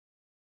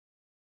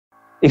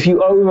if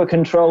you over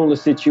control the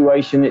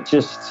situation, it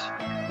just,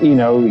 you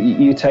know,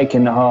 you're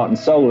taking the heart and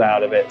soul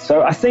out of it.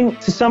 So I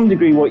think to some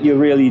degree what you're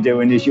really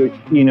doing is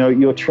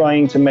you're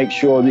trying to make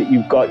sure that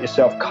you've got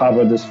yourself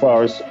covered as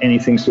far as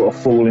anything sort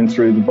of falling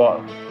through the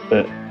bottom.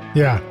 But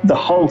yeah, the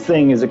whole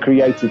thing is a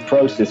creative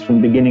process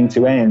from beginning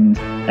to end,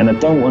 and I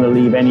don't want to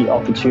leave any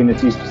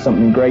opportunities for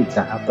something great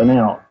to happen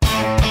out.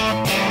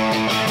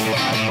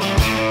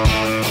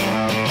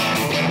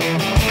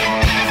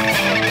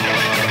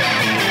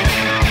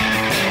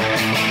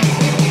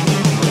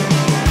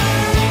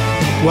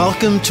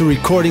 Welcome to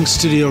Recording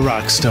Studio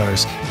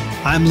Rockstars.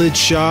 I'm Lid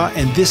Shaw,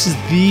 and this is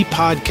the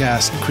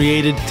podcast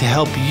created to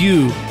help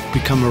you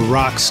become a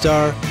rock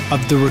star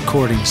of the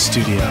recording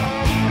studio.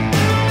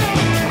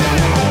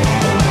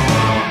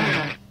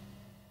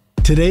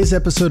 Today's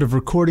episode of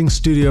Recording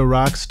Studio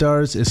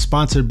Rockstars is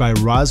sponsored by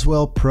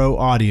Roswell Pro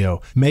Audio,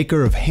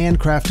 maker of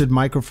handcrafted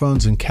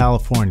microphones in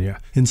California.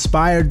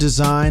 Inspired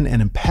design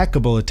and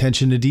impeccable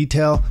attention to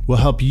detail will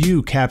help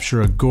you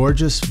capture a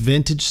gorgeous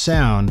vintage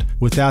sound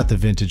without the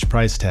vintage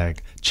price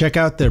tag. Check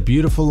out their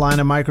beautiful line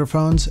of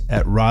microphones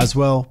at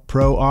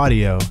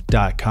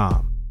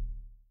roswellproaudio.com.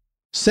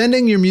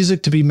 Sending your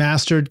music to be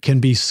mastered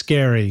can be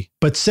scary,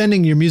 but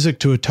sending your music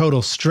to a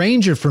total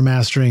stranger for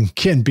mastering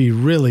can be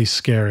really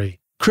scary.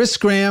 Chris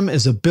Graham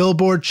is a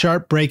Billboard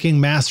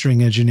chart-breaking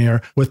mastering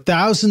engineer with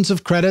thousands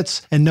of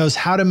credits and knows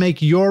how to make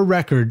your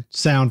record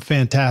sound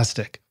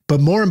fantastic.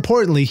 But more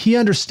importantly, he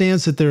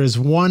understands that there is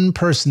one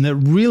person that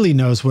really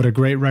knows what a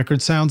great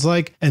record sounds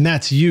like, and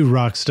that's you,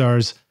 rock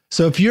stars.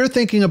 So if you're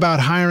thinking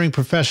about hiring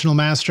professional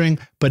mastering,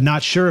 but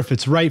not sure if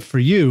it's right for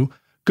you,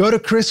 go to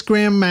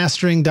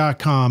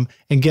chrisgrahammastering.com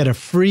and get a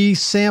free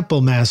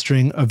sample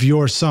mastering of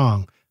your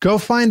song. Go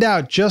find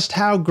out just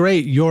how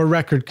great your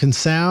record can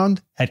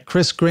sound at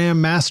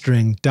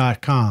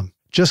chrisgrahammastering.com.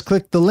 Just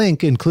click the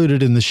link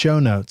included in the show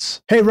notes.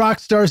 Hey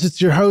Rockstars,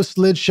 it's your host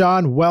Lid Shaw,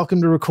 and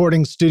welcome to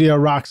Recording Studio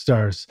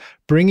Rockstars,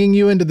 bringing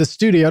you into the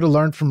studio to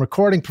learn from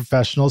recording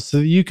professionals so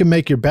that you can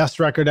make your best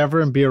record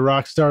ever and be a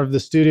rock star of the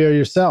studio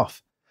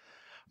yourself.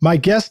 My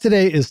guest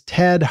today is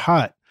Ted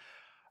Hutt,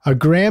 a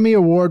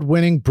Grammy-Award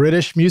winning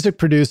British music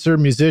producer,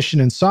 musician,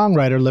 and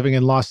songwriter living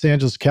in Los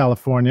Angeles,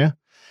 California.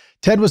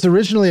 Ted was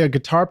originally a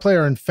guitar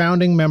player and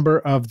founding member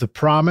of The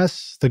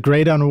Promise, The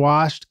Great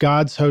Unwashed,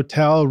 God's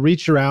Hotel,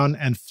 Reacharound,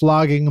 and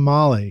Flogging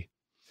Molly.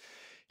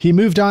 He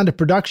moved on to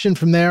production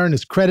from there and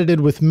is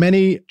credited with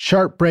many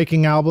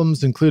chart-breaking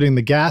albums, including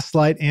the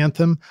Gaslight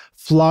Anthem,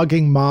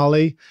 Flogging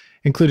Molly,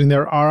 including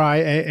their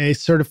RIAA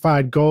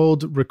certified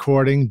gold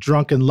recording,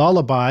 Drunken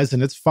Lullabies,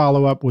 and its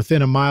follow-up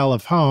Within a Mile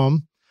of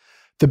Home,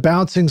 The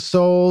Bouncing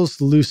Souls,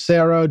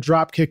 Lucero,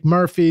 Dropkick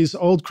Murphys,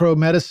 Old Crow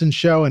Medicine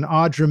Show, and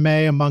Audra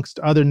Mae, amongst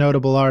other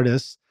notable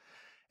artists.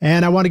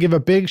 And I want to give a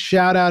big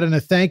shout out and a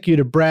thank you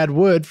to Brad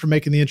Wood for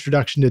making the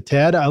introduction to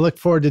Ted. I look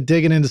forward to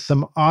digging into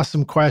some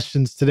awesome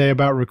questions today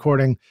about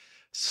recording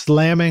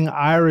slamming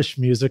Irish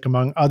music,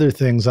 among other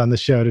things, on the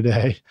show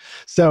today.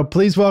 So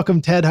please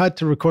welcome Ted Hutt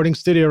to Recording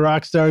Studio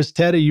Rockstars.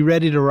 Ted, are you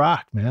ready to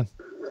rock, man?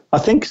 I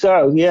think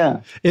so,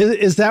 yeah.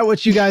 Is that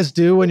what you guys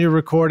do when you're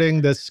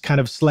recording this kind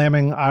of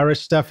slamming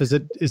Irish stuff? Is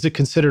it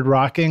considered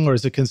rocking, or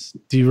do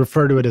you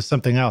refer to it as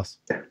something else?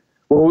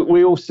 Well,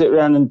 we all sit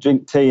around and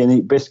drink tea and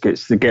eat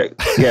biscuits to get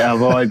our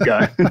vibe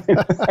going.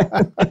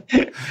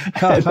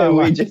 And then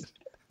we just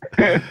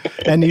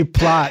and you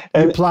plot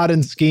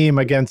and scheme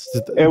against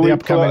the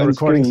upcoming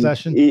recording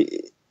session.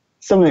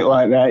 Something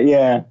like that,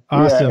 yeah.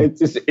 Awesome. Yeah,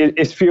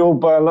 it's fueled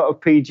by a lot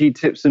of PG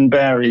tips and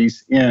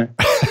berries, yeah.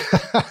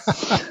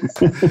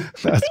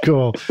 That's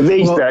cool.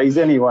 These days,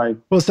 anyway.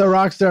 Well, so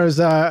Rockstars,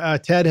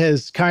 Ted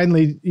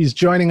he's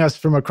joining us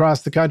from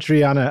across the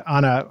country on a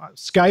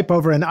Skype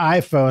over an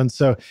iPhone.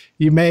 So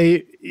you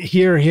may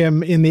hear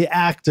him in the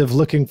act of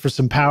looking for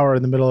some power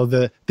in the middle of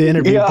the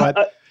interview. Yeah,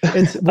 but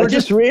I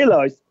just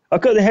realized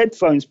I've got the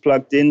headphones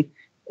plugged in,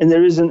 and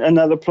there isn't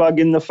another plug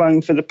in the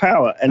phone for the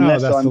power.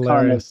 Unless that's I'm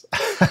hilarious.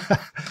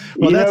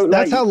 Well,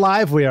 that's how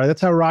live we are.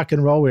 That's how rock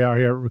and roll we are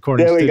here at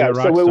Recording Studio Rockstars.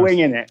 There we go. So we're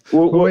winging it.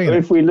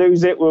 If we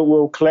lose it,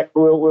 we'll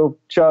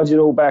charge it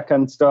all back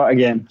and start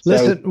again.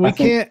 Listen, we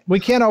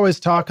can't always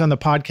talk on the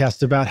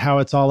podcast about how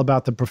it's all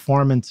about the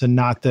performance and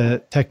not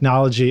the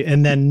technology,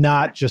 and then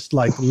not just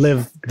like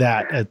live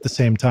that at the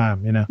same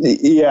time, you know?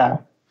 Yeah.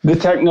 The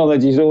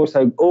technology's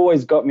also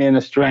always got me in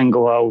a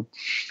stranglehold.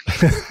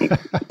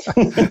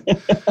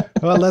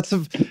 Well,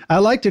 I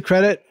like to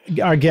credit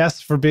our guests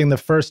for being the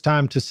first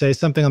time to say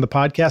something on the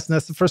podcast, and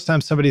that's the first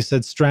time somebody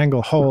said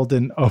stranglehold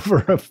in over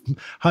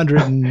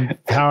 100 and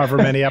however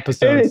many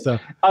episodes. So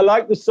I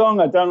like the song.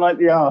 I don't like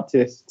the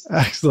artist.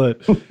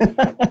 Excellent.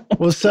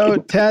 Well, so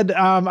Ted,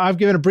 I've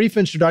given a brief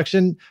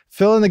introduction.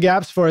 Fill in the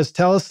gaps for us.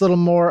 Tell us a little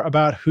more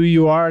about who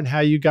you are and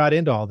how you got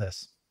into all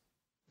this.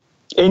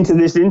 Into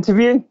this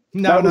interview?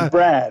 No, that was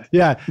Brad.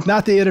 Yeah,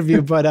 not the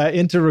interview, but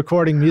into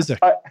recording music.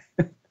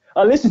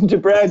 I listened to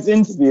Brad's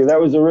interview. That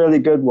was a really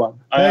good one.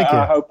 Thank you.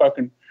 I hope I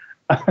can.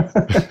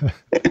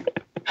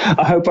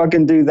 I hope I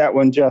can do that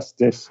one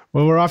justice.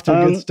 Well, we're off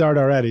to a good start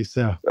already.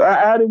 So,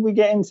 how did we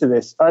get into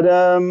this?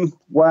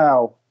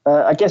 Wow.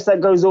 I guess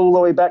that goes all the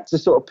way back to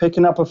sort of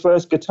picking up a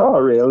first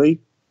guitar, really,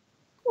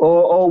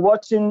 or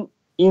watching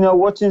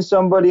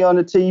somebody on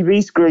a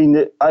TV screen.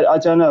 That I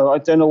don't know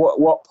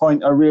what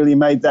point I really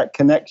made that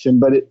connection,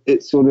 but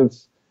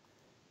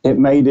it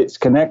made its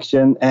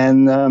connection,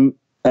 and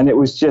it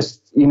was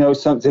just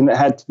something that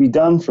had to be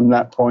done from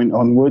that point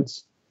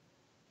onwards.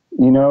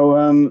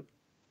 Mm-hmm.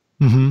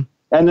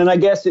 And then I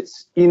guess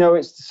it's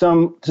to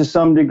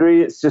some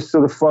degree, it's just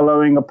sort of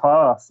following a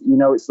path.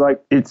 It's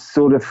like it's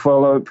sort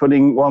of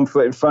putting one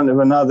foot in front of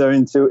another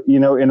into,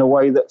 in a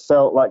way that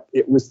felt like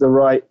it was the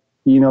right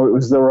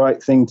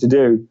thing to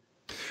do.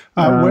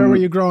 Where were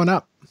you growing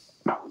up?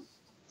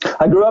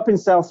 I grew up in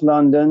South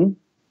London.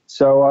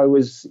 So I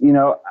was,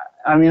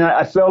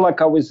 I felt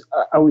like I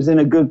was in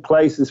a good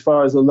place as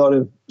far as a lot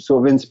of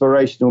sort of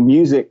inspirational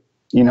music.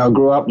 I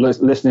grew up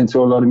listening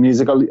to a lot of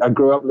music. I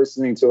grew up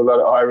listening to a lot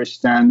of Irish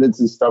standards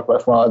and stuff. My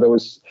father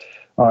was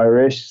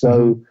Irish.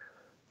 So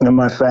and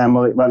my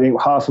family, I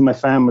think half of my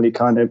family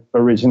kind of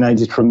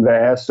originated from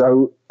there.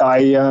 So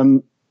I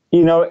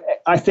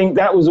think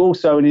that was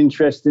also an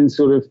interesting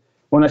sort of,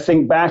 when I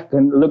think back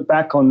and look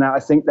back on that, I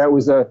think that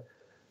was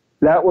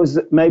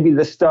maybe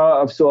the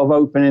start of sort of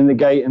opening the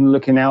gate and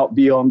looking out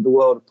beyond the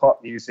world of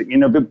pop music,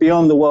 but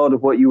beyond the world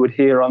of what you would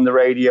hear on the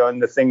radio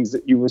and the things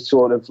that you were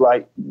sort of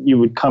like, you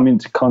would come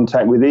into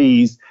contact with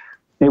ease.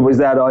 It was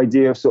that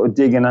idea of sort of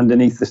digging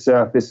underneath the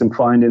surface and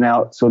finding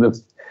out sort of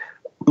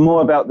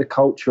more about the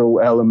cultural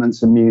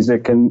elements of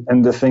music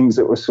and the things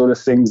that were sort of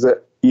things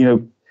that,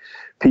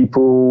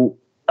 people,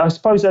 I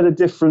suppose, at a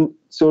different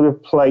sort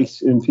of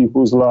place in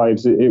people's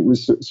lives. It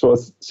was sort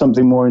of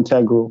something more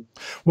integral.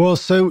 Well,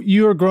 so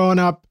you were growing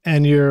up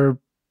and you're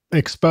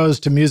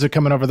exposed to music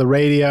coming over the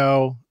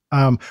radio.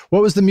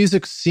 What was the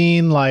music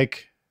scene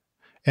like?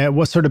 And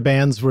what sort of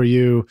bands were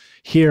you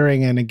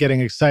hearing and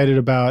getting excited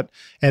about?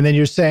 And then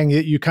you're saying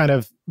that you kind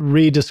of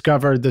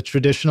rediscovered the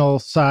traditional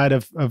side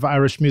of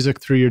Irish music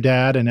through your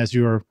dad and as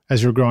you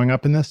were growing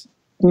up in this?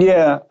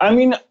 Yeah. I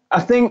mean,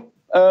 I think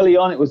early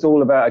on, it was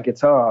all about a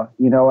guitar.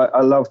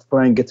 I loved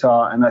playing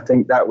guitar, and I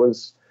think that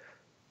was,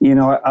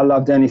 I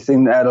loved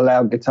anything that had a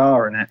loud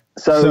guitar in it.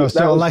 So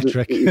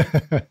electric.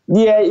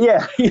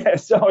 Yeah.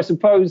 So I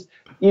suppose,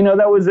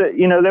 there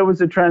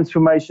was a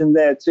transformation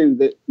there too,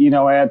 that,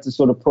 I had to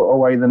sort of put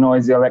away the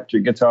noisy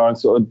electric guitar and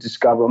sort of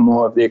discover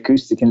more of the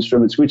acoustic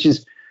instruments, which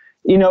is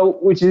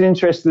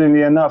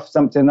interestingly enough,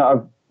 something that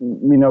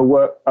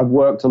I've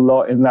worked a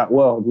lot in that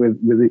world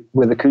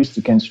with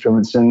acoustic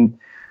instruments. And,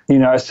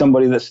 as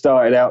somebody that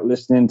started out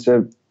listening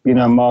to,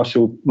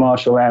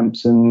 Marshall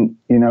amps and,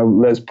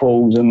 Les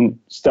Pauls and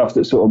stuff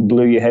that sort of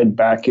blew your head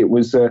back, it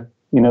was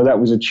that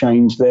was a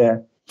change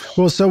there.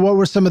 Well, so what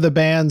were some of the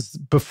bands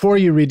before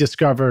you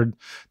rediscovered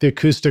the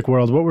acoustic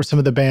world? What were some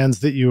of the bands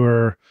that you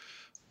were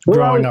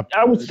growing up?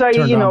 I would say,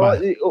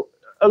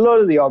 a lot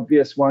of the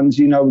obvious ones,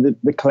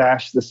 the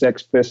Clash, the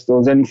Sex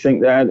Pistols,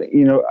 anything that,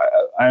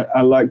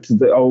 I liked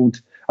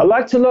I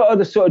liked a lot of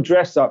the sort of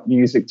dress up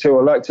music too.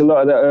 I liked a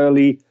lot of the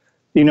early,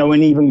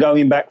 and even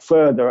going back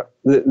further,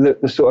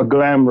 the sort of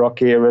glam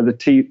rock era, the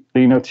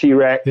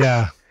T-Rex.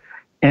 Yeah.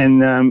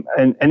 And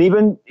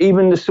even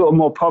the sort of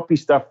more poppy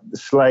stuff,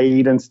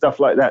 Slade and stuff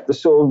like that, the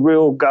sort of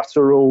real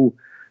guttural,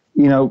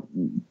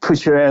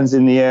 put your hands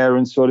in the air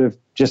and sort of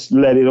just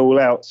let it all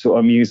out sort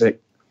of music,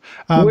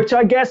 which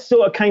I guess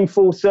sort of came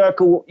full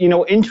circle.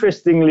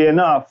 Interestingly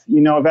enough,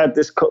 I've had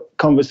this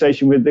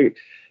conversation with a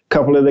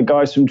couple of the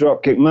guys from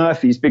Dropkick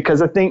Murphys,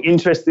 because I think,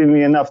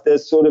 interestingly enough,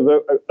 there's sort of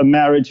a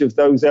marriage of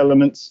those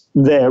elements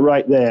there,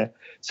 right there.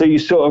 So you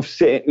sort of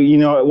sit,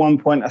 at one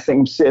point, I think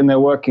I'm sitting there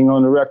working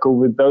on a record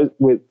with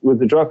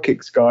the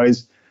Dropkicks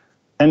guys.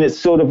 And it's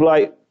sort of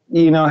like,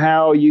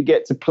 how you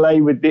get to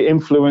play with the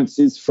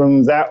influences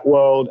from that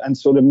world and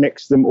sort of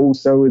mix them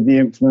also with the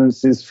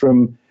influences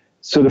from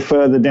sort of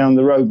further down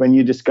the road when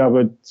you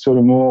discovered sort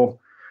of more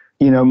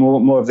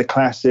of the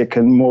classic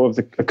and more of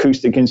the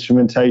acoustic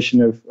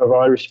instrumentation of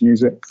Irish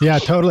music. Yeah,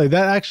 totally.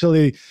 That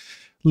actually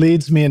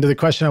leads me into the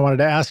question I wanted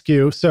to ask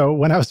you. So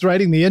when I was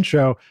writing the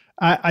intro,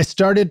 I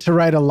started to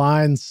write a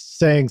line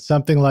saying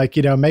something like,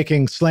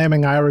 making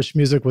slamming Irish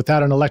music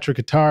without an electric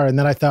guitar. And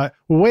then I thought,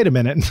 well, wait a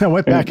minute. And I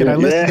went back and I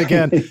listened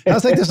again. I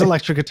was like, there's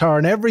electric guitar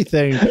and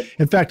everything.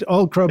 In fact,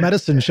 Old Crow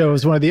Medicine Show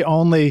was one of the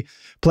only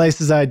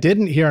places I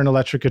didn't hear an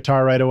electric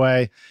guitar right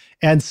away.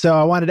 And so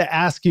I wanted to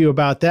ask you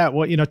about that.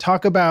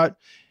 Talk about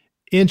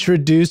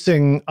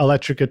introducing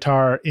electric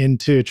guitar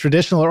into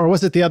traditional, or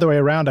was it the other way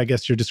around? I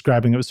guess you're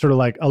describing it was sort of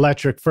like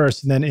electric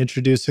first and then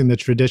introducing the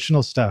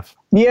traditional stuff.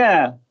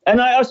 Yeah. And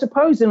I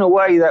suppose in a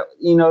way that,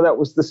 that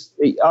was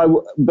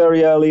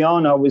very early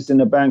on, I was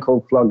in a band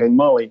called Flogging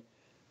Molly.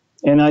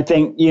 And I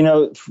think,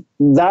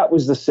 that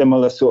was the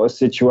similar sort of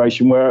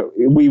situation where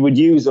we would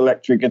use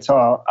electric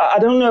guitar. I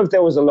don't know if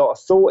there was a lot of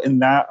thought in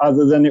that,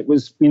 other than it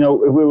was,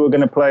 if we were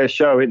going to play a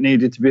show, it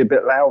needed to be a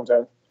bit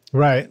louder.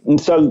 Right.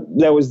 And so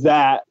there was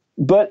that.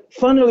 But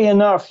funnily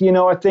enough,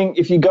 I think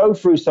if you go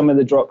through some of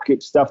the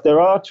Dropkick stuff, there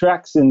are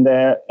tracks in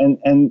there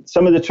and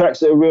some of the tracks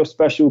that are real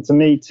special to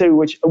me too,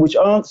 which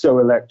aren't so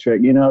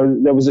electric.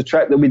 There was a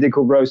track that we did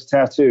called Rose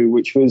Tattoo,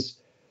 which was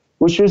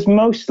which was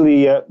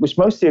mostly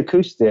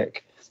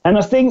acoustic. And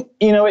I think,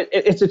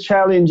 it's a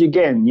challenge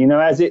again,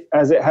 as it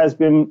has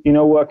been,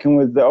 working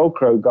with the Old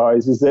Crow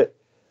guys, is that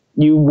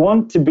you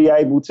want to be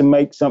able to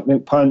make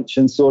something punch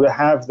and sort of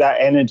have that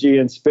energy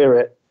and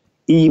spirit,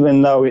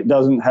 even though it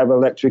doesn't have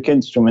electric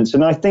instruments.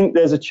 And I think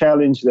there's a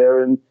challenge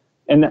there, and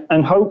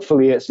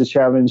hopefully it's a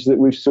challenge that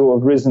we've sort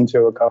of risen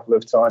to a couple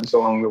of times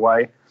along the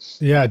way.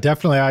 Yeah,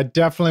 definitely. I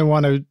definitely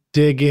want to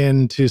dig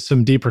into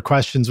some deeper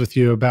questions with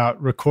you about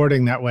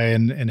recording that way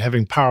and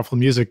having powerful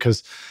music,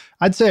 because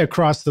I'd say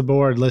across the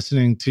board,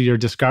 listening to your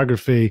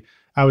discography,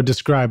 I would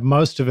describe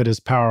most of it as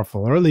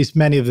powerful, or at least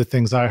many of the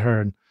things I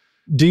heard.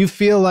 Do you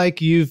feel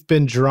like you've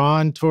been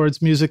drawn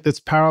towards music that's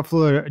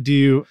powerful, or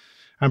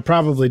I'm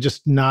probably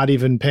just not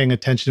even paying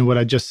attention to what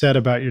I just said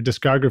about your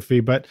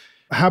discography, but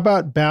how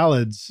about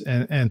ballads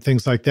and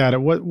things like that?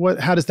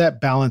 How does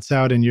that balance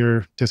out in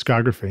your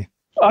discography?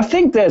 I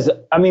think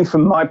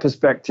from my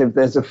perspective,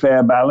 there's a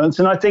fair balance.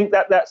 And I think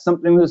that's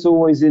something that's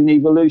always in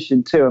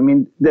evolution too. I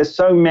mean, there's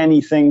so many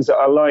things that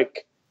I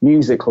like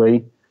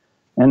musically,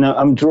 and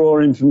I'm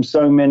drawing from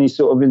so many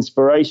sort of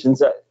inspirations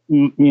that,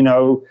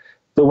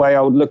 the way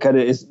I would look at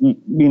it is,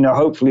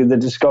 hopefully the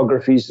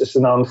discography is just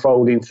an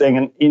unfolding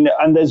thing.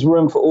 And there's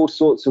room for all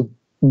sorts of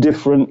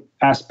different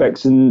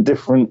aspects and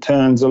different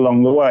turns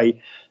along the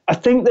way. I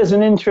think there's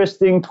an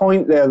interesting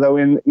point there, though,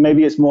 in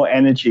maybe it's more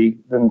energy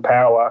than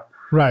power.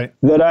 Right.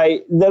 That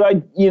I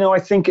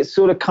think it's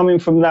sort of coming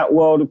from that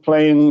world of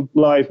playing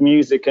live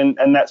music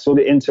and that sort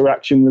of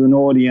interaction with an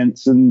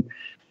audience. And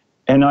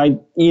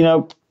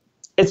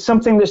it's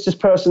something that's just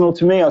personal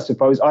to me, I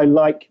suppose. I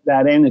like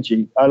that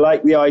energy. I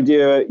like the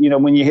idea,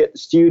 when you hit the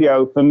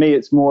studio, for me,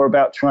 it's more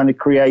about trying to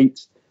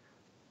create,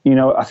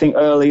 I think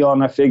early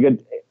on I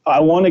figured I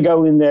want to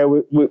go in there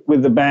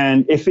with the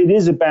band. If it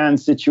is a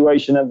band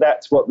situation and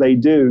that's what they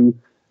do,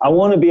 I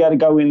want to be able to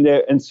go in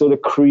there and sort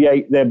of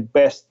create their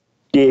best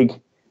gig,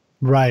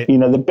 right?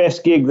 The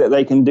best gig that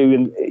they can do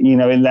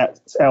in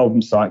that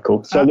album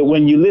cycle, so that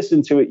when you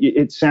listen to it,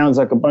 it sounds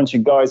like a bunch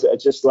of guys that are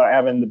just like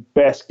having the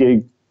best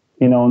gig,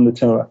 on the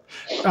tour.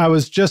 I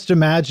was just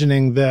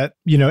imagining that,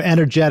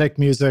 energetic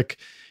music,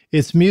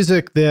 it's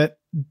music that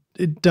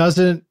it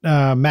doesn't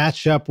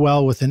match up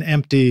well with an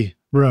empty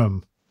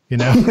room. You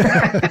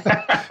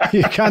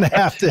kind of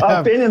have to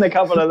I've been in a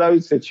couple of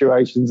those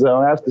situations,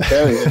 though, I have to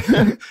tell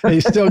you. You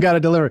still got to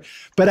deliver.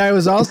 But I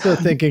was also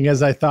thinking,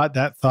 as I thought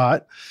that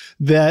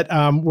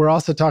we're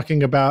also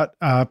talking about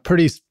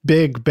pretty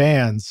big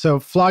bands. So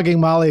Flogging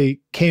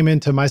Molly came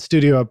into my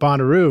studio at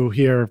Bonnaroo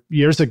here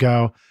years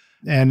ago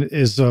and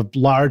is a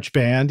large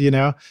band,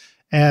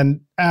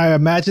 and I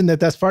imagine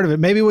that's part of it.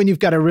 Maybe when you've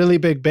got a really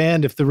big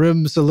band, if the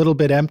room's a little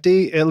bit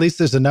empty, at least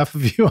there's enough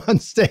of you on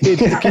stage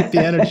to keep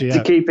the energy to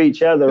up. Keep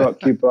each other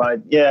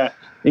occupied. Yeah.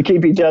 You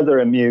keep each other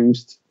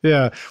amused.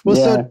 Yeah. Well,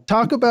 So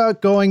talk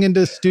about going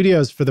into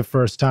studios for the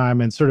first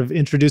time and sort of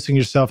introducing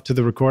yourself to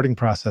the recording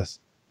process.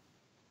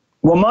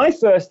 Well, my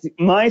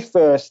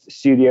first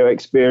studio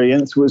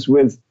experience was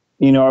with,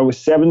 I was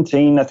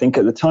 17, I think,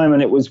 at the time,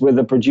 and it was with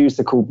a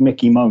producer called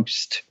Mickey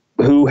Most,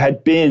 who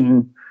had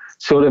been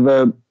sort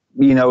of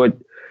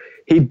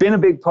he'd been a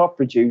big pop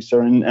producer,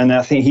 and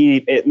I think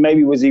it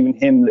maybe was even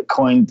him that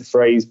coined the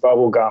phrase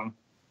bubblegum,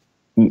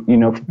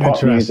 for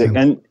pop music.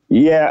 And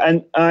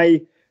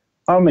it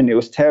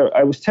was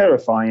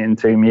terrifying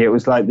to me. It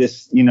was like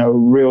this,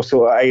 real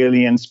sort of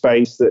alien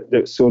space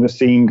that sort of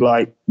seemed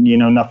like,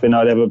 nothing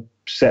I'd ever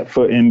set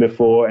foot in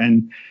before.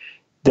 And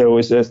I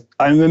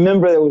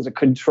remember there was a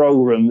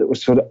control room that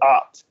was sort of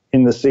up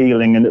in the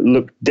ceiling, and it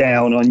looked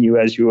down on you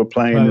as you were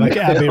playing. Like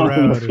Abbey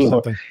Road or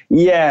something.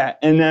 Yeah,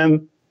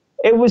 and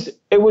it was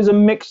a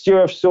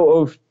mixture of sort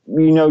of,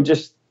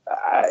 just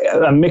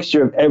a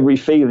mixture of every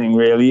feeling,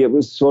 really. It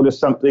was sort of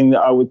something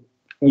that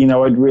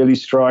I'd really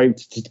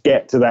strived to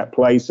get to that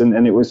place,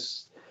 and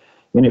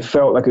it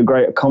felt like a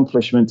great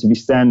accomplishment to be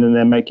standing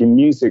there making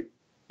music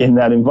in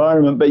that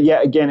environment. But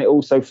yet again, it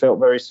also felt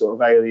very sort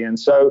of alien.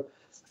 So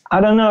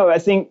I don't know. I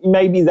think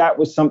maybe that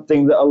was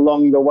something that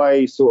along the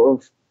way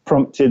sort of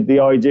prompted the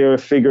idea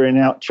of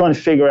trying to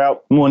figure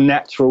out more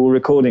natural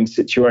recording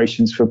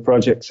situations for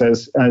projects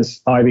as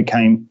I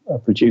became a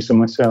producer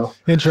myself.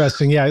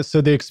 Interesting. Yeah.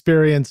 So the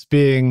experience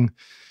being,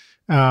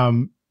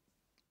 just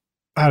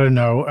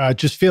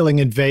feeling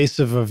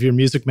invasive of your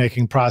music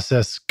making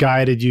process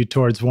guided you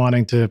towards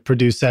wanting to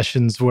produce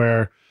sessions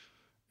where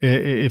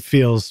it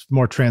feels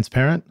more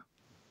transparent?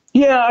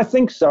 Yeah, I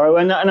think so.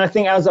 And I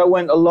think as I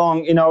went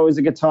along, I was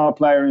a guitar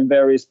player in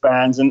various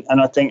bands, and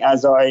I think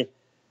as I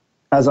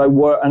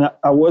worked, and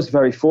I was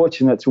very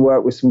fortunate to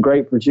work with some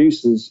great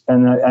producers,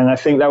 and I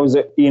think that was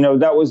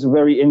a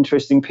very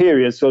interesting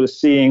period, sort of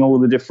seeing all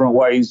the different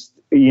ways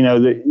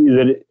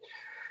that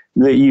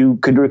you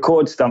could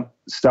record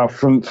stuff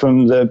from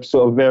the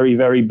sort of very,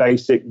 very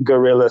basic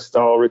guerrilla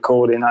style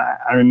recording.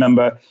 I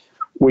remember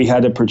we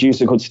had a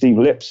producer called Steve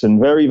Lipson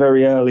very,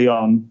 very early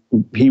on.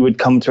 He would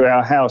come to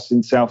our house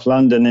in South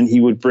London, and he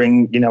would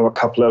bring a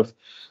couple of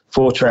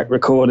 4-track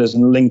recorders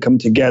and link them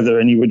together,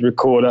 and he would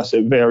record us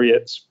at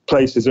various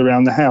places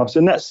around the house.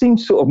 And that seemed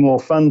sort of more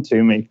fun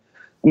to me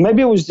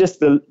maybe it was just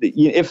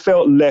it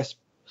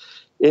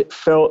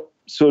felt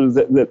sort of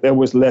that there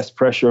was less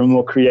pressure and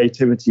more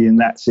creativity in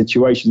that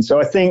situation.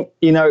 So I think,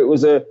 it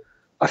was a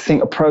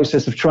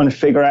process of trying to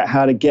figure out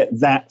how to get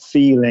that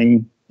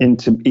feeling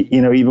into,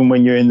 even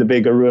when you're in the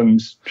bigger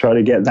rooms, try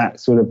to get that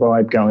sort of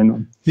vibe going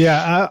on.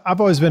 Yeah,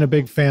 I've always been a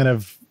big fan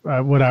of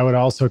what I would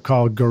also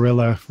call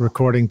guerrilla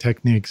recording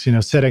techniques,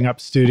 setting up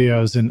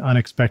studios in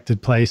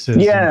unexpected places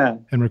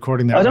and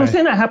recording that I don't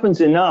think that happens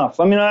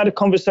enough. I mean, I had a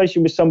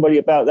conversation with somebody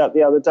about that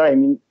the other day. I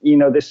mean,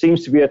 there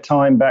seems to be a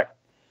time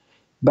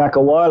back a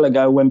while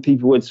ago when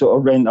people would sort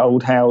of rent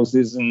old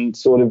houses and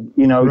sort of,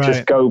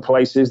 just go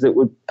places that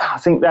would, I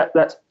think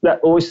that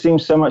always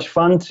seems so much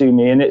fun to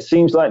me. And it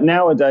seems like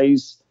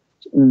nowadays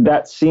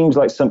that seems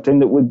like something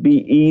that would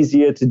be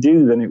easier to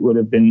do than it would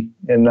have been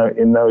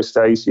in those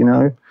days,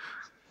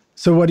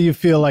 So what do you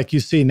feel like you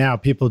see now?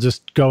 People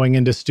just going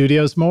into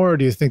studios more, or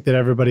do you think that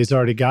everybody's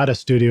already got a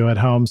studio at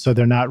home, so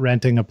they're not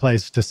renting a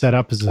place to set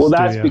up as a studio? Well,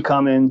 that's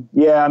becoming,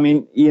 I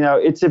mean,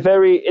 it's a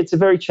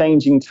very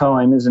changing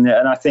time, isn't it?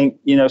 And I think,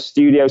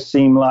 studios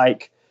seem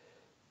like,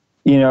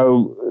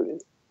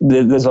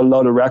 there's a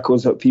lot of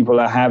records that people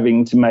are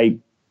having to make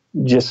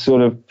just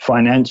sort of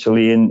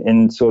financially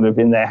in sort of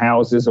in their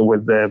houses or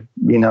with their,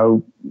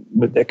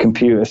 with their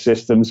computer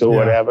systems or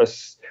whatever.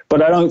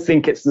 But I don't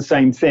think it's the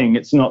same thing.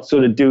 It's not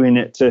sort of doing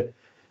it to,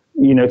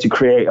 to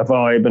create a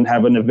vibe and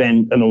have an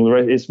event and all the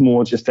rest. It's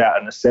more just out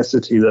of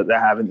necessity that they're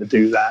having to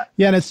do that.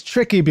 Yeah, and it's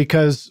tricky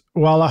because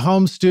while a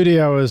home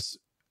studio is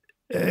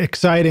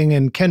exciting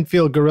and can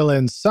feel guerrilla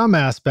in some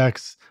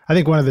aspects, I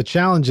think one of the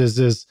challenges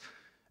is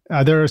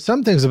there are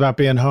some things about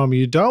being home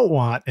you don't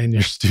want in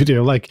your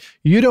studio. Like,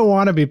 you don't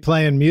want to be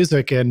playing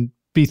music and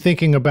be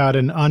thinking about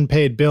an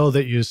unpaid bill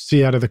that you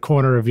see out of the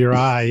corner of your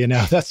eye,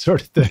 that sort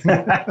of thing.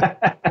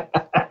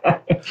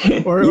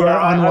 or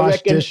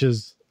unwashed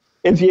dishes.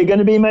 If you're going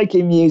to be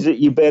making music,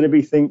 you better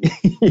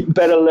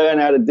learn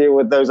how to deal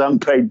with those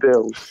unpaid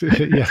bills.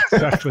 Yeah,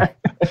 exactly.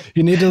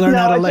 You need to learn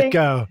how to let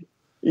go.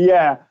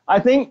 Yeah, I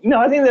think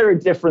they're a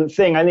different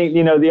thing. I think,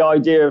 the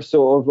idea of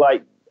sort of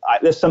like,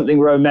 there's something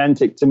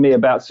romantic to me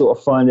about sort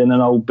of finding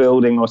an old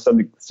building or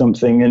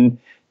something, and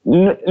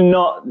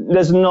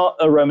there's not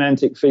a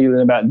romantic feeling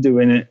about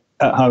doing it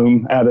at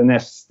home out of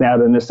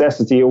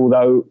necessity,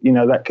 although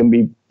that can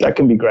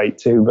be great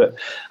too. But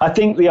I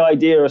think the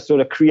idea of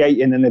sort of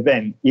creating an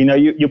event,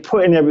 you're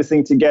putting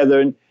everything together,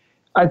 and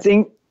I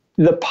think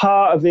the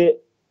part of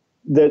it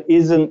that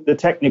isn't the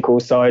technical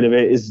side of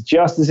it is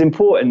just as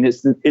important.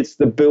 It's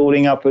the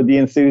building up of the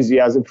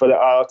enthusiasm for the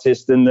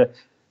artist and the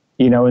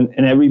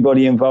and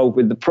everybody involved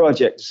with the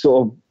project.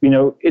 Sort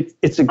of,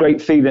 it's a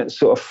great feeling to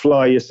sort of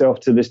fly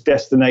yourself to this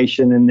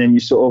destination, and then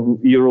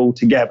you're all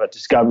together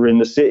discovering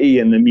the city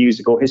and the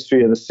musical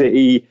history of the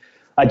city.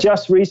 I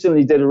just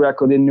recently did a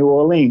record in New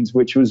Orleans,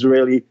 which was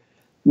really,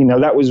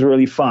 that was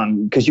really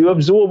fun because you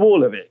absorb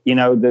all of it,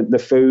 the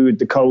food,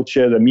 the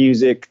culture, the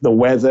music, the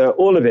weather,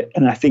 all of it.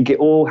 And I think it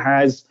all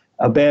has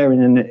a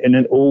bearing and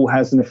it all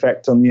has an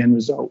effect on the end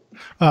result.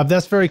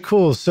 That's very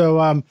cool.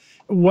 So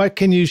what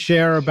can you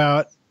share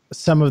about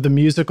some of the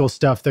musical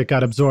stuff that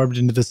got absorbed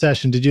into the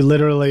session? Did you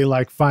literally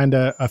like find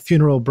a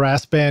funeral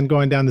brass band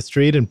going down the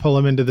street and pull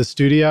them into the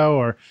studio?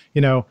 Or,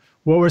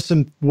 what were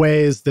some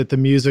ways that the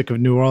music of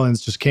New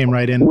Orleans just came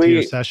right into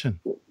your session?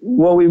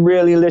 Well, we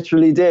really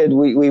literally did.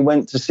 We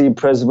went to see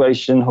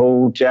Preservation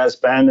Hall Jazz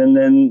Band, and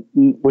then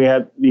we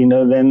had,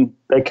 then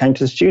they came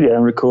to the studio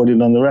and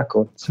recorded on the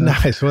record. So.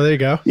 Nice. Well, there you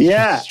go.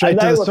 Yeah. Straight and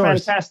to they the were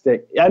source.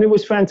 fantastic. And it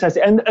was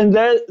fantastic. And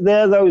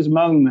they're those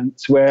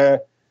moments where,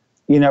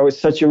 it's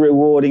such a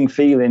rewarding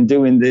feeling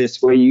doing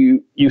this, where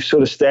you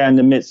sort of stand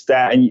amidst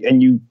that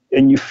and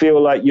you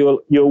feel like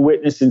you're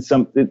witnessing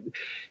something.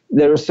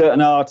 There are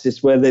certain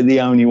artists where they're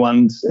the only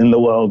ones in the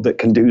world that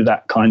can do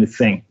that kind of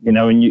thing,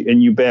 and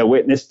you bear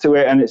witness to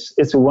it, and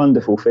it's a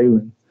wonderful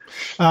feeling.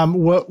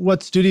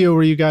 What studio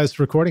were you guys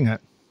recording at?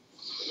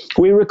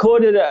 We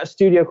recorded at a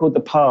studio called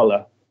The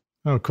Parlor.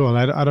 Oh, cool.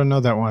 I don't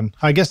know that one.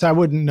 I guess I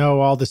wouldn't know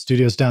all the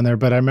studios down there,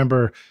 but I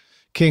remember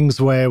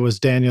Kingsway was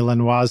Daniel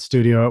Lanois'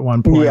 studio at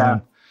one point. Yeah.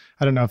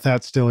 I don't know if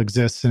that still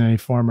exists in any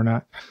form or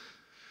not.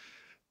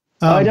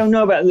 I don't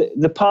know about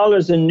the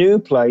Parlor's a new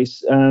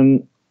place,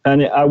 and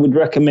I would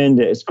recommend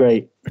it. It's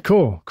great.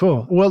 Cool.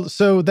 Well,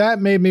 so that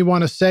made me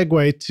want to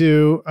segue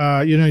to,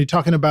 you're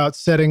talking about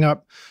setting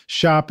up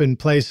shop in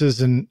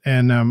places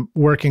and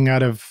working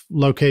out of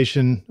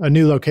a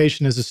new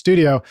location as a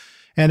studio.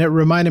 And it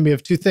reminded me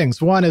of two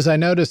things. One is I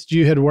noticed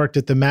you had worked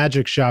at the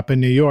Magic Shop in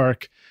New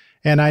York,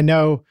 and I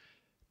know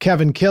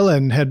Kevin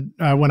Killen had,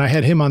 when I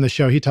had him on the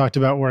show, he talked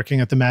about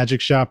working at the Magic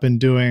Shop and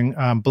doing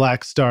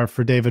Black Star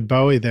for David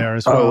Bowie there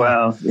as well. Oh,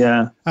 wow.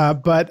 Yeah.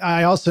 But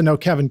I also know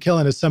Kevin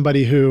Killen is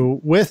somebody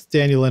who, with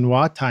Daniel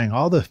Lanois, tying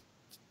all the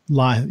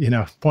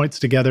points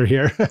together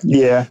here.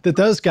 Yeah. That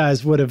those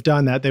guys would have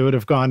done that. They would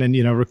have gone and,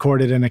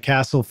 recorded in a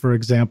castle, for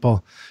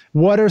example.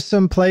 What are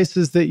some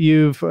places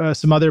that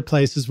some other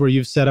places where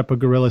you've set up a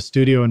guerrilla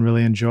studio and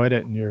really enjoyed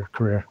it in your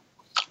career?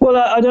 Well,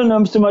 I don't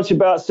know so much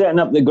about setting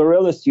up the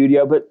Gorilla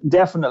Studio, but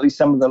definitely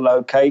some of the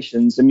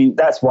locations. I mean,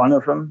 that's one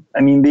of them.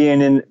 I mean,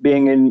 being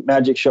in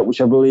Magic Shop, which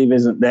I believe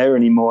isn't there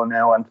anymore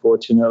now,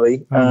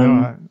 unfortunately.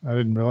 No, I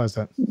didn't realize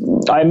that.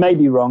 I may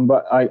be wrong,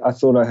 but I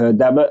thought I heard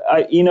that. But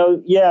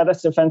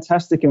that's a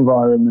fantastic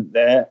environment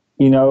there.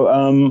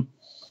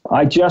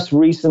 I just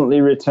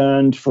recently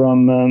returned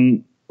from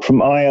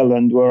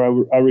Ireland, where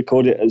I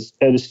recorded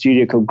at a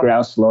studio called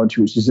Grouse Lodge,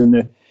 which is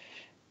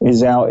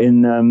out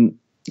in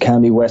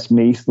County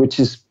Westmeath, which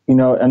is,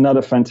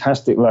 another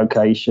fantastic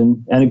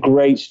location and a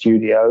great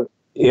studio.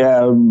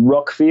 Yeah,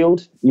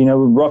 Rockfield,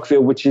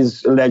 Rockfield, which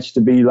is alleged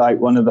to be like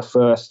one of the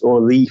first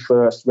or the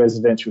first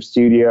residential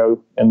studio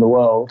in the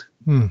world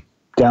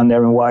down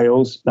there in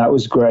Wales. That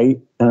was great.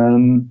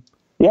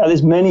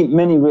 There's many,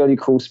 many really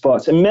cool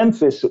spots. And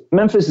Memphis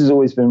has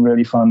always been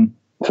really fun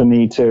for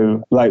me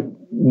too. Like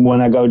when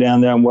I go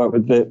down there and work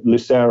with the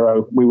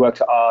Lucero, we worked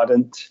at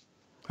Ardent.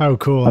 Oh,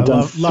 cool. I've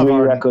done three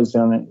records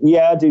down there.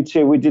 Yeah, I do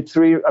too.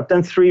 I've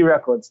done 3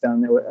 records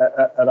down there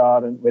at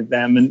Ardent with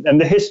them.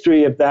 And the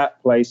history of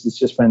that place is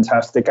just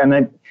fantastic. And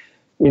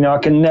I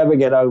can never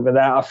get over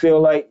that. I feel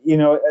like,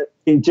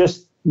 it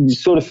just, you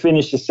sort of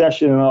finish a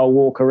session and I'll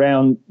walk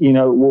around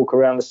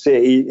the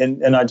city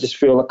and I just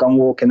feel like I'm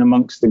walking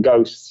amongst the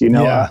ghosts,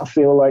 Yeah. I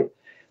feel like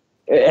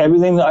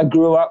everything that I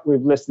grew up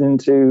with listening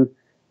to,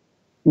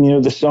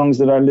 the songs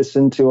that I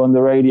listened to on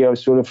the radio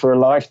sort of for a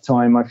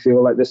lifetime, I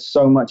feel like there's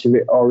so much of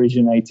it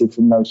originated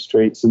from those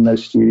streets and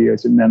those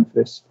studios in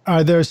Memphis.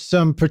 Are there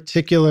some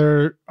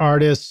particular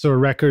artists or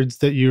records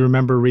that you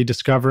remember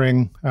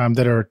rediscovering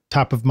that are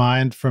top of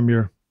mind from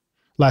your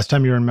last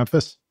time you were in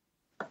Memphis?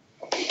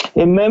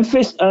 In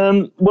Memphis,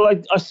 I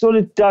sort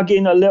of dug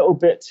in a little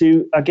bit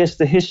to, I guess,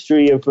 the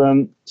history of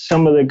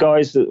some of the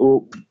guys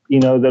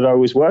that I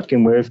was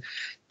working with.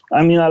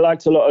 I mean, I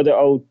liked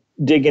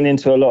digging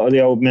into a lot of the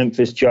old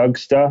Memphis Jug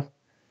stuff.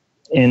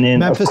 And then,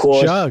 Memphis of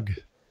course, Jug?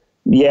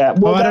 Yeah.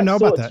 Well, I don't know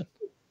about that.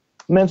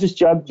 Memphis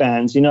Jug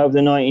bands, of the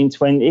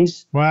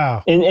 1920s.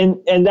 Wow.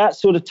 And that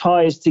sort of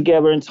ties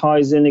together and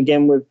ties in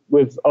again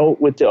with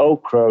the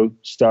Old Crow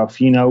stuff,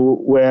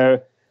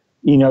 where,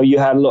 you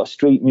had a lot of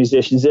street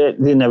musicians. They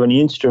didn't have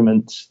any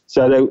instruments.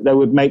 So they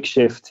would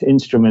makeshift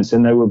instruments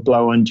and they would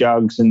blow on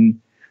jugs and,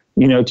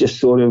 just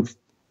sort of,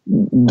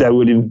 they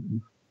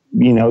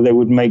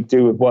would make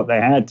do with what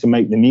they had to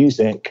make the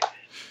music.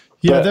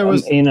 Yeah, but,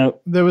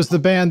 there was the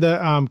band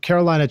that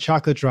Carolina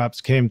Chocolate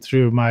Drops came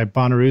through my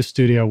Bonnaroo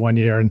studio one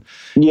year, and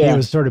he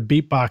was sort of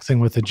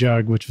beatboxing with a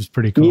jug, which was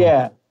pretty cool.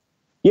 Yeah,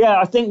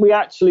 I think we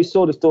actually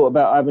sort of thought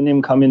about having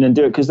him come in and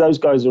do it because those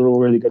guys are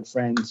all really good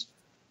friends.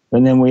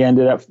 And then we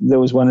ended up, there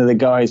was one of the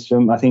guys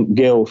from, I think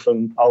Gil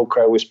from Old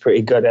Crow was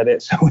pretty good at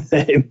it, so we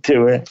let him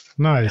do it.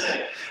 Nice.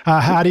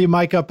 How do you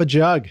mic up a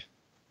jug?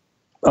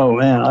 Oh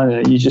man, I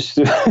don't know. You just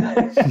you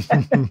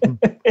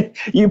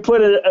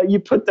put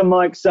the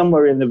mic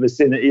somewhere in the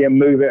vicinity and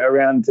move it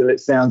around till it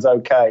sounds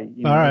okay.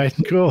 All right,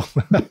 cool.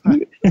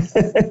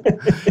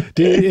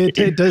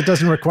 It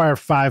doesn't require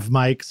 5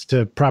 mics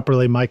to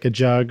properly mic a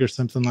jug or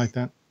something like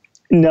that?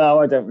 No,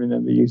 I don't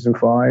remember using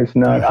 5.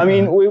 No, I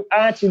mean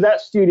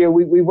that studio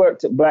we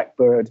worked at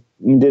Blackbird.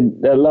 We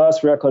did the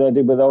last record I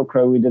did with Old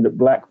Crow. We did at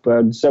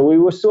Blackbird, so we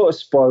were sort of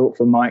spoiled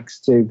for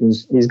mics too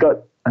because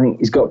I think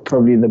he's got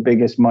probably the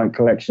biggest mic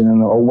collection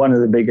or one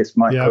of the biggest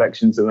mic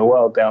collections in the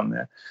world down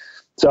there.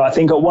 So I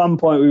think at one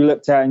point we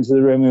looked out into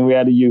the room and we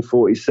had a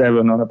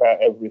U-47 on about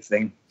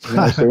everything.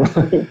 So,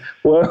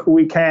 well,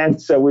 we can,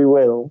 so we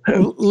will.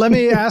 Let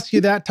me ask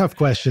you that tough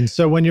question.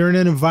 So when you're in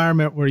an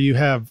environment where you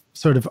have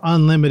sort of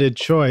unlimited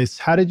choice,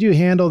 how did you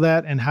handle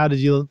that and how did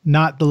you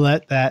not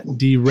let that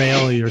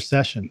derail your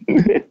session?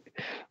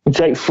 We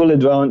take full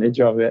advantage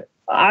of it.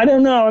 I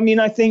don't know. I mean,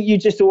 I think you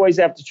just always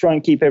have to try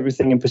and keep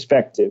everything in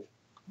perspective,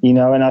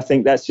 and I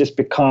think that's just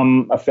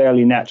become a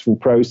fairly natural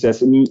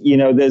process. I mean,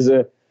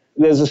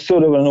 there's a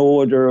sort of an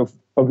order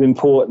of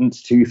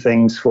importance to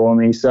things for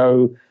me.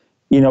 So,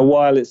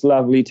 while it's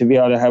lovely to be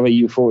able to have a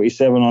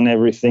U-47 on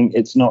everything,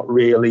 that's not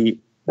really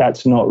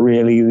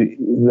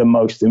the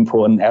most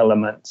important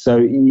element. So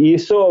you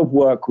sort of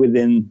work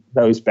within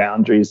those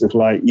boundaries of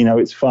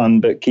it's fun,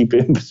 but keep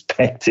it in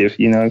perspective,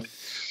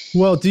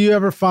 Well, do you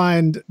ever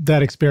find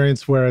that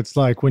experience where it's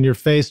like when you're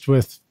faced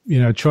with,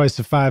 choice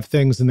of 5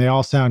 things and they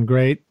all sound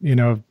great,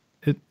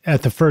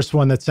 at the first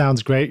one that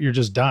sounds great, you're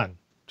just done.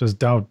 Just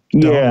don't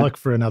look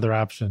for another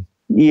option.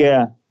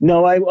 Yeah.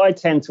 No, I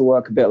tend to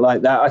work a bit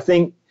like that. I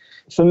think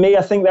for me,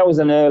 that was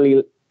an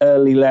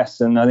early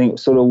lesson. I think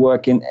sort of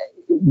working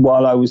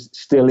while I was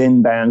still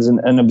in bands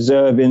and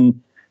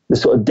observing the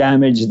sort of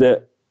damage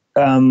that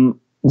the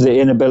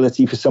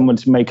inability for someone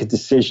to make a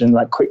decision,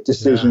 like quick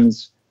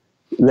decisions,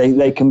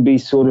 they can be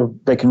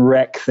they can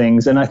wreck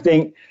things. And I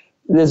think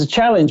there's a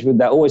challenge with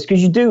that always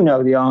because you do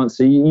know the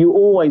answer. You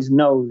always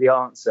know the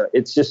answer.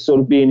 It's just sort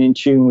of being in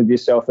tune with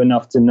yourself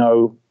enough to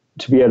know,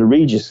 to be able to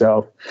read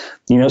yourself.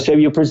 So if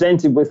you're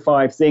presented with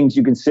 5 things,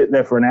 you can sit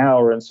there for an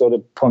hour and sort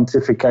of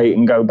pontificate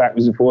and go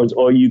backwards and forwards,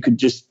 or you could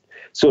just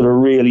sort of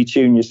really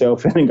tune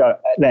yourself in and go,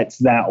 that's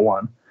that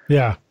one.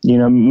 Yeah.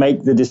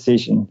 Make the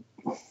decision.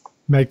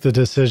 make the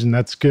decision.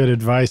 That's good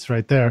advice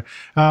right there.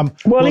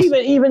 Well,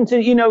 even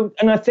to,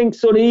 and I think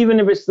sort of even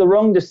if it's the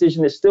wrong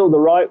decision, it's still the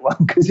right one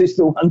because it's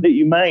the one that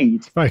you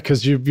made. Right,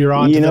 because you're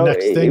on to the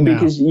next thing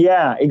now.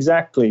 Yeah,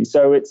 exactly.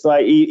 So it's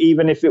like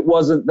even if it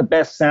wasn't the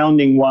best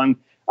sounding one,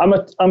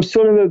 I'm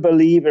sort of a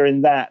believer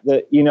in that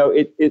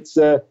it's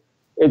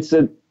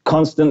a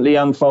constantly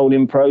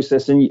unfolding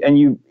process, and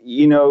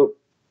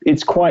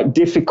it's quite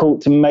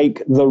difficult to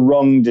make the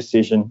wrong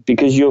decision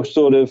because you're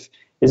sort of,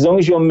 as long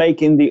as you're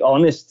making the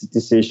honest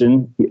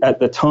decision at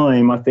the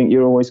time, I think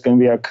you're always going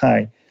to be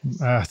okay.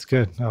 That's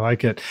good. I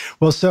like it.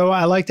 Well, so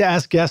I like to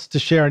ask guests to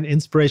share an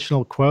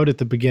inspirational quote at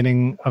the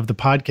beginning of the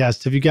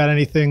podcast. Have you got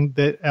anything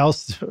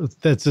else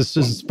that's as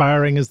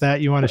inspiring as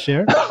that you want to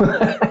share?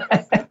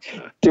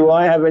 Do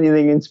I have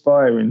anything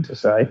inspiring to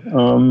say?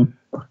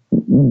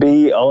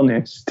 Be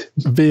honest.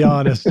 Be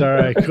honest. All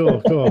right,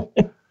 cool.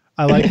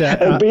 I like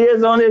that. Be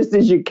as honest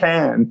as you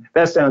can.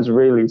 That sounds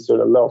really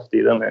sort of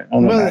lofty, doesn't it?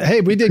 Well,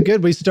 hey, we did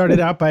good. We started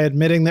out by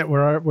admitting that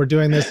we're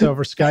doing this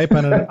over Skype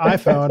on an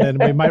iPhone,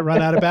 and we might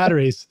run out of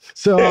batteries.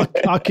 So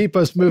I'll keep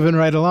us moving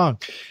right along.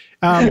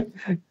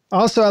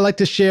 Also, I like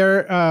to share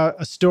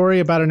a story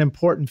about an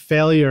important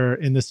failure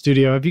in the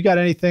studio. Have you got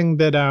anything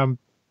that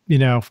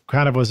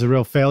kind of was a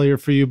real failure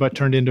for you, but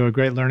turned into a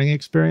great learning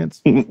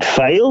experience?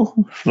 Fail?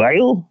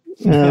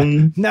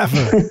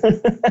 Never.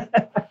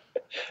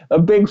 A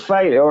big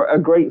failure or a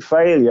great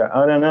failure.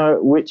 I don't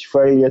know which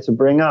failure to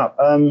bring up.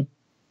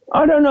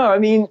 I don't know. I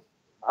mean,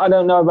 I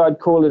don't know if I'd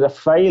call it a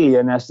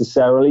failure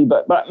necessarily,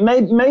 but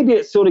maybe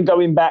it's sort of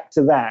going back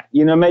to that.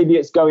 Maybe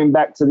it's going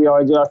back to the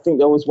idea. I think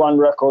there was one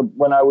record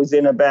when I was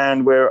in a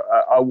band where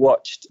I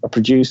watched a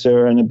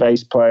producer and a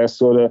bass player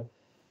sort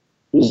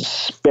of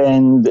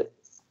spend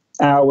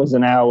hours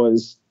and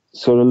hours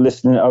sort of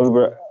listening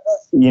over,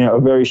 a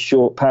very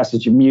short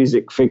passage of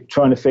music,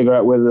 trying to figure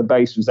out whether the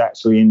bass was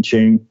actually in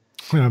tune.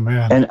 Oh,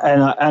 man.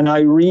 And I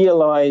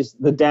realized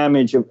the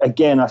damage of,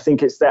 again, I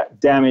think it's that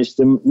damage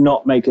to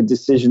not make a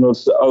decision or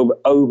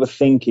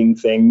overthinking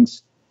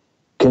things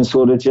can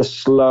sort of just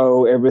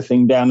slow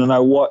everything down. And I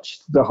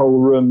watched the whole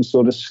room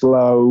sort of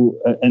slow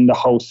and the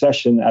whole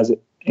session as it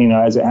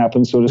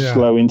happened, sort of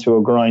slow into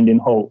a grinding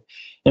halt.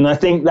 And I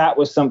think that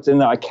was something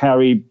that I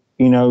carry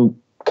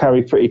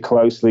pretty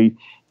closely.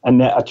 And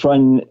that I try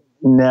and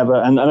never,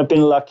 and I've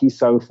been lucky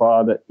so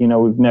far that,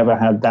 we've never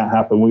had that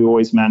happen. We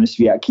always managed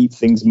to keep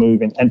things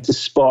moving and to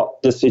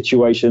spot the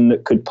situation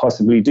that could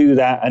possibly do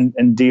that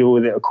and deal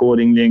with it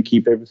accordingly and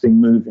keep everything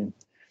moving.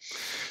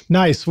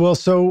 Nice. Well,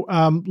 so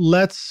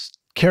let's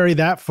carry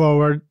that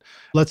forward.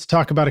 Let's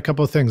talk about a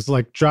couple of things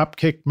like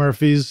Dropkick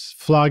Murphys,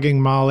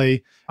 Flogging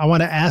Molly. I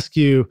want to ask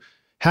you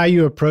how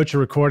you approach a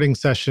recording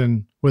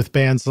session with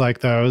bands like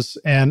those,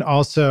 and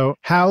also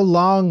how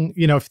long,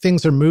 if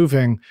things are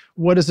moving,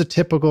 what does a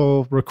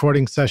typical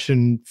recording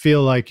session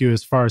feel like you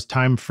as far as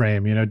time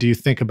frame? Do you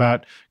think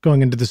about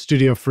going into the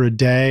studio for a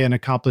day and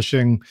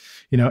accomplishing,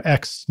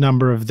 X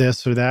number of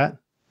this or that?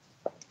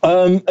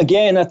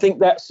 Again, I think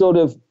that sort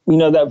of,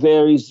 that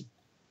varies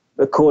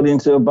according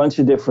to a bunch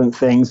of different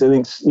things. I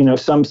think,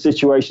 some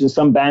situations,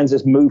 some bands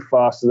just move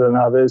faster than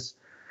others.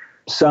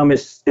 Some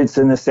it's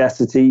a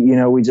necessity,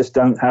 we just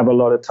don't have a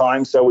lot of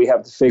time. So we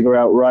have to figure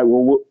out, right,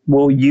 well,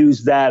 we'll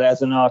use that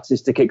as an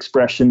artistic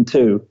expression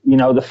too.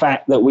 The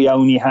fact that we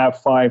only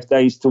have 5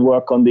 days to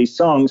work on these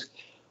songs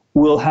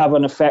will have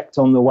an effect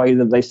on the way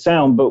that they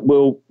sound, but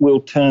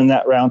we'll turn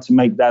that around to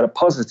make that a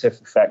positive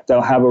effect.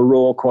 They'll have a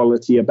raw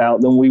quality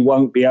about them. We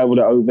won't be able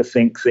to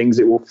overthink things.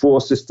 It will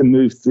force us to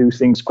move through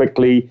things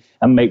quickly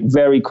and make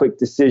very quick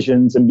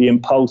decisions and be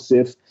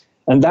impulsive.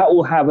 And that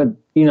will have an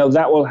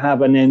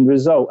end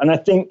result. And I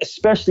think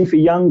especially for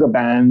younger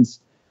bands,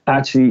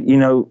 actually,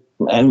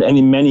 and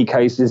in many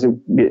cases,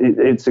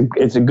 it's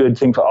a good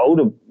thing for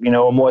older,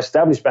 or more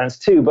established bands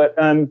too. But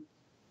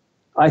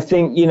I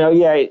think,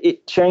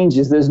 it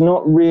changes. There's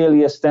not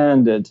really a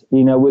standard.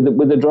 With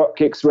the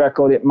Dropkicks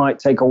record, it might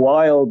take a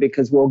while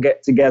because we'll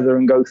get together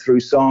and go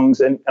through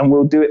songs and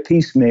we'll do it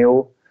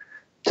piecemeal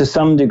to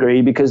some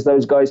degree because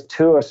those guys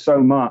tour so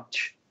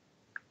much.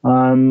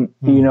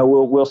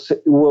 We'll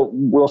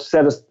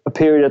set a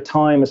period of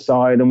time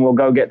aside and we'll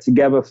go get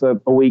together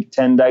for a week,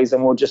 10 days,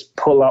 and we'll just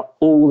pull up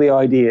all the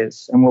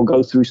ideas and we'll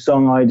go through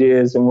song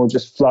ideas and we'll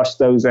just flush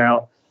those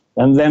out.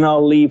 And then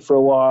I'll leave for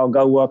a while,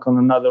 go work on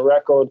another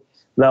record.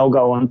 They'll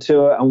go on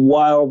tour. And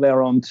while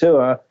they're on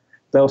tour,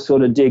 they'll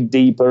sort of dig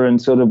deeper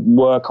and sort of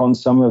work on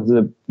some of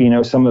the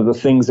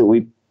things that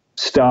we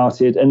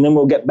started. And then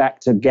we'll get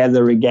back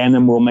together again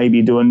and we'll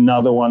maybe do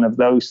another one of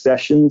those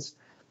sessions,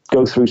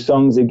 go through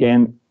songs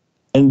again.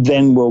 And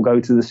then we'll go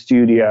to the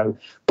studio.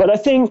 But I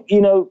think,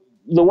 the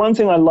one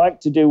thing I like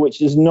to do,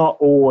 which is not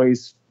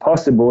always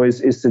possible,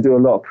 is to do a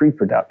lot of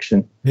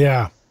pre-production.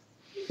 Yeah.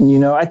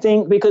 I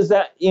think because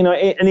that,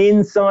 and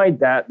inside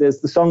that, there's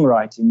the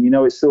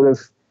songwriting. It's sort of,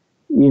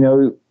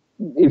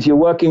 if you're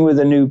working with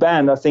a new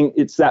band, I think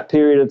it's that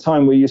period of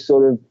time where you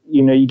sort of,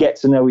 you get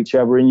to know each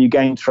other and you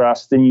gain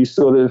trust and you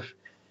sort of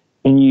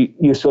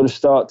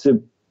start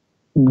to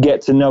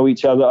get to know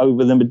each other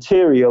over the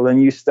material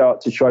and you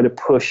start to try to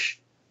push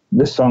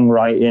the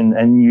songwriting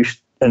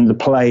and the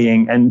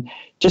playing and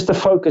just the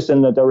focus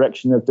and the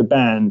direction of the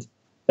band.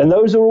 And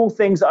those are all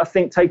things that I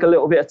think take a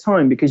little bit of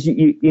time, because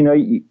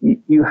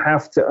you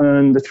have to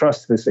earn the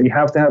trust of this. So you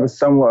have to have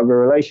somewhat of a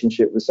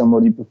relationship with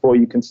somebody before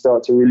you can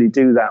start to really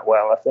do that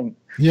well, I think.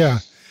 Yeah.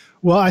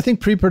 Well, I think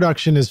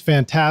pre-production is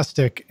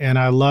fantastic, and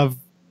I love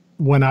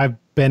when I've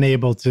been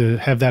able to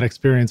have that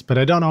experience, but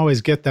I don't always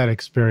get that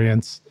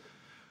experience.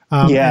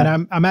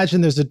 And I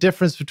imagine there's a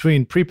difference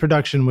between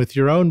pre-production with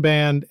your own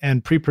band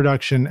and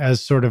pre-production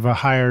as sort of a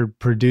hired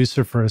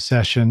producer for a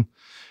session.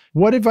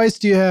 What advice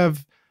do you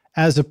have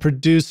as a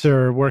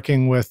producer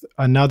working with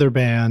another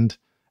band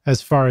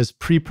as far as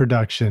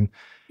pre-production?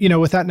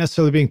 Without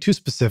necessarily being too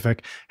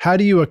specific, how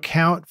do you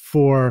account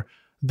for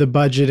the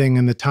budgeting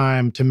and the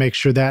time to make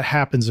sure that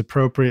happens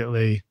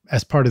appropriately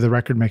as part of the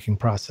record-making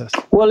process?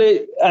 Well,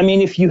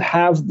 if you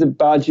have the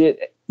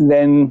budget,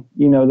 then,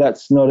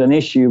 that's not an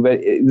issue.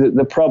 But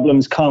the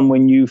problems come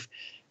when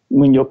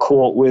you're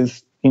caught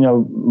with,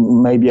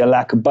 maybe a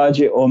lack of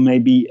budget or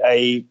maybe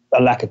a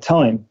lack of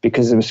time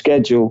because of a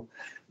schedule.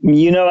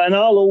 And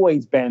I'll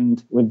always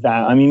bend with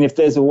that. I mean, if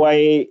there's a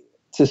way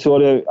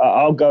to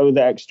I'll go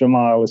the extra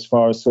mile as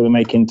far as sort of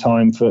making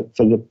time for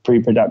the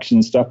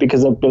pre-production stuff,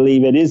 because I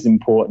believe it is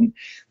important.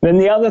 Then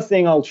the other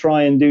thing I'll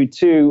try and do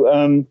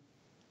too,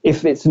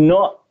 if it's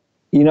not,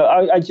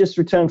 I just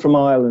returned from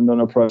Ireland on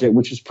a project,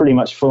 which was pretty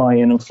much fly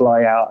in and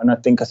fly out. And I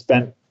think I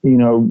spent,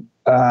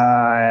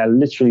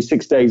 literally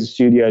 6 days of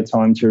studio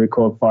time to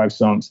record 5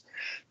 songs.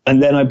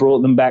 And then I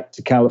brought them back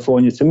to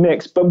California to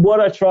mix. But what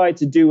I tried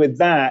to do with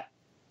that,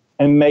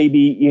 and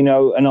maybe,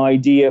 an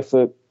idea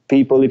for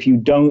people if you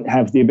don't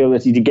have the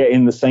ability to get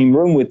in the same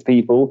room with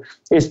people,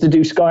 is to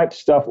do Skype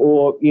stuff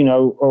or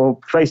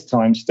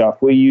FaceTime stuff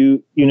where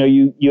you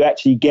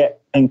actually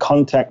get in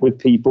contact with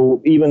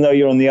people, even though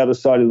you're on the other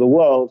side of the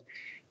world,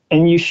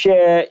 and you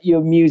share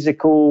your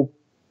musical,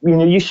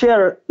 you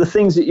share the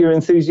things that you're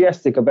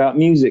enthusiastic about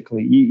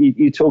musically.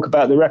 You talk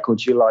about the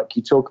records you like,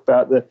 you talk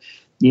about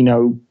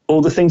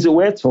all the things that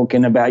we're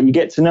talking about. You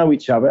get to know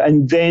each other,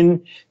 and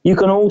then you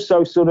can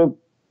also sort of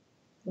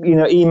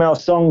email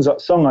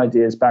song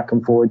ideas back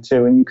and forward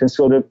too, and you can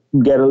sort of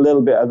get a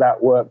little bit of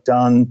that work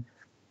done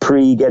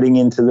getting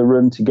into the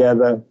room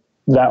together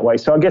that way.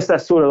 So I guess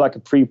that's sort of like a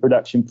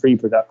pre-production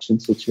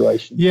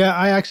situation. Yeah,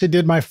 I actually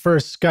did my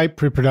first Skype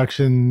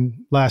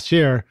pre-production last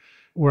year,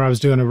 where I was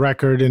doing a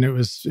record, and it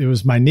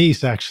was my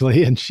niece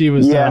actually, and she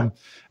was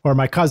or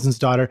my cousin's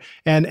daughter,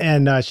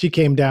 and she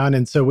came down,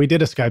 and so we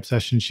did a Skype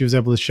session. She was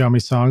able to show me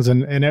songs,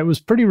 and it was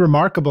pretty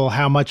remarkable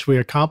how much we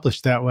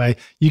accomplished that way.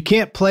 You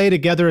can't play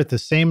together at the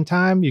same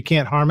time, you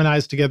can't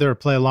harmonize together or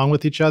play along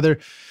with each other,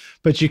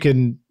 but you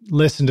can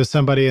listen to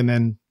somebody and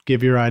then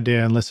give your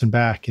idea and listen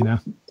back.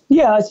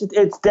 Yeah,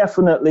 it's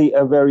definitely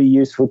a very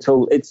useful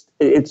tool.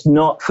 It's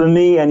not, for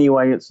me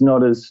anyway, it's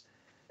not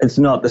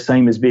the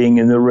same as being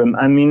in the room.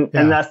 I mean,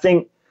 and I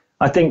think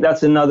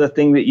that's another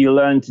thing that you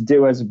learn to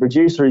do as a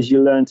producer, is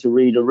you learn to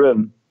read a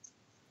room.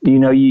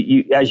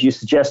 You as you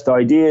suggest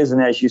ideas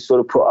and as you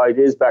sort of put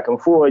ideas back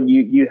and forward,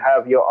 you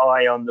have your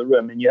eye on the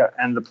room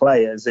and the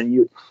players, and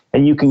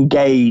you can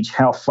gauge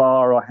how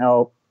far or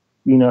how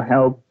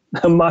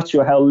much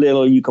or how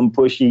little you can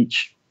push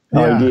each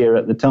idea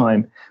at the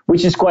time,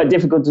 which is quite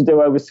difficult to do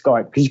over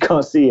Skype because you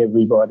can't see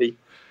everybody.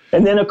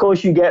 And then, of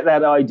course, you get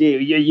that idea.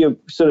 You're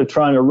sort of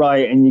trying to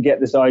write, and you get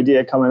this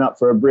idea coming up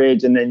for a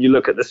bridge, and then you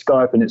look at the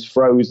Skype and it's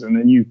frozen,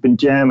 and you've been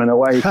jamming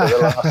away for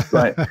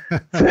the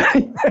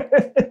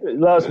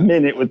last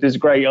minute with this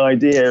great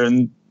idea,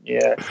 and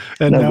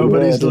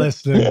nobody's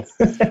listening.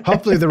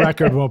 Hopefully, the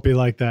record won't be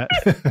like that.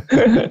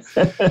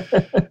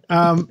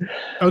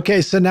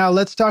 Okay, so now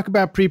let's talk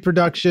about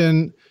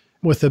pre-production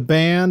with a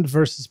band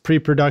versus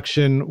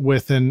pre-production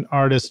with an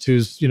artist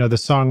who's, the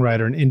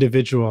songwriter, an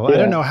individual. Yeah. I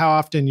don't know how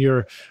often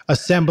you're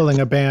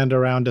assembling a band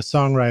around a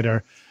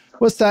songwriter.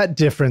 What's that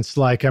difference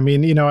like? I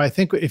mean, I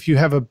think if you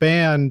have a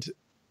band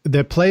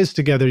that plays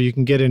together, you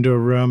can get into a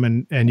room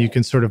and you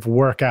can sort of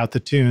work out the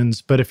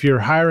tunes. But if you're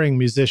hiring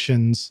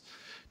musicians,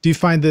 do you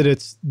find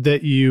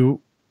that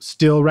you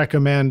still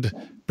recommend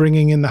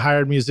bringing in the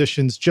hired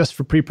musicians just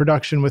for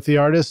pre-production with the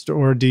artist,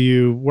 or do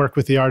you work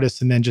with the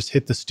artist and then just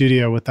hit the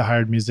studio with the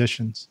hired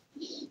musicians?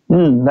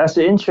 That's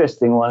an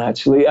interesting one,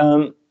 actually.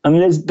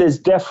 There's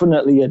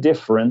definitely a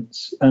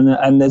difference, and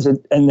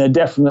they're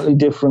definitely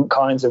different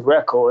kinds of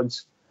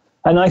records.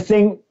 And I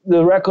think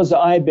the records that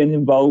I've been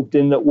involved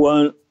in that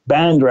weren't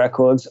band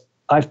records,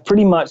 I've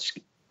pretty much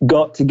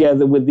got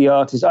together with the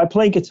artist. I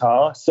play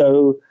guitar,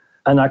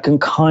 and I can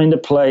kind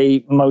of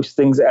play most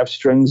things that have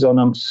strings on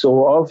them,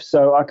 sort of.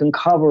 So I can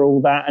cover all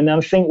that. And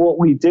I think what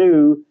we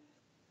do,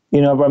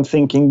 if I'm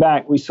thinking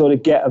back, we sort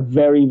of get a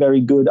very,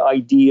 very good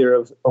idea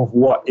of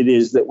what it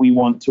is that we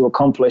want to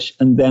accomplish.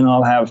 And then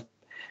I'll have,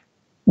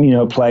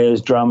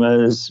 players,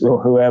 drummers, or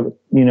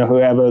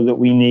whoever that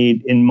we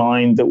need in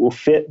mind that will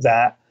fit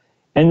that.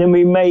 And then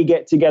we may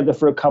get together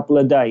for a couple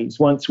of days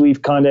once we've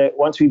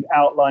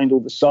outlined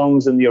all the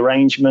songs and the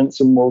arrangements,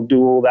 and we'll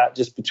do all that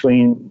just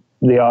between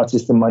the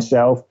artist and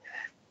myself.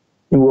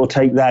 we'll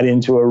take that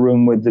into a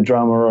room with the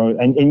drummer.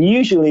 And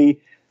usually,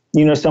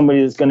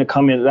 somebody that's going to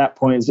come in at that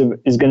point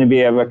is going to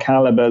be of a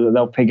caliber that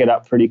they'll pick it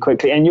up pretty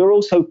quickly. And you're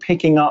also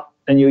picking up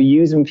and you're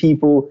using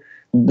people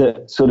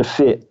that sort of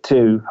fit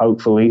too,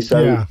 hopefully.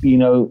 So,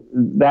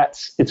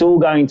 it's all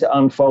going to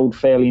unfold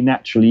fairly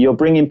naturally. You're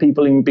bringing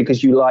people in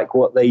because you like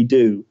what they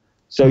do.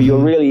 So you're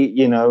really,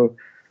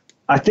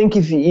 I think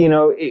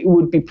it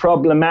would be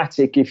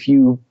problematic if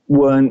you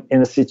weren't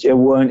in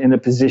a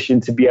position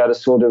to be able to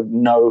sort of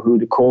know who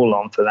to call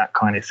on for that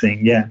kind of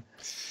thing. Yeah.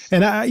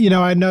 And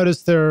I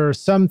noticed there are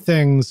some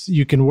things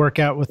you can work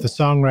out with the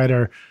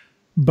songwriter,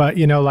 but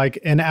like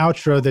an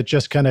outro that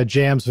just kind of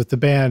jams with the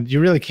band, you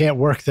really can't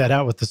work that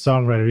out with the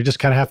songwriter. You just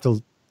kind of have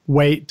to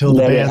wait till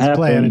the band's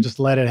playing and just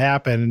let it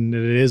happen. And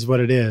it is what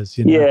it is.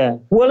 Yeah.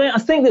 Well, I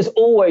think there's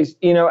always,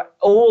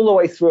 all the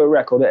way through a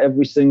record at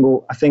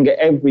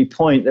every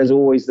point, there's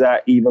always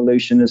that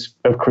evolution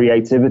of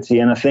creativity.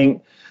 And I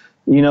think,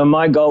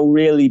 my goal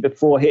really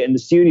before hitting the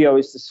studio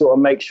is to sort of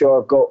make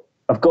sure I've got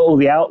all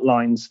the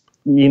outlines.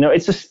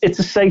 It's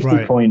a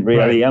safety point,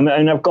 really. Right.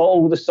 And I've got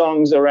all the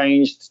songs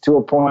arranged to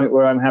a point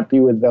where I'm happy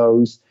with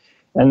those.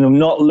 And I'm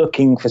not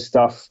looking for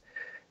stuff.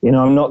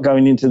 I'm not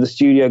going into the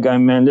studio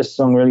going, man, this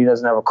song really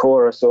doesn't have a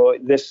chorus, or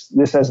this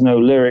has no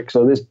lyrics,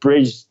 or this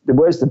bridge,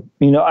 where's the,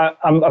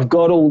 I've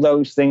got all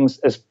those things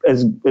as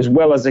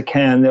well as I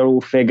can. They're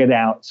all figured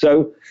out.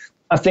 So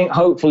I think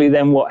hopefully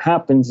then what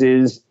happens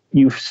is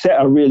you've set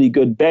a really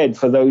good bed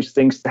for those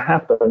things to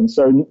happen.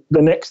 So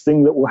the next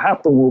thing that will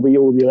happen will be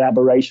all the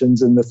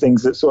elaborations and the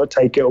things that sort of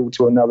take it all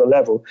to another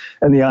level,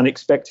 and the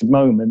unexpected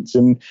moments,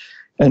 and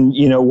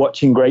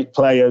watching great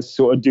players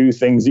sort of do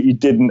things that you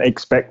didn't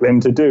expect them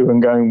to do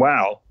and going,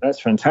 wow, that's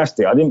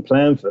fantastic. I didn't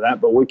plan for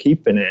that, but we're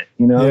keeping it,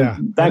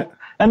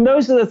 and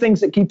those are the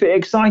things that keep it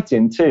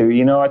exciting too.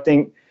 I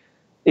think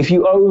if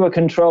you over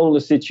control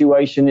the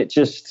situation, it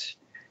just,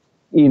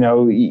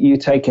 you're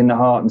taking the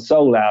heart and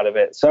soul out of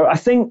it. So I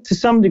think to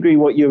some degree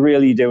what you're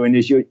really doing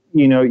is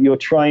you're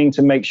trying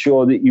to make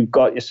sure that you've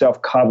got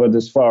yourself covered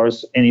as far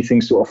as anything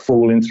sort of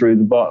falling through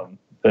the bottom.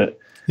 But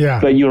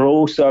you're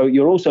also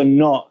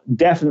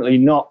definitely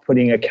not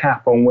putting a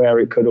cap on where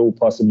it could all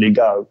possibly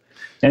go.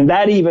 And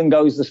that even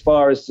goes as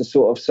far as to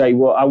sort of say,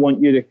 well, I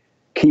want you to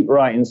keep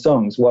writing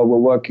songs while we're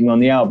working on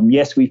the album.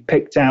 Yes, we've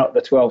picked out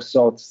the 12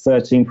 songs,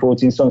 13,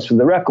 14 songs for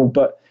the record,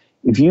 but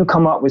if you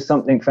come up with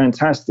something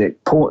fantastic,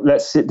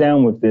 let's sit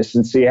down with this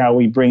and see how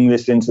we bring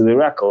this into the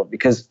record,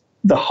 because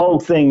the whole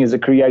thing is a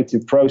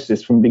creative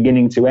process from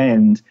beginning to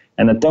end,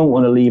 and I don't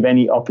want to leave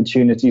any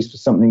opportunities for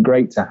something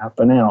great to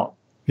happen out.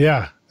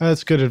 Yeah,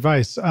 that's good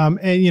advice. And,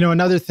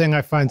 another thing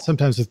I find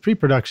sometimes with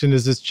pre-production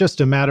is it's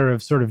just a matter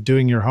of sort of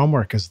doing your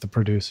homework as the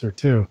producer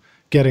too,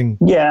 getting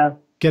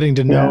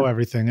to know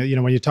everything,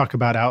 when you talk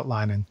about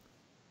outlining.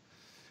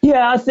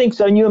 Yeah, I think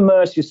so. And you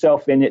immerse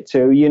yourself in it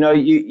too.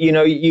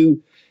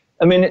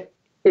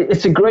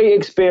 It's a great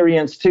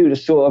experience too to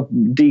sort of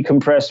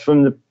decompress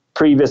from the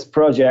previous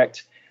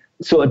project,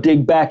 sort of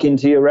dig back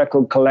into your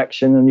record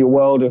collection and your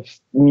world of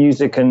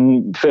music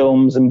and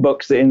films and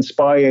books that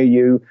inspire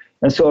you,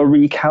 and sort of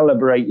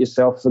recalibrate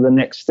yourself for the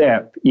next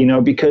step,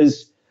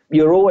 because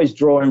you're always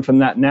drawing from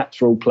that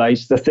natural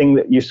place, the thing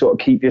that you sort of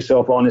keep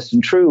yourself honest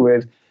and true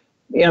with.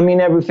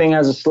 Everything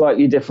has a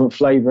slightly different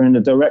flavor and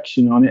a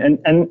direction on it.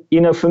 And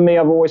for me,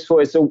 I've always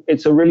thought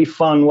it's a really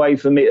fun way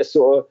for me to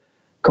sort of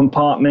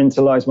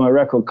compartmentalize my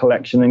record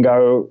collection and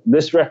go,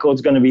 this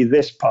record's going to be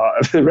this part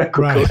of the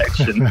record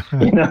collection,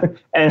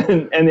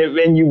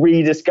 and you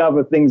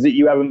rediscover things that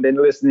you haven't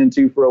been listening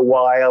to for a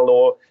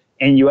while,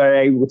 and you are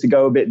able to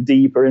go a bit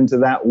deeper into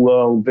that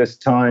world this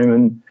time.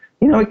 And,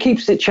 it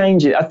keeps it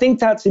changing. I think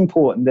that's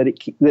important,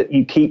 that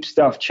you keep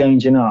stuff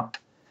changing up.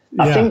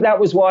 Yeah. I think that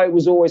was why it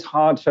was always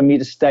hard for me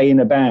to stay in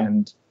a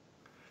band.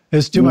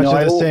 It's too much of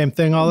the same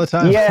thing all the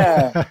time.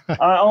 Yeah.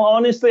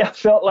 Honestly, I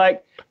felt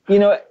like,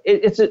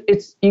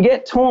 it's you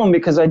get torn,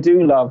 because I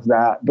do love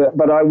that.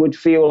 But I would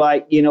feel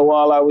like,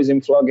 while I was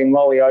in Flogging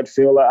Molly, I'd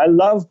feel like I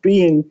love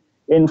being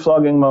in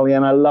Flogging Molly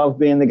and I love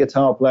being the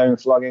guitar player in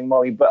Flogging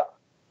Molly. But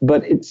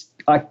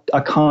I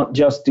can't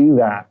just do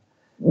that.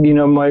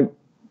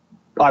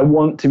 I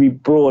want to be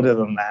broader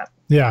than that.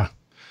 Yeah.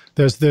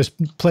 There's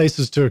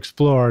places to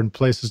explore and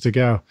places to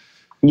go.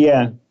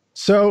 Yeah.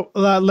 So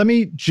let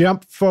me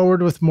jump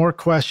forward with more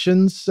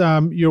questions.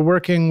 You're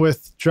working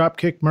with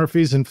Dropkick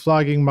Murphys and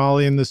Flogging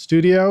Molly in the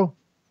studio.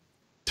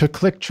 To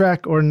click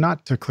track or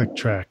not to click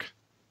track?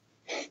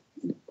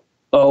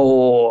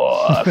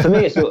 Oh, for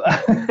me, it's...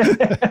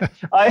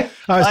 I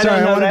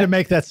wanted to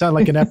make that sound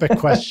like an epic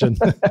question.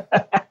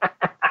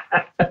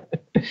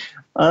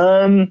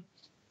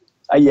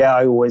 Yeah,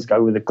 I always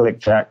go with a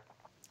click track.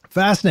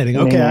 Fascinating.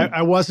 Okay,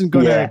 I wasn't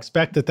going to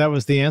expect that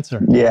was the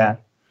answer. Yeah.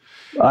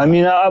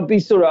 I'll be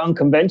sort of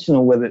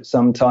unconventional with it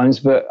sometimes,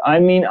 but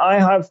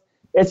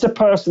it's a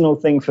personal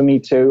thing for me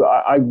too.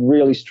 I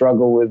really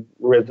struggle with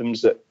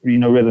rhythms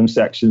rhythm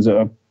sections that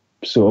are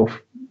sort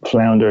of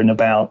floundering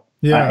about.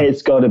 Yeah.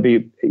 It's got to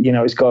be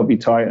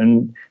tight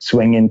and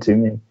swing into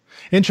me.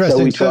 Interesting.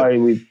 So we try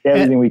with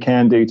everything we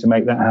can do to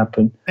make that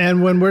happen.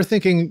 And when we're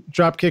thinking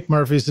Dropkick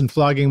Murphys and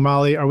Flogging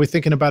Molly, are we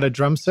thinking about a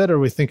drum set, or are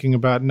we thinking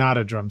about not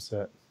a drum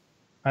set?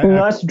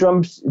 Nice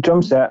drum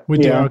set. We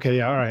do. Okay.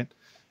 Yeah. All right.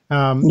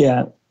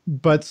 Yeah.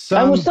 But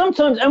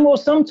we'll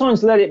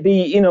sometimes let it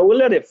be, we'll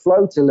let it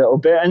float a little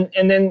bit.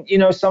 And then,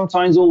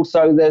 sometimes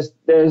also there's,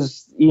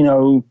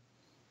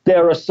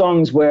 there are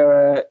songs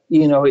where,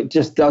 it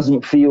just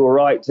doesn't feel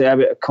right to have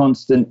it a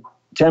constant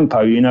tempo.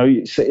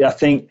 I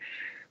think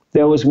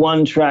there was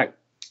one track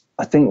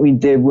I think we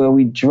did where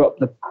we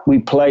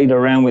played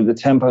around with the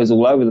tempos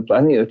all over the place.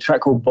 I think it was a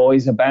track called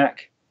Boys Are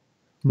Back.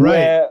 Right.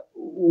 Where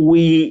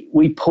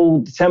we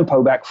pulled the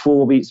tempo back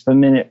 4 beats per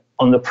minute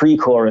on the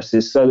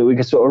pre-choruses so that we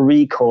could sort of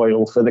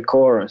recoil for the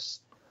chorus.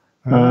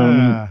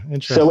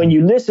 Interesting. So when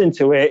you listen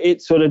to it,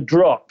 it sort of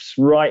drops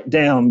right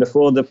down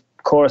before the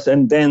chorus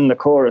and then the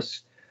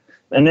chorus.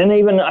 And then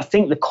even I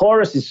think the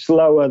chorus is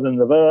slower than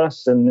the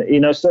verse. And,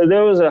 so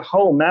there was a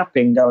whole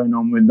mapping going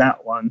on with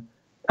that one.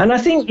 And I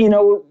think,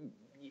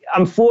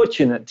 I'm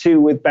fortunate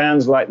too with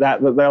bands like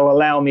that they'll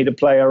allow me to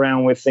play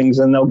around with things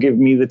and they'll give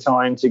me the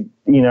time to,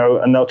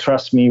 and they'll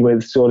trust me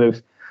with sort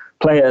of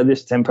play it at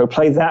this tempo,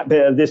 play that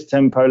bit at this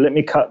tempo, let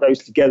me cut those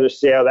together,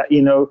 see how that,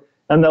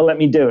 and they'll let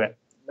me do it.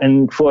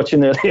 And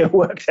fortunately, it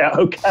worked out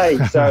okay.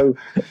 So,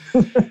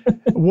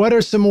 what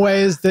are some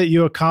ways that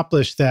you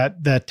accomplish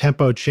that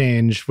tempo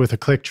change with a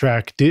click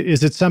track?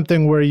 Is it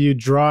something where you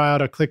draw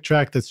out a click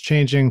track that's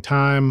changing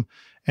time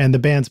and the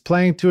band's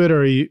playing to it, or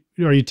are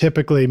you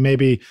typically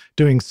maybe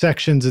doing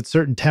sections at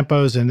certain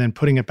tempos and then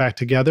putting it back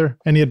together?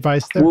 Any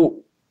advice there?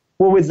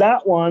 Well, with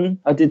that one,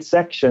 I did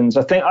sections.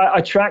 I think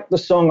I tracked the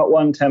song at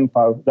one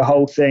tempo, the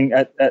whole thing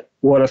at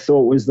what I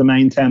thought was the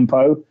main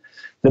tempo,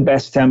 the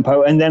best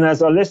tempo. And then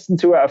as I listened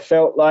to it, I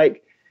felt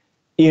like,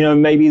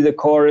 maybe the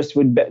chorus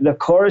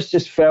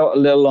just felt a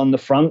little on the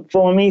front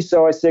for me.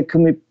 So I said,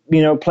 can we,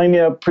 play me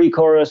a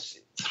pre-chorus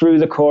through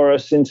the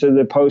chorus into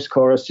the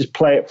post-chorus, just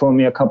play it for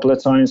me a couple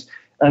of times.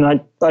 And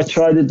I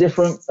tried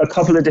a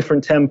couple of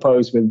different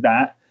tempos with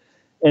that.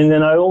 And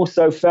then I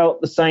also felt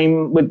the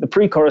same with the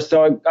pre-chorus.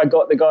 So I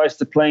got the guys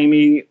to play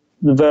me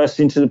the verse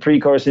into the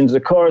pre-chorus, into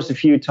the chorus a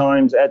few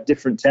times at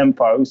different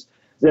tempos.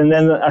 And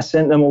then I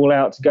sent them all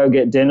out to go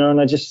get dinner. And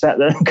I just sat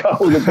there and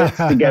got all the bits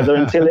together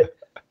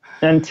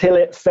until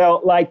it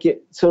felt like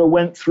it sort of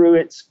went through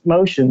its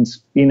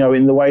motions, in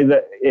the way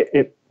that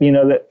it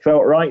that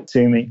felt right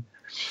to me.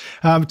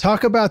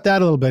 Talk about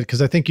that a little bit,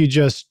 because I think you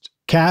just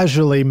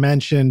casually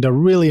mentioned a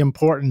really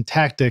important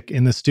tactic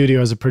in the studio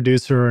as a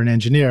producer or an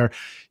engineer.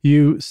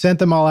 You sent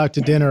them all out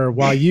to dinner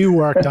while you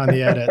worked on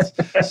the edits.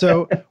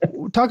 So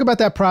talk about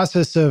that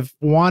process of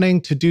wanting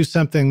to do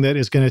something that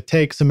is going to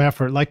take some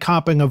effort, like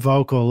comping a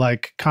vocal,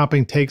 like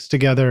comping takes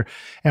together,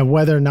 and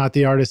whether or not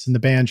the artist and the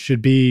band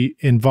should be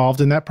involved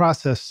in that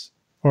process,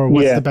 or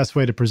what's the best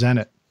way to present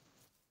it?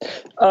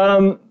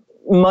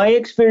 My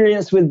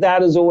experience with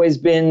that has always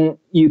been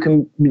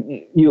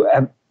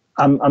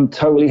I'm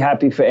totally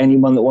happy for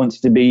anyone that wants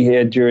to be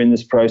here during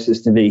this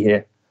process to be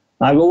here.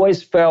 I've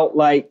always felt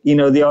like,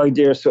 the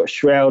idea of sort of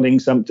shrouding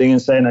something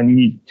and saying,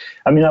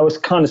 I was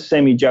kind of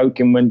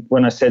semi-joking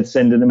when I said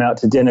sending them out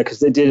to dinner because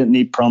they didn't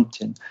need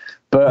prompting.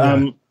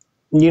 But,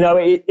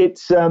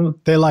 it's...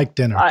 they like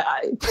dinner.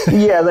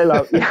 They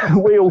like,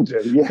 we all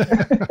do, yeah.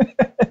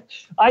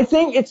 I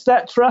think it's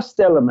that trust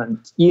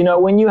element.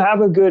 When you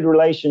have a good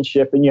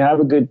relationship and you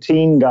have a good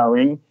team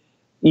going,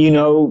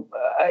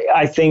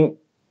 I think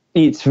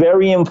it's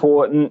very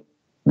important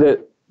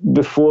that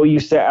before you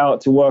set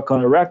out to work on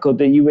a record,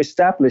 that you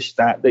establish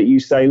that you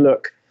say,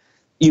 look,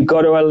 you've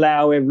got to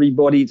allow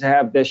everybody to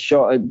have their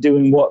shot at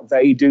doing what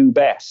they do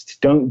best.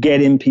 Don't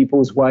get in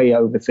people's way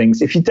over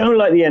things. If you don't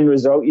like the end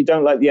result, you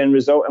don't like the end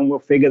result, and we'll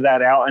figure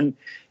that out. And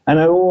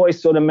I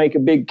always sort of make a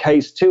big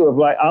case too of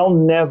like, I'll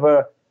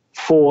never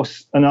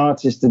force an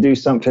artist to do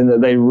something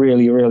that they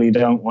really, really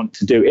don't want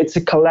to do. It's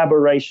a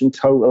collaboration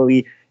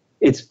totally.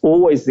 It's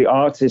always the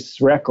artist's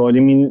record.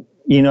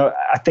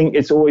 I think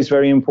it's always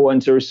very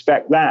important to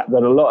respect that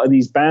a lot of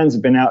these bands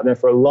have been out there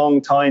for a long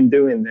time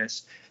doing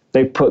this.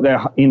 They put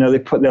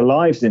their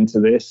lives into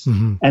this,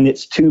 and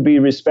it's to be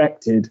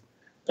respected.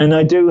 And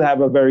I do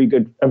have a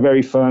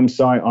very firm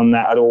sight on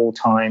that at all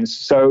times.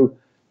 So,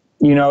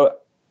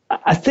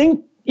 I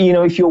think,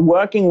 if you're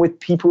working with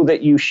people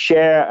that you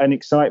share an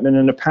excitement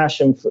and a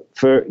passion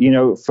for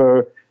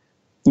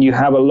you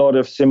have a lot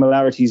of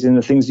similarities in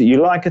the things that you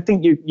like, I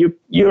think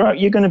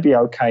you're going to be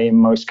okay in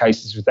most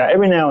cases with that.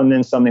 Every now and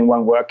then something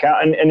won't work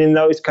out. And in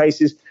those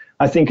cases,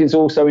 I think it's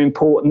also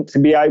important to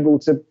be able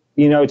to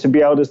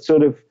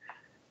sort of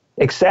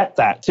accept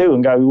that too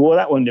and go, well,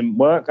 that one didn't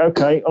work.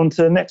 Okay, on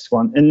to the next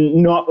one. And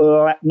not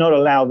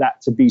allow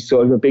that to be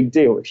sort of a big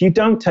deal. If you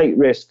don't take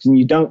risks and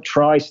you don't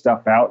try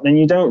stuff out, then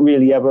you don't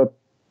really ever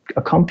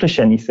accomplish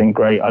anything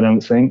great, I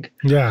don't think.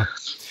 Yeah.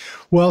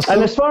 Well,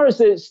 and as far as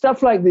the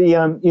stuff like the,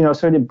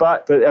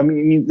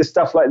 the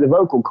stuff like the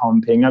vocal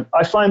comping,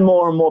 I find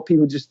more and more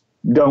people just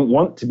don't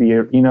want to be,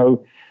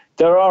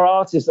 there are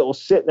artists that will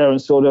sit there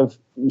and sort of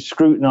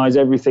scrutinize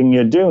everything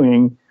you're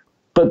doing.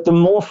 But the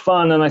more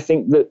fun, and I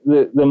think that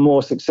the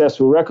more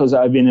successful records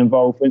that I've been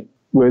involved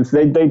with,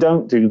 they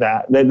don't do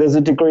that. There's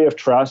a degree of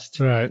trust.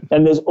 Right.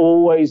 And there's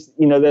always,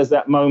 there's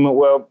that moment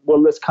where,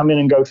 well, let's come in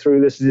and go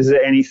through this. Is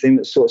there anything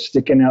that's sort of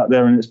sticking out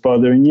there and it's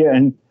bothering you?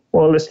 And,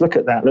 well, let's look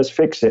at that. Let's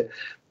fix it.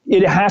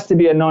 It has to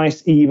be a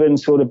nice, even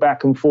sort of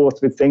back and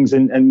forth with things,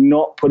 and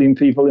not putting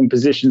people in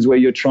positions where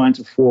you're trying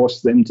to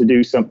force them to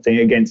do something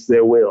against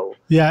their will.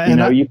 Yeah.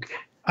 And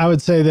I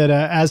would say that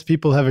as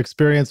people have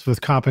experience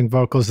with comping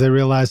vocals, they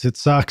realize it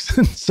sucks.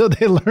 So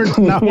they learn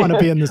to not want to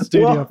be in the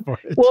studio for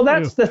it. Well,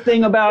 that's the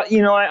thing about,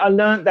 I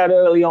learned that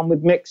early on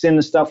with mixing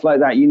and stuff like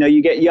that.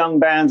 You get young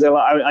bands, they're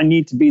like, I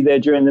need to be there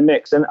during the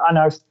mix. And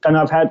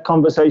I've had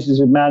conversations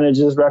with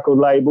managers, record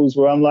labels,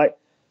 where I'm like,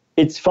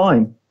 it's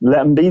fine, let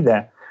them be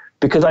there.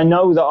 Because I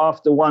know that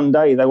after one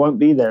day, they won't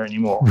be there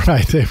anymore.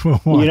 Right, they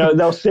won't.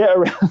 They'll sit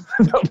around,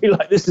 they'll be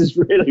like, this is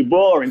really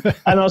boring.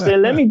 And I'll say,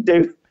 let me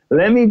do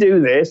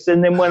this.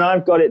 And then when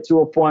I've got it to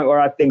a point where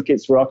I think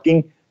it's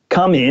rocking,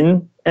 come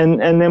in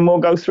and then we'll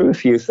go through a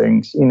few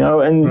things,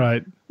 and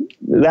right.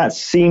 That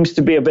seems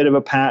to be a bit of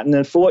a pattern.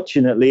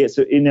 Unfortunately, it's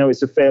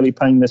a fairly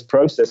painless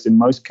process in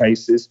most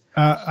cases.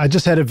 I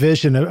just had a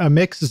vision. A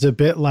mix is a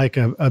bit like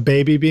a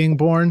baby being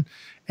born,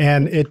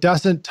 and it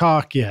doesn't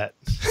talk yet.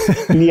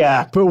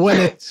 Yeah. But when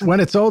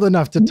it's old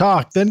enough to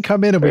talk, then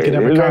come in and we can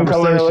have a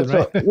conversation.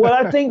 Right? Well,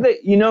 I think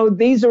that,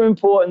 these are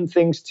important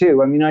things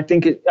too. I mean, I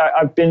think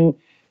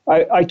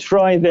I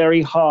try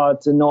very hard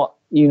to not,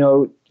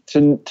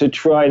 to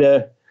try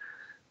to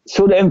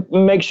sort of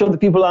make sure that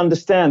people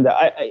understand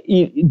that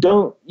you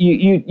don't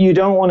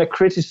want to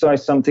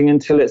criticize something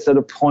until it's at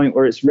a point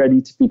where it's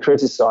ready to be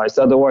criticized.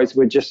 Otherwise,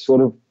 we're just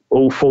sort of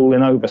all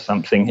falling over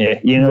something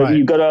here. Right.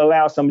 You've got to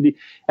allow somebody,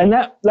 and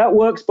that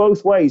works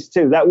both ways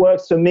too. That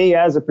works for me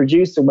as a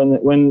producer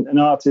when an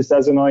artist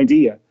has an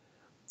idea.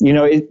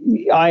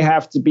 I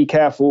have to be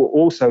careful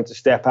also to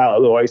step out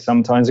of the way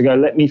sometimes and go,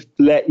 let me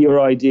let your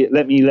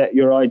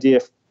idea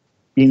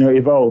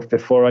evolve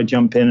before I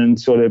jump in and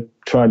sort of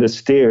try to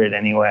steer it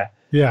anywhere.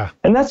 Yeah.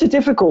 And that's a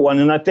difficult one.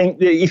 And I think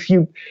that if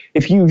you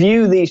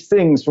view these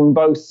things from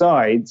both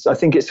sides, I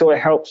think it sort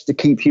of helps to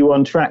keep you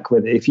on track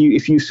with it. If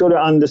you sort of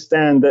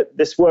understand that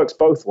this works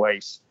both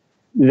ways,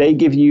 they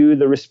give you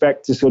the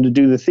respect to sort of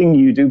do the thing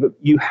you do, but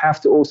you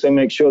have to also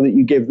make sure that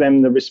you give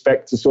them the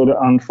respect to sort of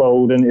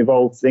unfold and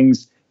evolve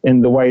things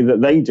in the way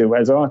that they do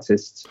as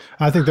artists.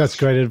 I think that's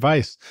great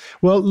advice.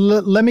 Well,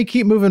 let me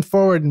keep moving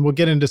forward and we'll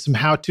get into some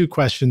how-to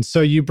questions.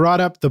 So you brought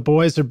up The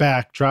Boys Are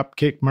Back,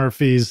 Dropkick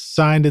Murphys,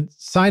 Signed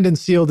and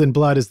Sealed in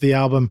Blood is the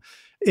album.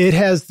 It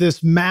has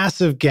this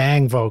massive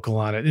gang vocal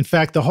on it. In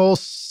fact, the whole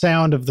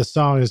sound of the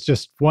song is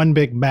just one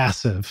big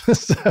massive.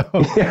 So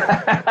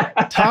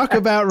talk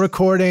about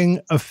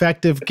recording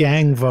effective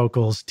gang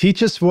vocals.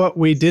 Teach us what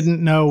we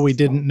didn't know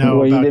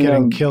about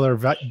getting killer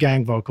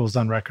gang vocals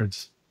on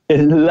records.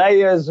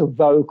 Layers of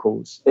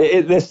vocals.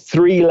 There's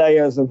 3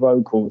 layers of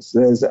vocals.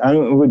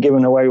 We're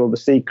giving away all the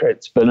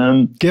secrets, but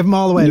give them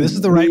all away. This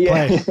is the right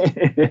place.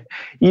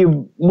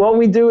 What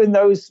we do with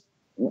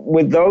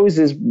those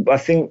is, I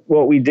think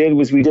what we did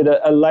was we did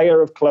a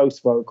layer of close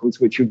vocals,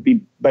 which would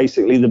be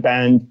basically the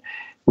band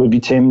would be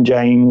Tim,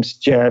 James,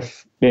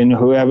 Jeff, and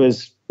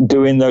whoever's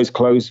doing those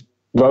close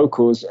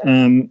vocals,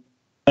 and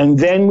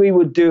then we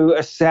would do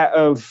a set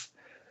of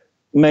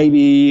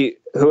maybe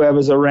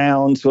whoever's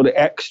around sort of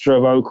extra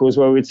vocals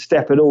where we'd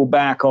step it all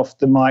back off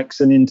the mics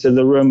and into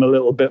the room a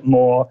little bit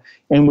more.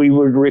 And we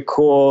would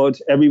record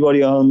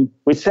everybody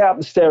we'd set up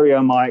the stereo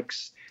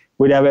mics.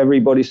 We'd have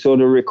everybody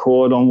sort of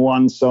record on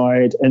one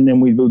side, and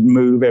then we would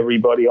move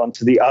everybody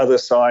onto the other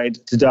side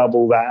to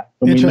double that.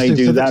 And we may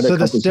do that. So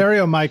the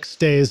stereo mic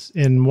stays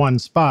in one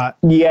spot,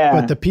 yeah,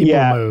 but the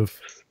people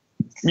move.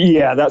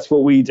 Yeah, that's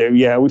what we do.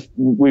 Yeah,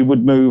 we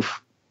would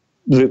move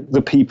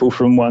the people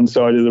from one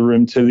side of the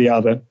room to the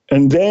other.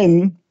 And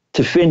then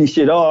to finish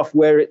it off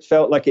where it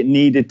felt like it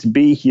needed to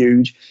be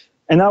huge.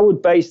 And I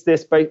would base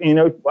this, I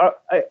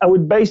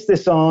would base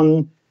this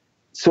on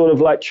sort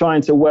of like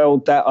trying to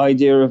weld that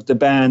idea of the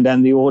band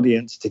and the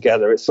audience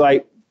together. It's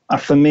like,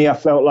 for me, I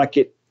felt like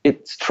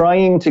it's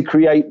trying to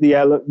create the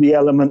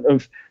element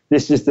of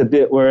this is the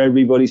bit where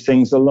everybody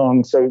sings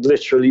along. So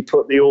literally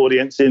put the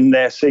audience in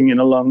there singing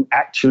along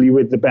actually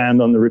with the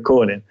band on the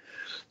recording.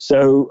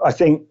 So I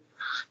think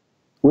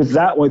with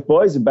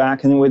Boys Are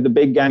Back and then with the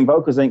big gang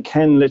vocals, I think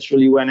Ken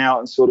literally went out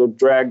and sort of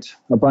dragged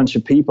a bunch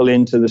of people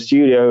into the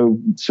studio,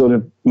 sort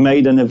of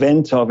made an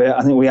event of it.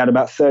 I think we had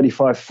about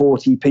 35,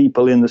 40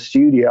 people in the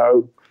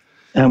studio,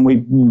 and we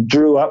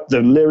drew up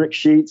the lyric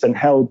sheets and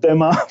held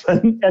them up,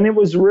 and it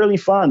was really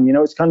fun.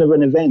 It's kind of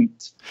an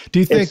event. Do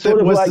you think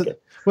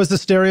was the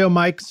stereo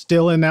mic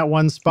still in that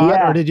one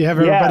spot, or did you have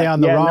everybody on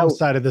the wrong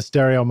side of the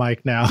stereo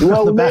mic now?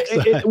 Well, the back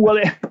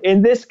side?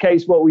 In this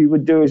case, what we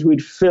would do is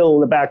we'd fill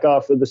the back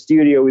half of the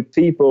studio with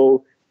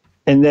people,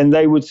 and then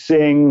they would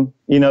sing,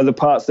 the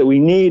parts that we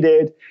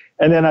needed,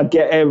 and then I'd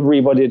get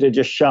everybody to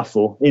just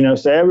shuffle,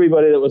 so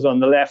everybody that was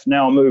on the left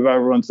now move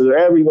over onto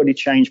everybody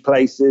change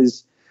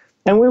places.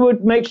 And we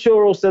would make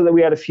sure also that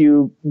we had a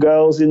few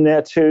girls in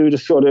there too to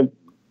sort of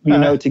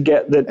to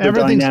get the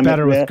everything's dynamic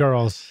better there. With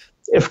girls.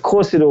 Of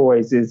course it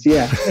always is,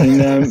 yeah.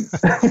 And,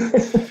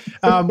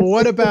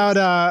 what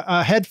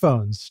about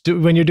headphones?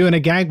 When you're doing a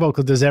gang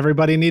vocal, does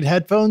everybody need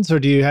headphones, or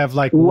do you have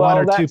like one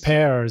or two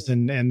pairs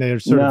and they're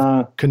sort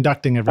of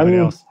conducting everybody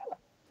else?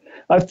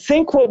 I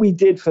think what we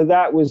did for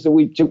that was that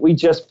we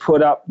just put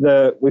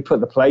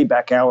the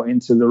playback out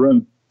into the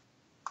room,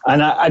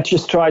 and I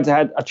tried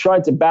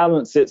to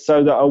balance it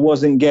so that I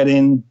wasn't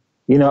getting,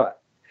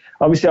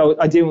 obviously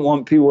I didn't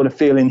want people to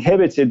feel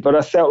inhibited, but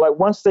I felt like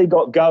once they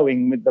got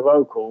going with the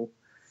vocal,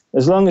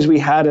 as long as we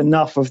had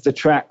enough of the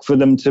track for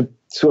them to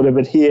sort of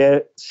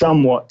adhere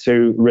somewhat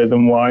to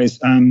rhythm-wise,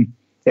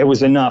 it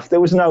was enough.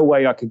 There was no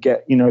way I could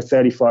get,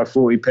 35,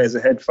 40 pairs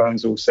of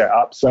headphones all set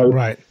up. So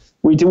right.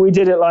 We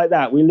did it like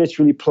that. We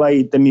literally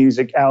played the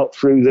music out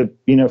through the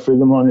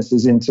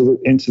monitors into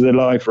the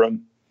live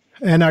room.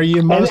 And are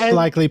you most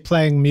likely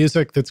playing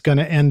music that's going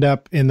to end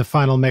up in the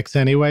final mix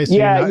anyway? So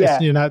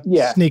you're not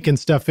sneaking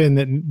stuff in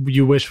that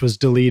you wish was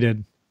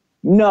deleted.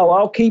 No,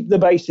 I'll keep the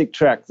basic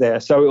track there.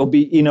 So it'll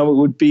be, it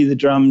would be the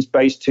drums,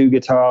 bass, 2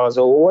 guitars,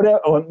 or whatever,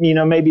 or,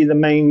 maybe the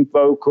main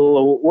vocal,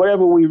 or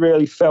whatever we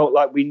really felt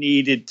like we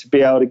needed to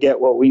be able to get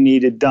what we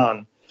needed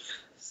done.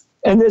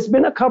 And there's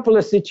been a couple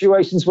of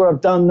situations where I've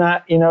done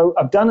that.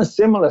 I've done a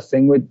similar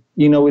thing with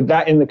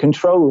that in the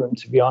control room,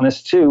 to be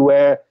honest, too,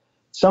 where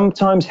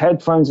sometimes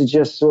headphones are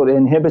just sort of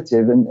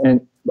inhibitive.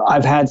 And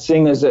I've had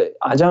singers that,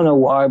 I don't know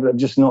why, but I'm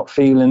just not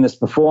feeling this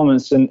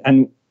performance.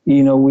 And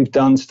we've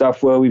done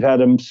stuff where we've had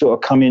them sort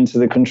of come into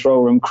the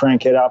control room,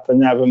 crank it up,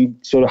 and have them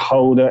sort of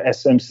hold a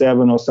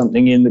SM7 or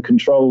something in the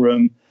control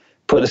room,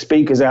 put the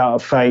speakers out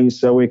of phase,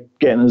 so we're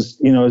getting as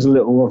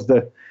little of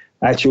the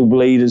actual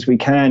bleed as we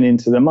can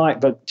into the mic,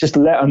 but just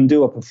let them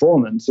do a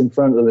performance in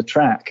front of the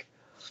track.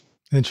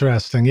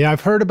 Interesting. Yeah, I've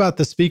heard about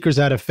the speakers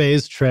out of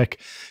phase trick.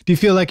 Do you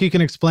feel like you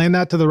can explain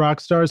that to the rock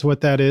stars,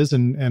 what that is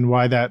and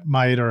why that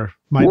might or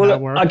might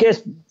not work? I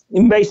guess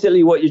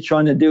basically what you're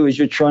trying to do is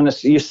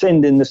you're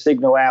sending the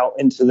signal out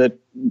into the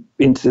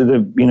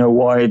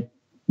wide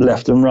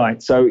left and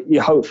right. So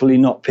you're hopefully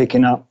not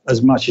picking up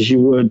as much as you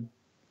would,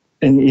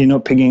 and you're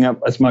not picking up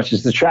as much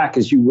as the track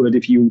as you would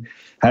if you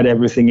had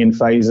everything in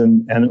phase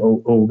and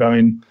all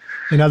going.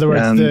 In other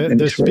words,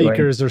 the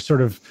speakers are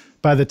sort of,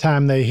 by the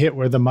time they hit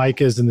where the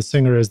mic is and the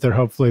singer is, they're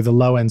hopefully the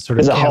low end sort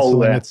of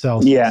canceling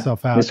itself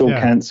out. It's all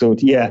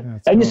cancelled. Yeah.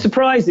 And cool. It's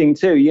surprising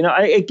too.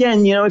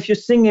 If you're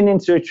singing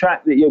into a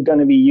track that you're going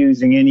to be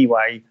using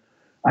anyway,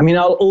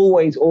 I'll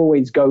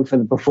always go for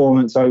the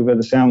performance over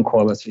the sound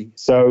quality.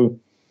 So,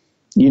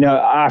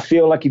 I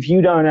feel like if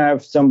you don't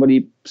have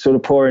somebody sort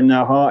of pouring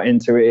their heart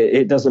into it,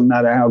 it doesn't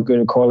matter how good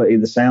a quality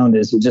the sound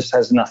is. It just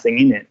has nothing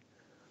in it.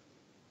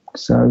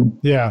 So.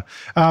 Yeah.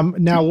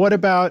 Now, what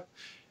about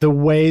the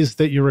ways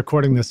that you're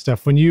recording this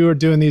stuff? When you are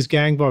doing these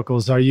gang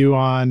vocals, are you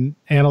on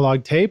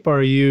analog tape or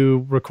are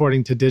you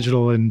recording to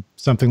digital in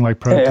something like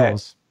Pro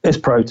Tools? It's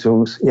Pro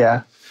Tools,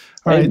 yeah.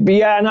 All right.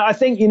 And I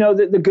think,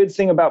 the good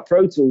thing about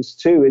Pro Tools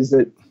too is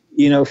that,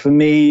 for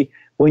me,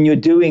 when you're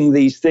doing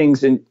these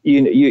things and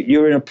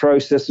you're in a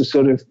process of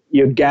sort of,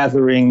 you're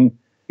gathering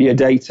your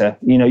data,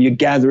 you're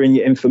gathering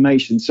your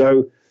information.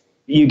 So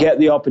you get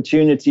the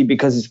opportunity,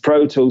 because it's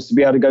Pro Tools, to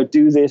be able to go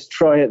do this,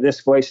 try it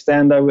this way,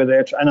 stand over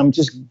there. And I'm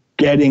just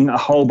getting a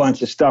whole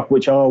bunch of stuff,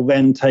 which I'll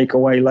then take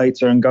away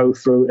later and go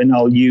through, and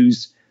I'll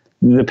use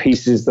the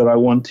pieces that I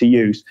want to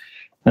use.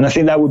 And I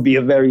think that would be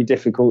a very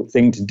difficult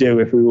thing to do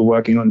if we were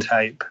working on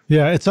tape.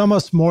 Yeah, it's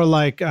almost more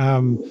like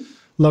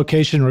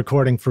location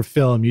recording for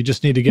film. You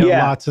just need to get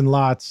lots and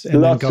lots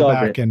and then go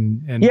back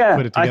and put it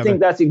together. I think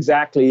that's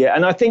exactly it.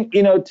 And I think,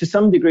 to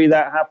some degree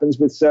that happens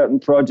with certain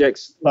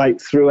projects, like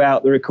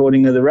throughout the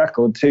recording of the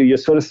record too. You're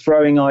sort of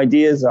throwing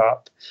ideas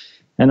up.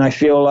 And I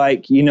feel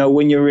like,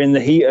 when you're in the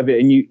heat of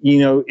it and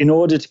in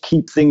order to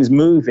keep things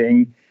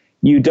moving,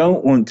 you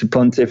don't want to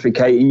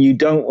pontificate and you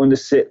don't want to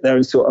sit there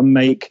and sort of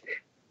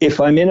if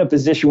I'm in a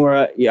position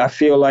where I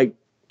feel like,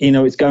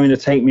 it's going to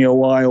take me a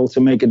while to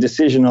make a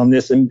decision on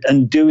this,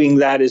 and doing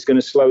that is going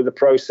to slow the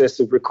process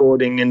of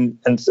recording and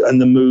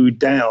the mood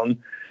down.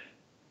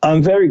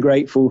 I'm very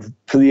grateful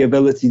for the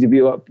ability to be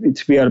able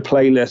to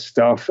playlist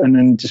stuff and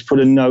then just put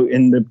a note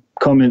in the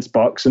comments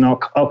box, and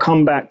I'll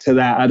come back to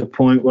that at a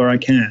point where I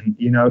can,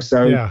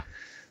 So yeah.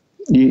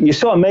 You're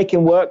sort of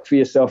making work for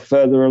yourself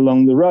further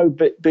along the road,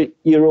 but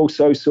you're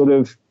also sort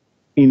of,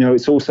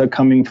 it's also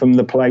coming from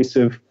the place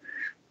of,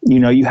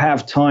 you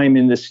have time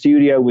in the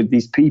studio with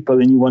these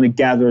people and you want to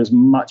gather as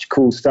much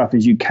cool stuff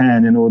as you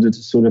can in order to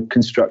sort of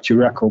construct your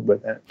record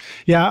with it.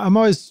 Yeah, I'm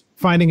always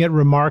finding it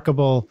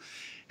remarkable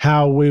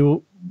how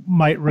we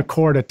might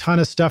record a ton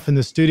of stuff in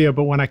the studio,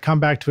 but when I come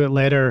back to it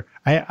later,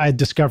 I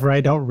discover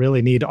I don't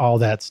really need all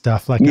that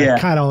stuff. I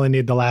kind of only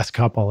need the last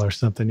couple or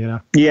something,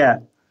 Yeah.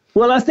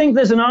 Well, I think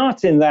there's an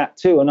art in that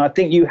too. And I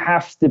think you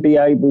have to be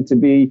able to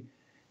be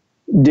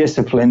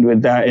disciplined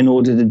with that in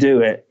order to do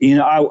it.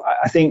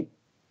 I think,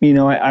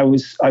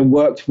 I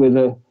worked with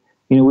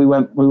we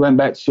went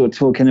back to sort of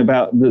talking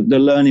about the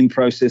learning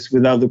process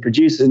with other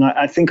producers. And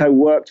I think I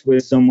worked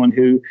with someone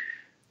who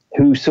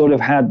who sort of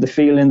had the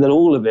feeling that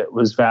all of it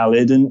was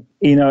valid. And,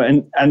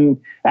 and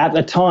at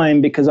the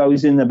time, because I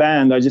was in the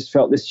band, I just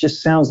felt this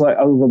just sounds like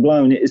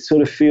overblown. It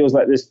sort of feels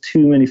like there's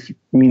too many,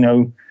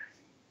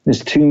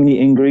 there's too many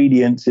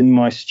ingredients in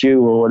my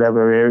stew or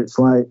whatever here. It's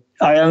like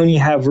I only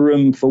have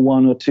room for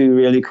one or two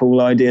really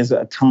cool ideas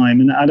at a time.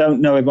 And I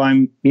don't know if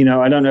I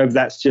don't know if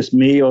that's just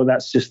me or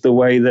that's just the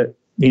way that,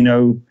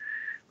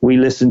 we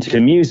listen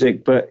to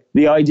music, but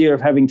the idea of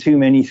having too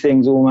many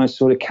things almost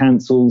sort of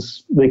cancel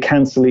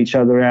each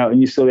other out, and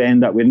you sort of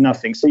end up with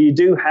nothing. So you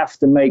do have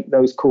to make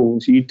those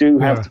calls. You do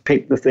have to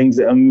pick the things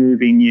that are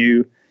moving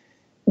you.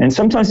 And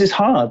sometimes it's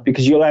hard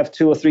because you'll have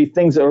two or three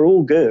things that are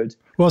all good.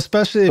 Well,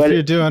 especially if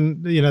you're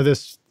doing,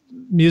 this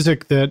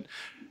music that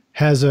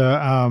has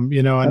a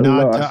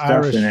nod to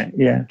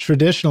Irish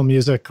traditional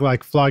music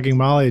like Flogging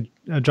Molly,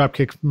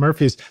 Dropkick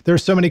Murphys.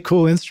 There's so many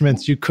cool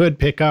instruments you could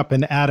pick up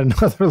and add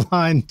another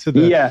line to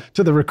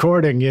the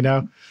recording.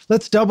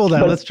 Let's double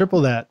that. Let's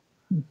triple that.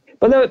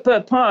 But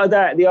part of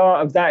that, the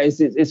art of that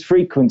is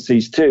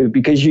frequencies too,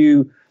 because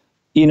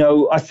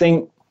I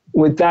think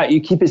with that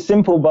you keep it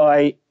simple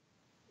by,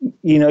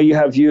 you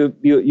have your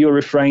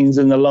refrains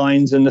and the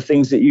lines and the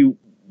things that you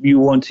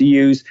want to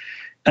use,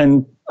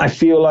 and I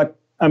feel like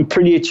I'm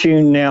pretty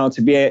attuned now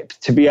to be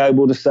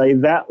able to say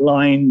that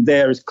line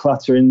there is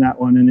clutter in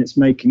that one and it's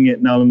making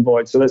it null and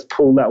void. So let's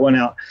pull that one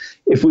out.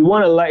 If we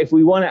want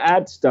to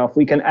add stuff,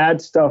 we can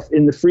add stuff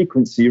in the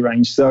frequency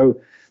range. So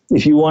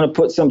if you want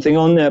to put something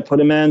on there,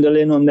 put a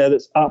mandolin on there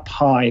that's up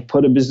high,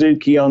 put a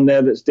bouzouki on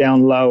there that's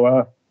down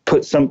lower,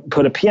 put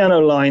a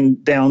piano line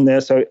down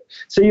there. So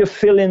you're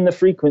filling the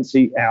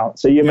frequency out.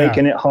 So you're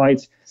making it high.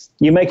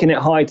 You're making it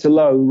high to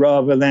low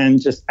rather than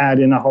just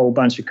adding a whole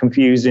bunch of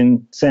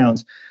confusing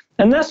sounds.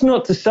 And that's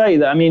not to say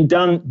that,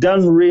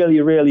 done really,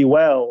 really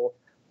well,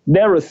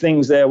 there are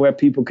things there where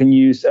people can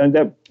use, and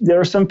there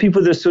are some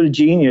people that are sort of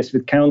genius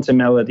with counter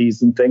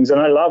melodies and things,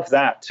 and I love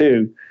that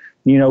too,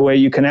 where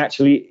you can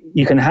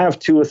have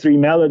two or three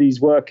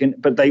melodies working,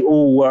 but they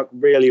all work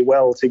really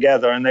well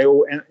together, and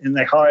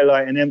they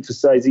highlight and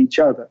emphasize each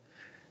other.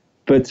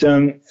 But,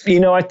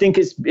 I think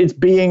it's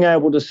being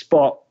able to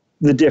spot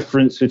the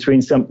difference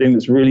between something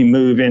that's really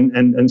moving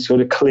and sort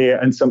of clear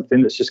and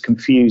something that's just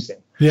confusing.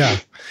 Yeah.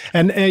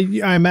 And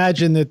I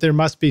imagine that there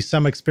must be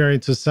some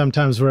experiences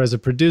sometimes where as a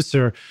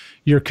producer,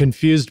 you're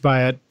confused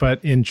by it,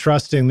 but in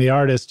trusting the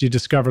artist, you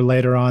discover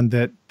later on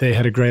that they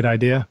had a great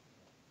idea.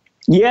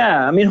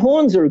 Yeah.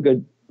 Horns are a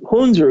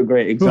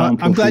great example. Well,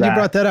 I'm glad you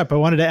brought that up. I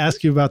wanted to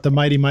ask you about the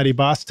Mighty Mighty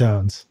Boss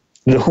Tones.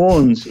 The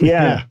horns.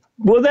 Yeah.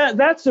 Well,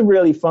 that's a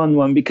really fun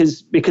one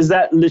because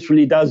that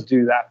literally does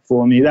do that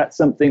for me. That's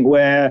something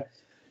where,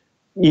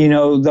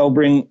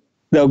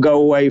 they'll go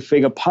away,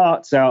 figure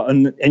parts out,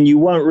 and you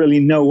won't really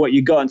know what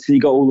you got until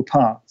you got all the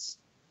parts.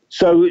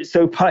 So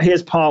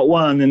here's part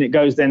one, and it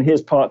goes, then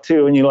here's part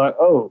two, and you're like,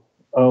 oh,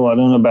 I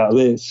don't know about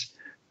this.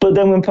 But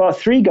then when part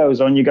three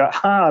goes on, you go,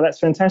 that's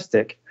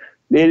fantastic.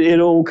 They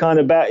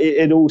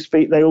all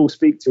speak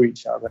to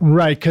each other.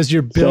 Right, because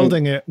you're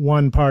building it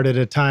one part at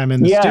a time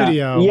in the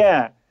studio.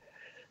 Yeah.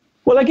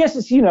 Well, I guess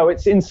it's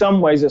in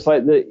some ways it's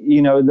like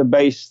the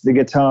bass, the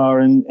guitar,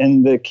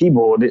 and the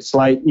keyboard. It's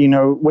like,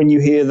 when you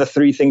hear the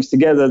three things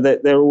together,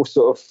 that they're all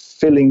sort of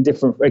filling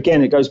different.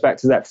 Again, it goes back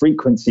to that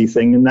frequency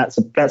thing, and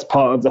that's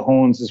part of the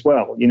horns as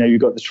well.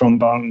 You've got the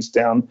trombones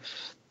down,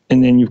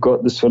 and then you've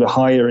got the sort of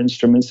higher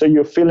instruments. So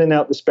you're filling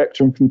out the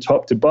spectrum from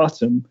top to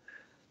bottom.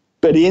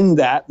 But in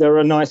that, there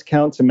are nice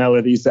counter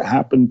melodies that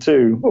happen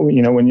too.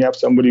 When you have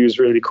somebody who's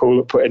really cool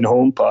at putting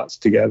horn parts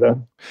together.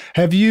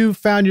 Have you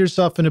found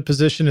yourself in a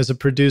position as a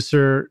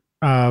producer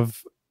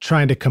of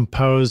trying to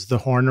compose the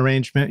horn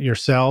arrangement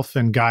yourself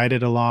and guide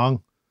it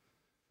along?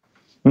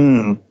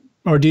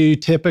 Or do you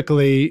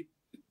typically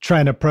try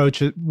and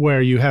approach it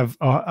where you have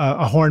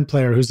a horn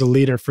player who's a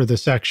leader for the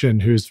section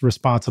who's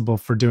responsible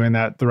for doing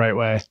that the right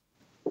way?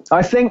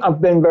 I think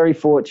I've been very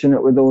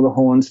fortunate with all the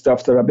horn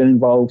stuff that I've been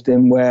involved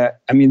in where,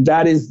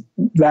 that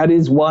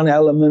is one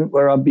element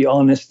where I'll be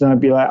honest and I'd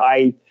be like,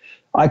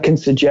 I can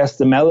suggest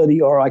the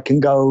melody, or I can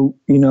go,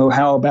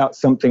 how about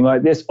something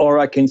like this? Or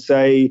I can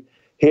say,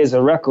 here's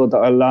a record that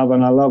I love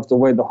and I love the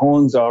way the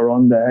horns are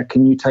on there.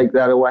 Can you take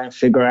that away and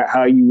figure out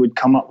how you would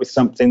come up with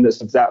something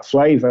that's of that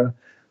flavor?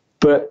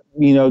 But,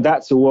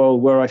 that's a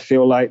world where I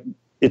feel like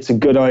it's a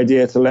good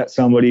idea to let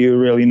somebody who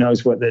really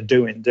knows what they're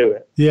doing do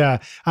it. Yeah.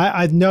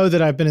 I know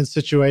that I've been in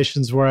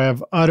situations where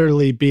I've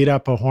utterly beat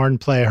up a horn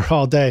player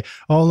all day,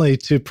 only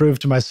to prove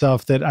to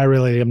myself that I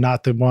really am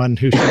not the one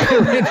who should be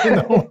leading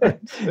the horns.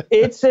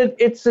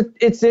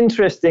 It's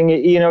interesting.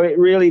 It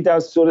really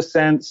does sort of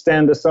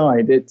stand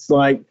aside. It's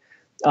like,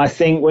 I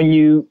think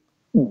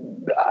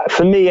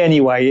for me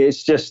anyway,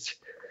 it's just,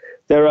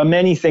 there are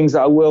many things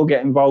that I will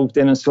get involved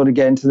in and sort of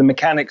get into the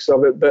mechanics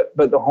of it, but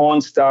the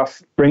horn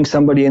stuff, bring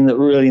somebody in that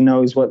really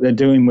knows what they're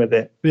doing with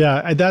it.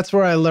 Yeah, that's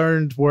where I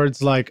learned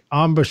words like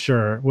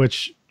embouchure,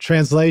 which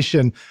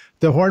translation,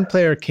 the horn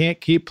player can't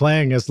keep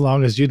playing as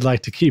long as you'd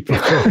like to keep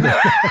recording.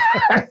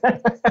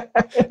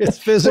 it's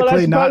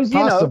physically not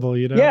possible,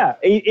 Yeah,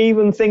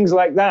 even things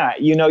like that.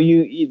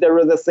 There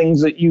are the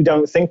things that you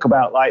don't think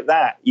about like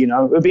that.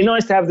 It'd be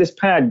nice to have this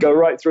pad go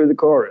right through the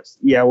chorus.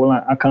 Yeah, well,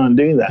 I can't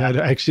do that.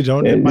 I actually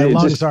don't. My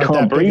lungs just aren't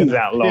can't that big breathe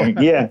enough. that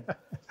long.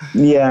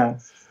 Yeah.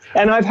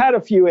 And I've had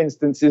a few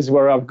instances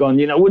where I've gone,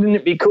 wouldn't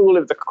it be cool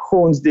if the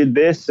horns did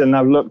this? And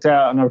I've looked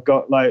out and I've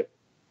got like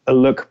a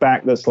look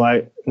back that's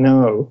like,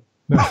 no.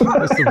 That's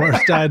the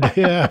worst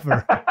idea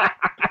ever.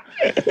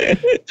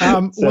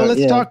 Well,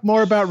 let's talk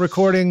more about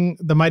recording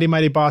the Mighty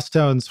Mighty Boss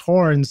Tones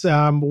horns.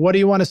 What do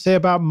you want to say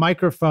about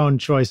microphone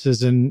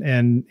choices and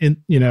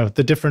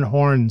the different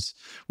horns?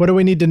 What do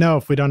we need to know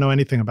if we don't know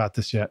anything about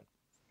this yet?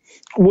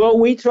 Well,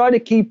 we try to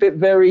keep it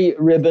very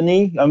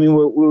ribbony. I mean,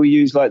 we'll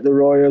use like the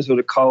Royers or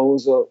the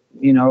Coles or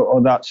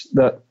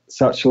that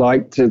such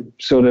like to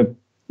sort of,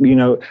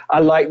 I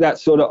like that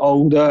sort of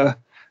older,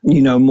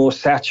 more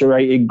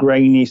saturated,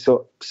 grainy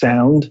sort of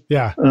sound.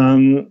 Yeah.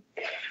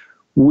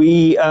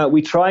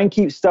 We try and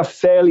keep stuff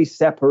fairly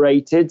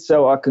separated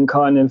so I can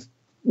kind of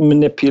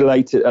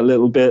manipulate it a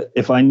little bit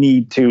if I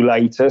need to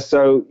later.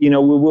 So, we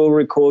will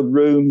record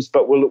rooms,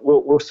 but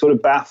we'll sort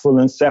of baffle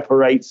and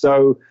separate.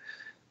 So,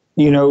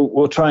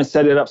 we'll try and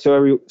set it up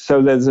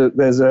so there's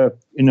a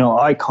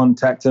eye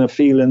contact and a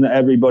feeling that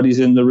everybody's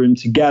in the room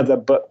together,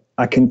 but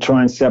I can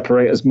try and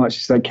separate as much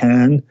as I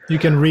can. You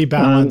can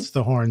rebalance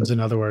the horns, in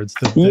other words.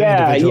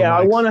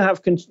 I want to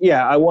have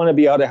I want to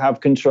be able to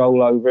have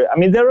control over it. I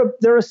mean,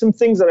 there are some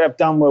things that I've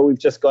done where we've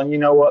just gone, you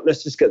know what,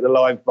 let's just get the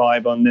live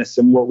vibe on this,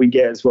 and what we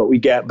get is what we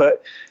get.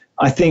 But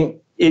I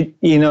think it,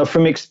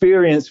 from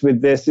experience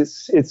with this,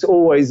 it's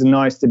always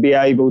nice to be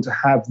able to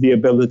have the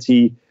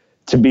ability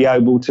to be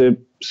able to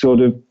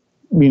sort of,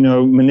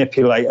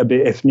 manipulate a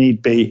bit if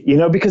need be,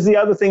 because the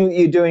other thing that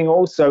you're doing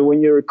also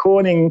when you're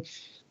recording,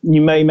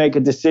 you may make a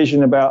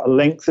decision about a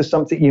length of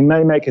something. You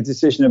may make a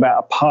decision about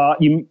a part.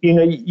 You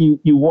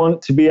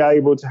want to be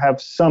able to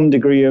have some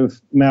degree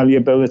of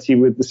malleability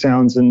with the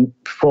sounds and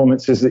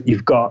performances that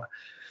you've got.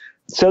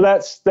 So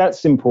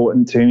that's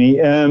important to me.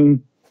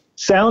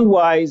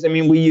 Sound-wise, I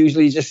mean, we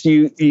usually just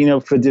use,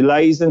 for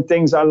delays and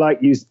things. I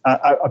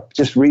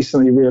just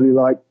recently really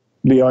like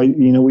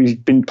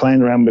we've been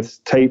playing around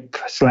with tape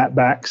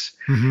slapbacks,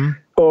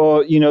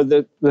 or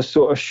the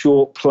sort of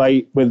short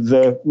plate with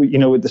the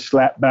with the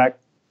slapback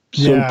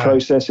sort of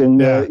processing.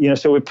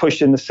 So we're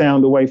pushing the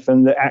sound away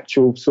from the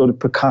actual sort of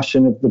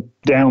percussion of the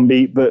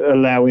downbeat, but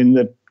allowing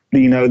the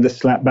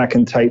slapback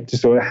and tape to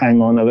sort of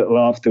hang on a little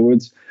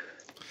afterwards.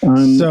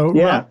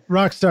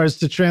 Rock stars,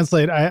 to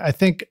translate, I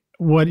think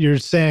what you're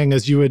saying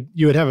is you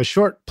would have a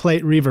short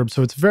plate reverb,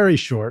 so it's very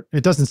short.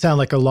 It doesn't sound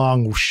like a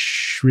long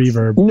whoosh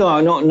reverb. No,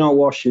 not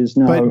washes.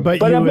 No,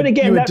 but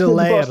again, that's with the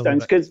boss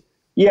tones because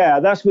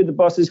that's with the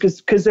bosses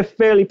because they're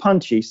fairly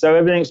punchy, so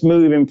everything's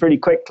moving pretty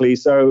quickly.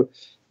 So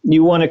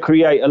you want to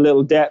create a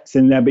little depth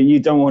in there, but you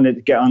don't want it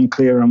to get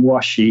unclear and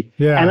washy.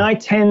 Yeah. And I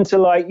tend to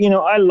like,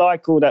 I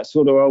like all that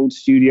sort of old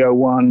Studio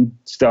One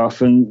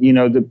stuff, and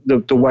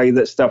the way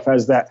that stuff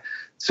has that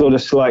sort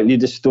of slightly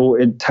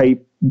distorted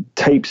tape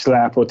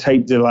slap or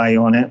tape delay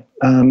on it.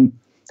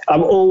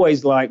 I've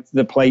always liked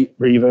the plate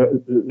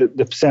reverb,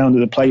 the sound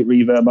of the plate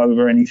reverb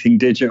over anything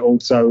digital.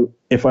 So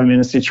if I'm in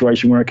a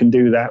situation where I can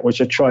do that, which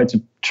I try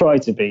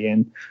to be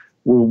in,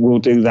 we'll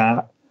do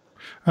that.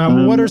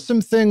 What are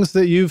some things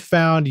that you've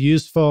found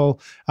useful?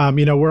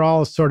 We're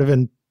all sort of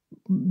in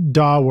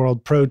DAW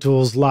world, Pro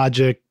Tools,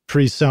 Logic,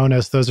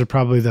 PreSonus. Those are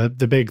probably the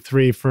big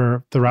three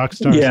for the rock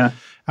stars. Yeah.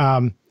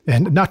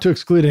 And not to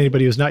exclude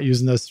anybody who's not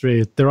using those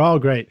three. They're all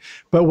great.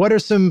 But what are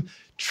some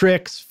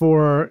tricks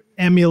for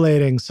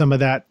emulating some of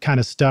that kind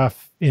of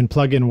stuff in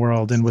plugin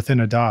world and within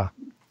a DAW?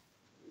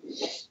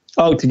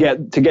 Oh, to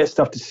get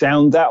stuff to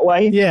sound that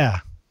way? Yeah.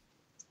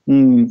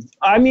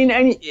 I mean,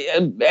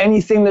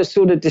 anything that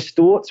sort of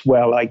distorts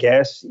well, I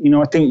guess.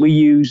 I think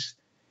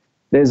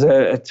there's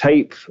a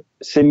tape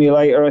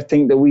simulator, I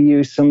think, that we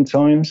use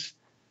sometimes.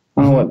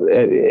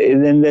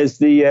 And then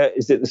there's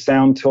is it the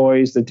Sound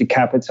Toys, the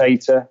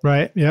Decapitator?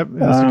 Right, yep,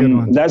 that's a good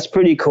one. That's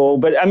pretty cool.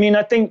 But I mean,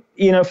 I think,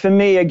 for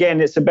me, again,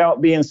 it's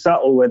about being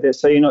subtle with it.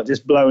 So you're not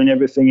just blowing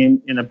everything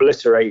in and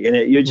obliterating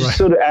it. You're just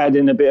sort of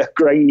adding a bit of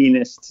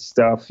graininess to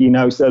stuff,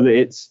 so that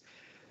it's,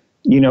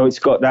 it's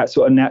got that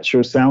sort of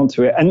natural sound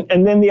to it.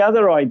 And then the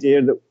other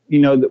idea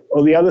that,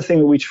 or the other thing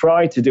that we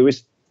try to do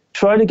is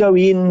try to go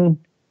in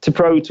to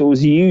Pro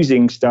Tools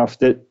using stuff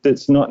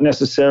that's not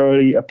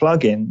necessarily a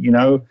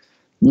plugin,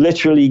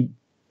 literally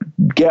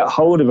get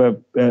hold of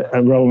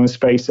a Roland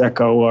Space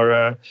Echo or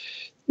an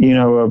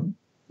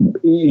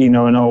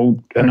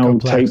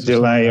old tape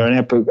delay or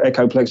an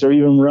Echoplex, or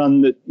even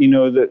run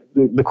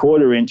the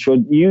quarter inch, or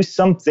use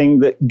something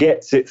that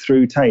gets it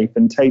through tape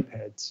and tape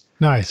heads.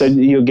 Nice. So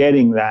you're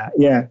getting that,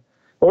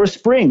 or a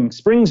spring.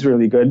 Spring's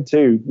really good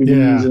too. We've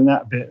been using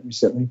that a bit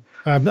recently.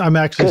 I'm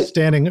actually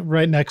standing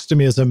right next to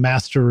me as a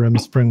Master Room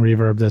spring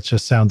reverb that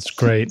just sounds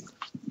great.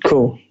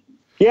 Cool.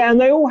 Yeah,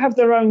 and they all have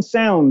their own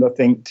sound, I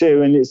think,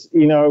 too. And it's,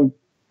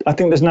 I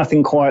think there's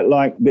nothing quite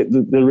like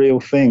the real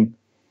thing.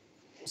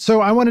 So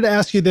I wanted to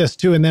ask you this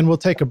too, and then we'll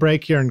take a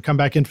break here and come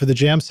back in for the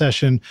jam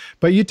session.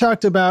 But you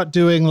talked about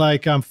doing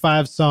like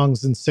 5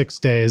 songs in 6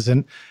 days.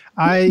 And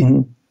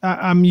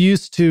I'm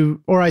used to,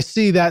 or I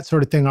see that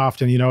sort of thing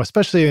often, you know,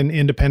 especially in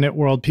independent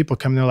world, people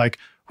come, they're like,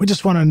 we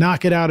just want to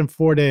knock it out in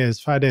 4 days,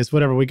 5 days,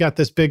 whatever. We got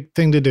this big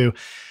thing to do.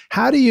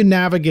 How do you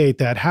navigate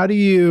that? How do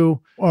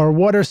you, or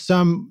what are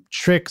some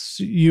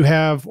tricks you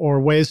have or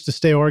ways to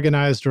stay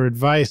organized or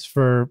advice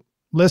for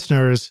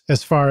listeners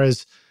as far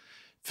as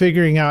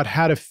figuring out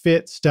how to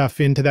fit stuff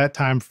into that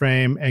time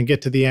frame and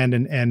get to the end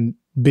and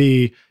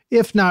be,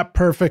 if not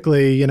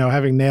perfectly, you know,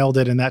 having nailed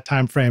it in that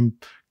time frame,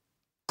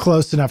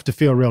 close enough to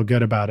feel real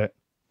good about it?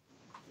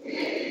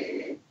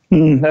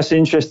 That's an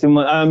interesting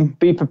one.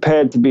 Be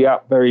prepared to be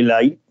up very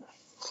late.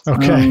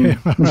 Okay.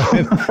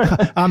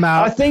 I'm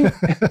out.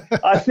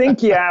 I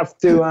think you have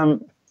to,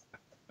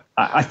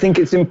 I think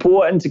it's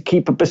important to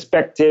keep a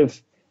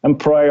perspective and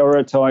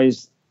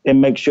prioritize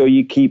and make sure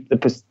you keep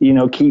the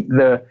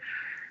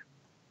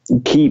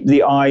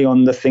eye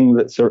on the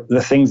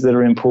things that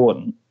are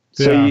important.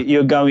 So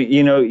you're going,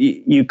 you know,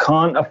 you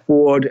can't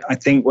afford, I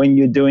think when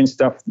you're doing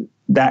stuff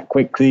that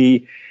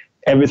quickly,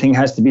 everything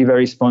has to be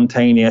very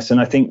spontaneous. And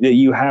I think that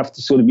you have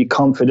to sort of be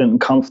confident and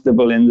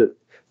comfortable in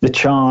the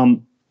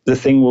charm of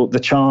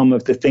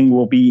the thing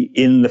will be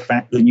in the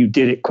fact that you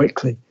did it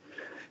quickly.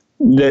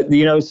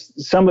 You know,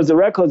 some of the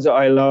records that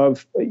I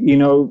love, you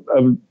know,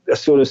 are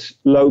sort of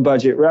low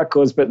budget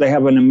records, but they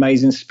have an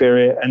amazing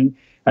spirit. And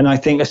I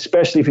think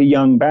especially for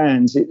young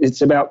bands,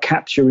 it's about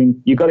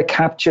capturing, you got to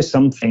capture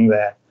something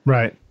there.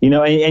 Right. You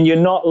know, and you're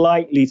not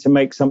likely to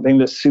make something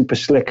that's super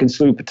slick and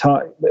super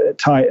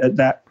tight at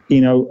that,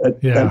 you know,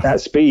 at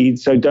that speed.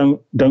 So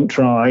don't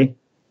try.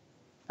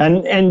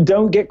 And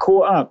don't get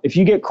caught up. If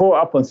you get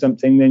caught up on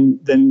something,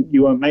 then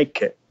you won't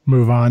make it.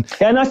 Move on.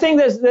 And I think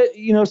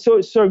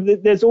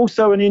there's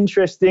also an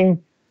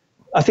interesting,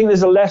 I think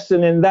there's a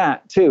lesson in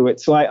that too.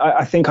 It's like,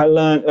 I think I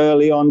learned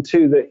early on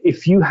too, that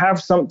if you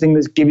have something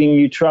that's giving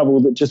you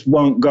trouble that just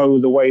won't go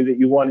the way that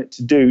you want it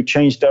to do,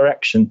 change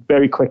direction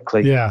very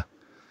quickly. Yeah.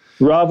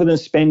 Rather than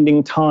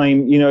spending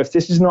time, you know, if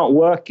this is not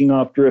working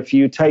after a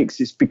few takes,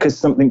 it's because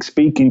something's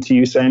speaking to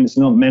you saying it's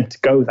not meant to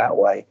go that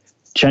way.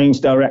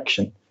 Change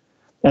direction.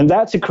 And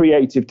that's a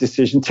creative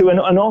decision too. And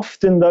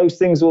often those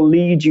things will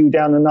lead you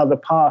down another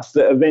path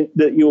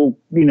that you'll,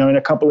 you know, in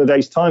a couple of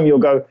days' time, you'll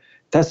go,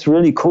 that's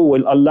really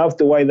cool. I love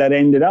the way that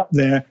ended up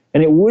there.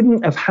 And it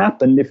wouldn't have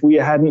happened if we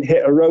hadn't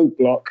hit a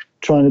roadblock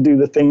trying to do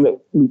the thing that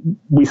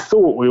we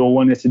thought we all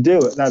wanted to do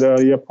at that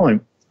earlier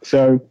point.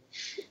 So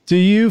do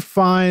you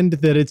find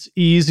that it's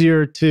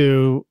easier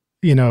to,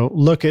 you know,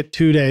 look at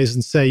 2 days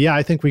and say, yeah,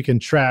 I think we can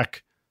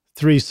track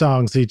 3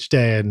 songs each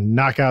day and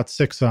knock out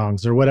 6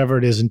 songs or whatever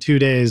it is in 2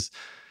 days.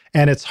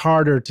 And it's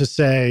harder to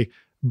say,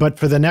 but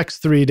for the next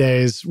 3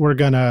 days, we're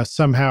going to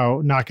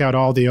somehow knock out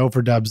all the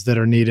overdubs that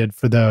are needed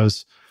for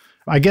those.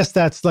 I guess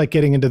that's like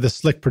getting into the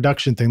slick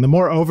production thing. The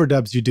more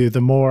overdubs you do,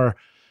 the more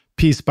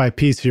piece by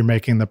piece you're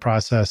making the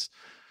process.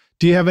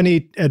 Do you have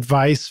any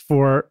advice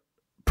for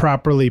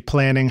properly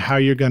planning how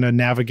you're going to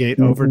navigate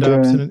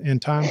overdubs in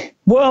time?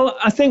 Well,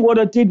 I think what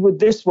I did with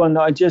this one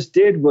that I just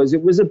did was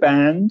it was a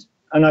band.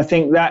 And I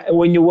think that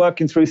when you're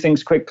working through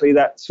things quickly,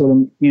 that sort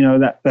of, you know,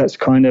 that's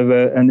kind of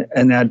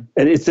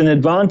it's an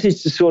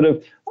advantage to sort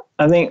of,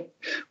 I think,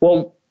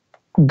 well,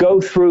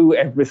 go through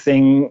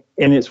everything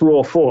in its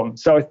raw form.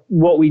 So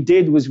what we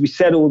did was we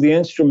set all the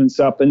instruments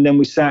up and then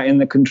we sat in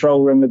the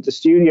control room of the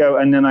studio.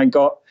 And then I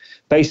got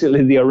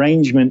basically the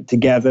arrangement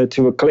together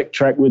to a click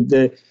track with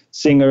the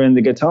singer and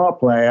the guitar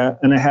player.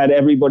 And I had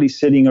everybody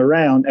sitting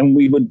around and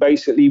we would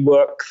basically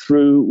work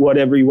through what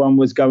everyone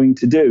was going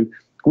to do.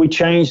 We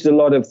changed a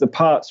lot of the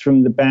parts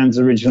from the band's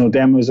original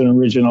demos and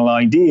original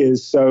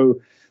ideas.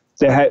 So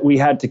we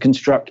had to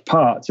construct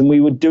parts and we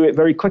would do it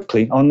very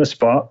quickly on the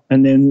spot.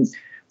 And then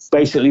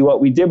basically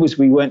what we did was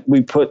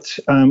we put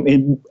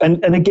in,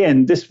 and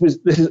again, this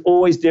is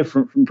always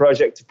different from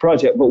project to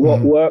project. But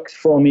what worked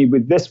for me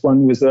with this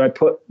one was that I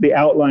put the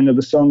outline of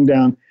the song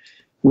down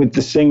with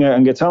the singer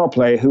and guitar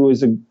player, who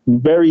was a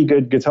very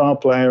good guitar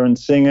player and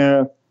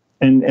singer,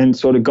 and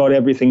sort of got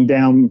everything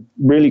down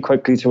really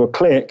quickly to a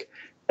click.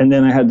 And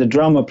then I had the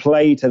drummer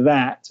play to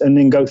that and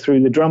then go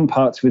through the drum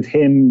parts with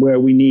him where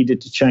we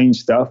needed to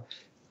change stuff.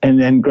 And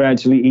then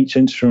gradually each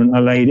instrument I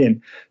laid in.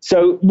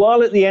 So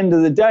while at the end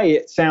of the day,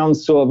 it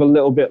sounds sort of a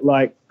little bit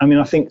like, I mean,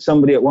 I think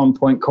somebody at one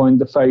point coined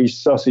the phage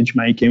sausage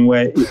making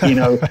where, you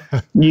know,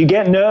 you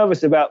get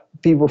nervous about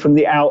people from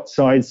the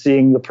outside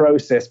seeing the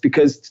process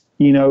because,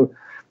 you know,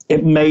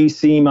 it may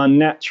seem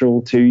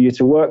unnatural to you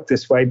to work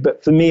this way.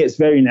 But for me, it's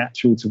very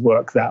natural to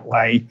work that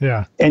way.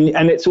 Yeah. And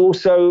it's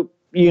also,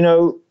 you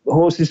know,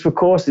 horses for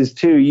courses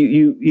too.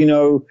 You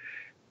know,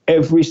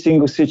 every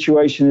single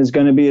situation is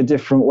going to be a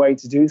different way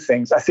to do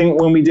things. I think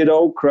when we did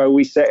Old Crow,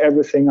 we set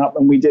everything up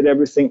and we did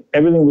everything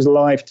was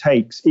live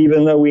takes.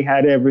 Even though we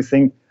had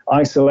everything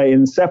isolated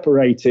and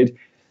separated,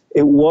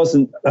 it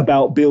wasn't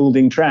about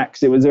building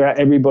tracks. It was about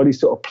everybody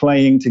sort of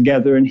playing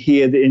together and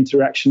hear the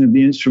interaction of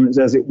the instruments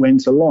as it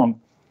went along.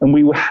 And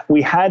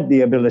we had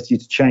the ability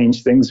to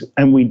change things,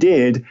 and we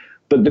did,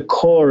 but the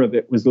core of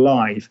it was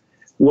live.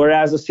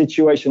 Whereas a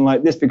situation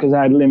like this, because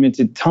I had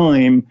limited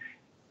time,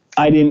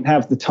 I didn't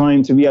have the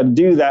time to be able to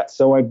do that.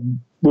 So I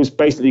was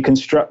basically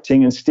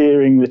constructing and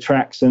steering the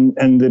tracks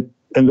and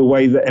the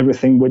way that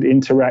everything would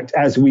interact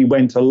as we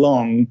went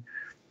along.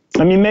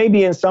 I mean,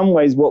 maybe in some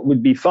ways what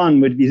would be fun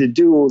would be to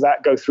do all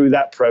that, go through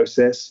that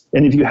process.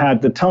 And if you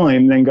had the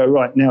time, then go,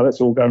 right, now let's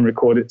all go and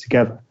record it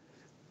together.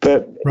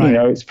 But, you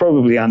know, it's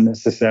probably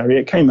unnecessary.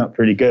 It came up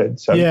pretty good.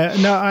 So yeah,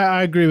 no,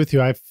 I agree with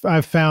you.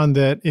 I've found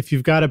that if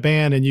you've got a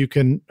band and you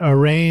can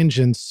arrange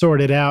and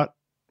sort it out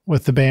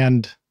with the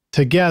band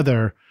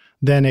together,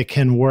 then it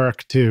can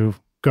work to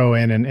go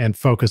in and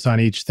focus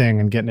on each thing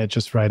and getting it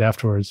just right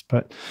afterwards.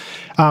 But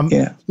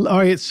yeah. All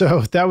right,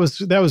 so that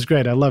was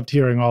great. I loved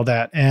hearing all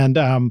that. And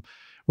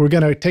we're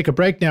going to take a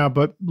break now.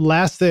 But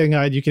last thing,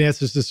 you can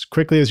answer this as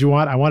quickly as you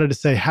want. I wanted to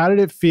say, how did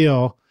it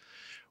feel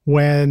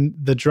when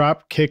the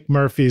Dropkick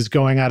Murphys,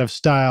 Going Out of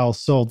Style,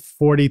 sold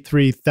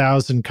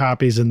 43,000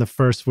 copies in the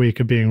first week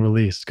of being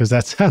released? Because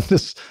that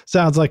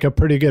sounds like a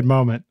pretty good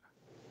moment.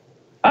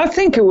 I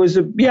think it was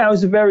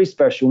a very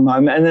special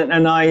moment,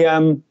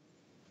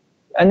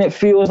 and it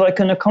feels like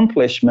an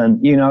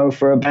accomplishment, you know,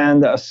 for a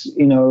band that's,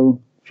 you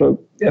know, for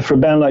a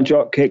band like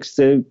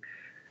Dropkicks.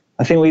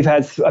 I think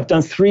I've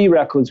done 3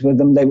 records with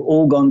them. They've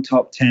all gone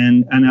top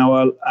 10, and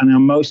our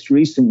most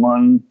recent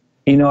one,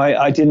 you know,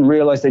 I didn't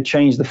realize they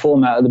changed the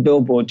format of the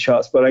Billboard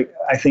charts, but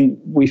I think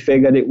we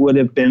figured it would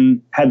have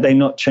been, had they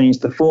not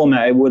changed the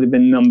format, it would have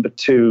been number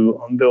 2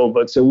 on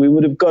Billboard. So we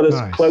would have got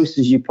as close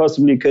as you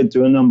possibly could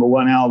to a number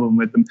 1 album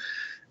with them.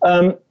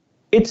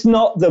 It's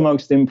not the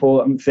most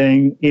important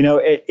thing, you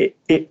know,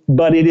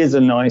 but it is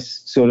a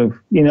nice sort of,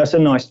 you know, it's a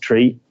nice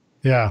treat.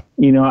 Yeah.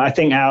 You know, I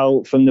think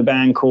Al from the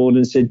band called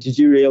and said, did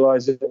you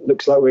realize it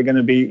looks like we're going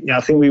to be, I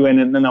think we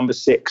went in the number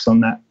 6 on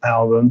that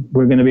album.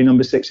 We're going to be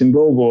number 6 in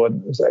Billboard.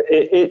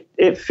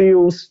 It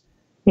feels,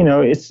 you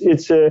know, it's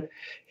a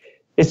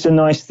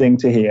nice thing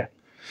to hear.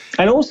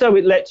 And also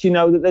it lets you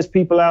know that there's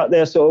people out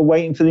there sort of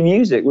waiting for the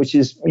music, which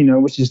is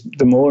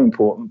the more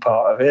important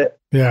part of it.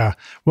 Yeah.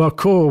 Well,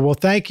 cool. Well,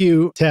 thank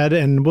you, Ted.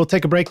 And we'll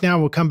take a break now.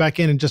 We'll come back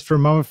in just for a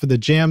moment for the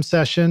jam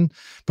session.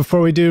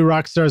 Before we do,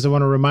 Rockstars, I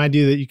want to remind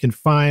you that you can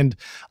find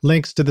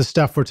links to the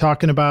stuff we're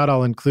talking about.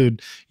 I'll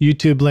include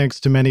YouTube links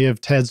to many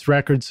of Ted's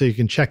records so you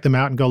can check them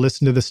out and go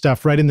listen to the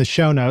stuff right in the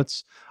show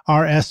notes,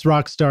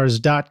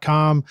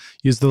 rsrockstars.com.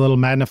 Use the little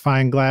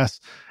magnifying glass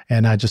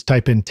and just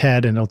type in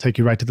Ted and it'll take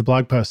you right to the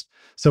blog post.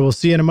 So we'll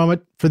see you in a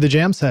moment for the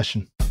jam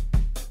session.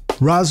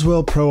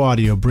 Roswell Pro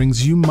Audio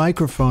brings you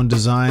microphone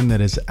design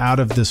that is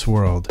out of this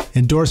world.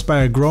 Endorsed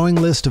by a growing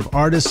list of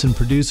artists and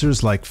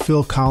producers like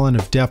Phil Collen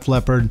of Def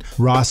Leppard,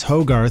 Ross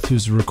Hogarth,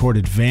 who's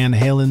recorded Van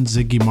Halen,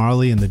 Ziggy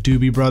Marley, and the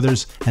Doobie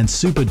Brothers, and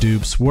Supa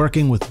Dupes,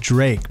 working with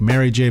Drake,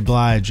 Mary J.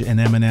 Blige, and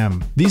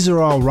Eminem. These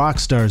are all rock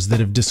stars that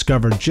have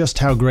discovered just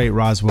how great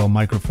Roswell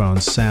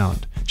microphones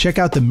sound. Check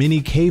out the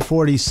Mini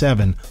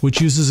K47,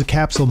 which uses a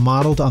capsule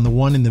modeled on the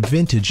one in the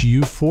vintage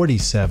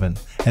U47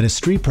 at a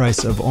street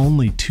price of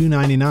only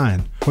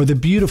 $299, or the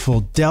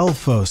beautiful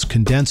Delphos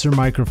condenser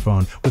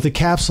microphone with a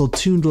capsule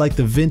tuned like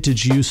the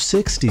vintage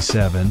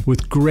U67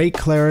 with great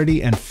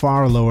clarity and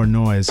far lower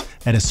noise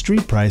at a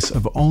street price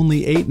of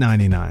only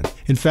 $899.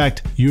 In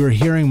fact, you are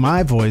hearing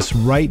my voice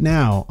right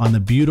now on the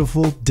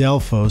beautiful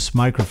Delphos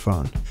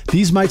microphone.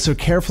 These mics are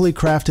carefully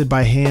crafted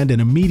by hand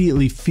and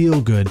immediately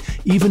feel good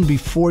even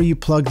before you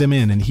plug them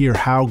in and hear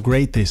how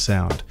great they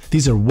sound.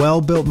 These are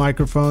well-built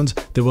microphones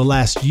that will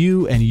last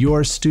you and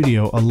your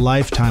studio a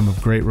lifetime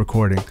of great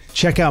recording.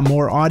 Check out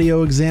more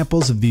audio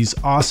examples of these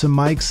awesome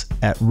mics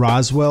at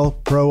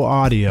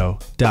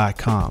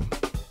roswellproaudio.com.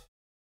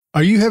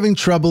 Are you having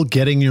trouble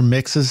getting your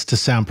mixes to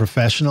sound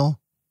professional?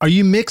 Are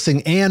you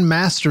mixing and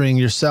mastering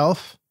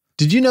yourself?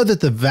 Did you know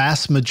that the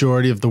vast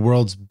majority of the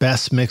world's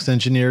best mix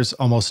engineers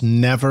almost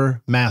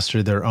never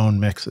master their own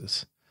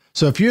mixes?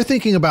 So if you're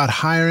thinking about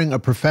hiring a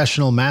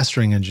professional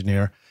mastering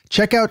engineer,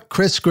 check out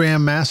Chris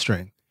Graham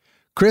Mastering.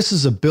 Chris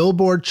is a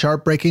Billboard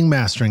chart-breaking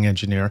mastering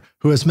engineer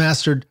who has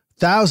mastered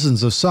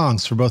thousands of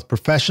songs for both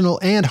professional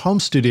and home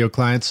studio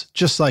clients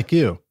just like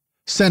you.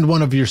 Send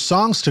one of your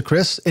songs to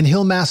Chris and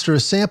he'll master a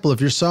sample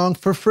of your song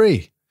for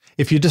free.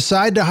 If you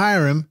decide to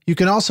hire him, you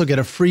can also get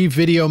a free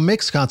video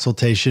mix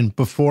consultation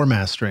before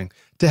mastering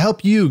to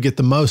help you get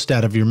the most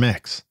out of your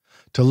mix.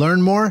 To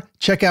learn more,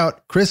 check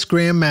out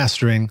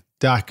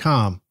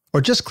chrisgrahammastering.com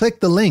or just click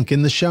the link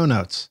in the show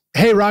notes.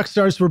 Hey,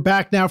 Rockstars, we're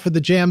back now for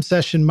the jam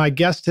session. My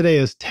guest today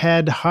is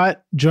Ted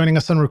Hutt, joining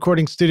us on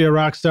Recording Studio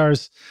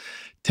Rockstars.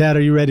 Ted,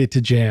 are you ready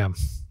to jam?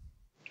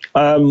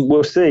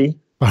 We'll see.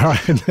 All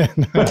right,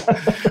 then.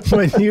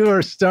 When you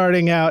were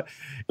starting out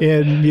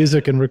in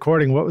music and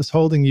recording, what was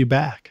holding you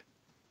back?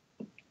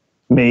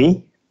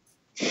 Me.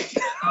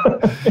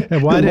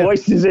 And why the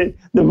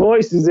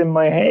voice is in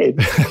my head.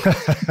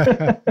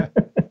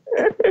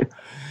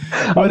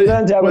 I've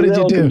learned to have a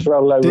little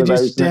control over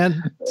those. Did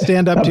you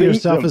stand up to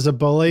yourself as a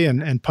bully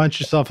and punch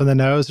yourself in the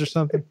nose or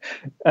something?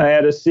 I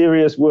had a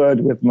serious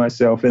word with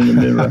myself in the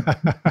mirror.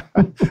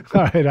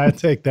 All right, I'll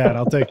take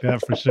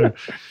that for sure.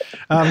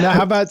 Now,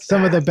 how about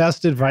some of the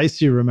best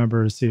advice you remember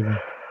receiving?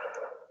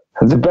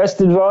 The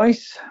best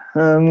advice?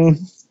 Man,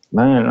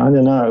 I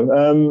don't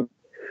know.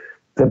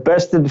 The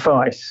best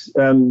advice,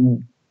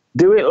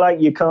 do it like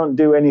you can't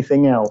do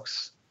anything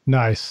else.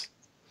 Nice.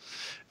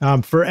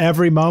 For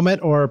every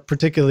moment, or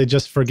particularly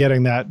just for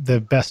getting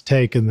the best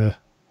take in the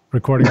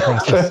recording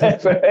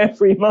process? for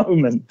every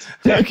moment.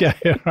 Okay,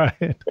 all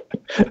right.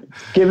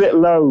 Give it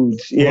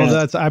loads. Yeah.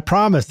 Well, I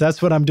promise.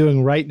 That's what I'm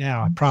doing right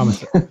now. I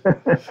promise it.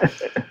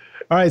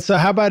 All right, so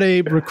how about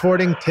a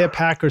recording tip,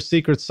 hack, or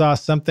secret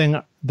sauce, something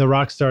the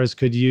rock stars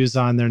could use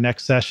on their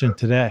next session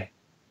today?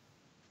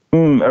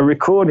 A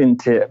recording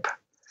tip.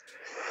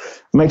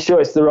 Make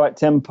sure it's the right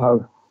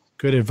tempo.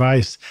 Good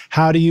advice.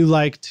 How do you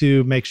like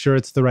to make sure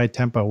it's the right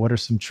tempo? What are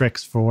some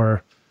tricks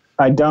for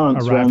I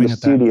dance around the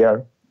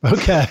studio.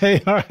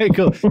 Okay, all right,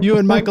 cool. You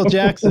and Michael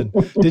Jackson.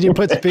 Did you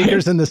put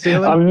speakers in the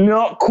ceiling? I'm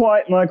not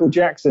quite Michael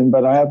Jackson,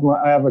 but I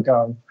have a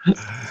go.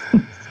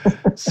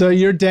 So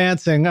you're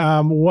dancing.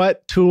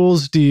 What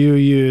tools do you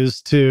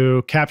use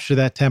to capture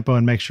that tempo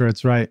and make sure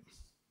it's right?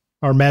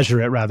 Or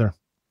measure it, rather?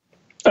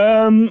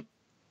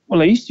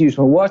 Well, I used to use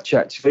my watch,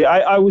 actually.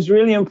 I was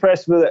really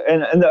impressed with it.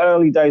 In the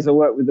early days, I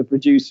worked with the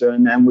producer,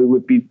 and then we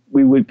would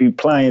be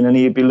playing, and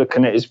he'd be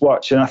looking at his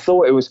watch. And I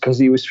thought it was because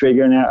he was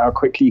figuring out how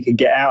quickly he could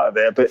get out of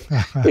there, but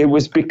it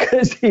was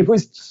because he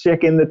was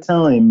checking the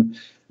time.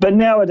 But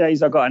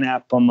nowadays, I've got an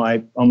app on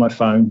my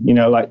phone,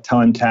 like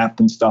Time Tap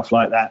and stuff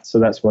like that. So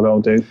that's what I'll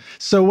do.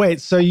 So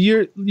wait, so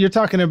you're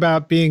talking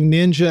about being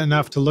ninja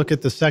enough to look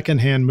at the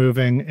second hand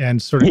moving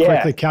and sort of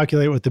quickly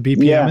calculate what the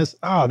BPM is?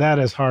 Oh, that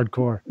is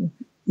hardcore.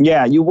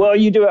 Yeah,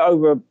 you do it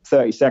over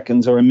 30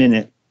 seconds or a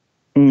minute,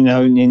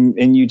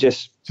 and you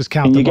just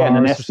count and the you're getting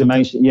an bars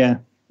estimation. Yeah.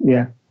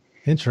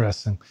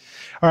 Interesting.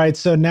 All right,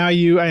 so now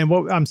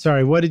I'm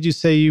sorry, what did you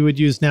say you would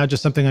use now?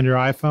 Just something on your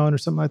iPhone or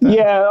something like that?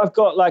 Yeah, I've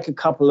got like a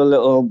couple of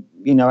little,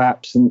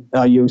 apps, and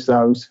I use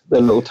those, the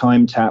little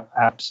Time Tap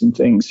apps and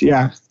things.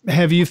 Yeah.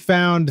 Have you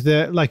found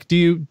that, do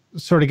you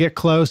sort of get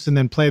close and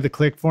then play the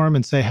click for them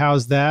and say,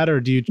 how's that?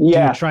 Or do you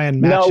try and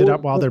match it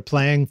up while they're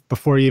playing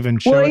before you even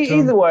show it to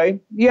them? Either way.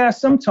 Yeah,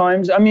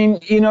 sometimes. I mean,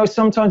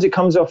 sometimes it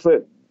comes off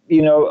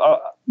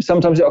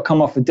sometimes it'll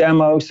come off a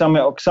demo.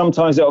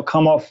 Sometimes it'll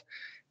come off,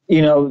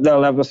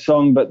 they'll have a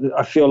song, but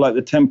I feel like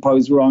the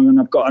tempo's wrong and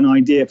I've got an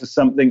idea for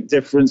something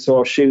different. So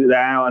I'll shoot that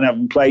out and have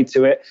them play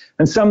to it.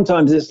 And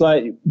sometimes it's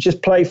like,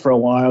 just play for a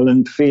while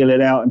and feel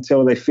it out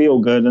until they feel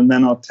good. And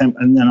then I'll time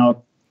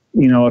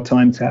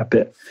tap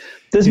it.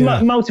 There's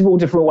multiple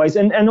different ways.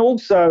 And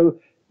also,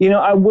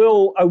 I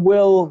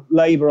will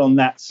labor on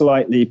that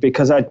slightly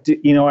because I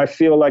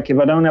feel like if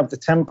I don't have the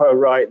tempo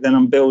right, then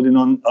I'm building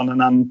on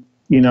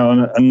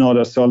not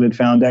a solid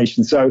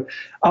foundation. So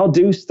I'll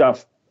do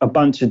stuff a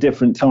bunch of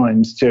different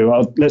times too.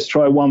 Let's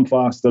try one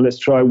faster. Let's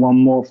try one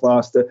more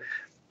faster,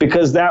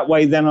 because that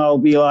way then I'll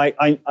be like,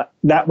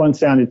 that one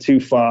sounded too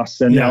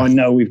fast, and now I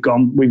know we've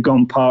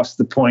gone past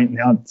the point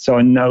now. So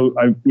I know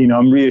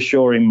I'm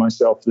reassuring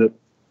myself that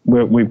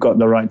we've got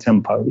the right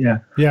tempo.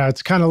 Yeah.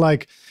 It's kind of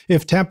like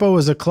if tempo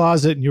was a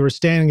closet and you were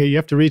standing it, you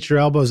have to reach your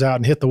elbows out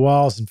and hit the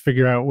walls and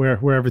figure out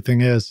where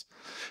everything is.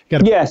 You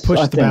got to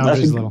push the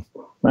boundaries a little.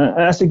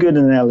 That's a good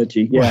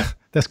analogy. Yeah. Well,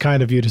 that's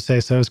kind of you to say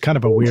so. It's kind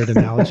of a weird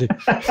analogy.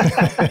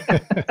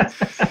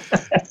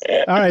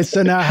 All right.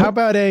 So now how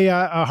about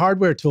a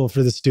hardware tool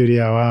for the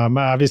studio?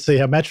 Obviously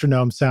a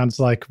metronome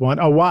sounds like one.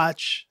 A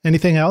watch.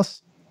 Anything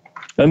else?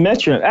 A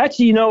metronome.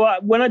 Actually,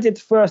 when I did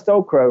the first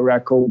Old Crow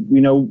record,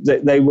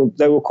 they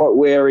were quite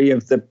wary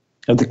of the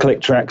click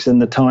tracks and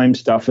the time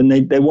stuff, and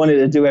they wanted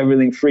to do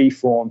everything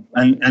freeform,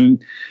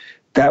 and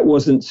that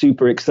wasn't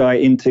super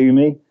exciting to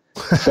me.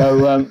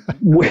 So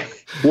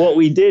what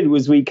we did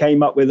was we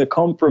came up with a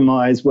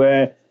compromise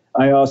where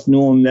I asked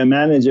Norm, their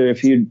manager,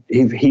 if he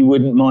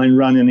wouldn't mind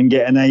running and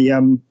getting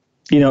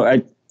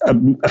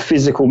a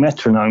physical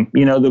metronome,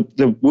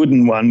 the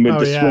wooden one with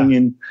the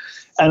swinging.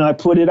 And I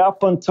put it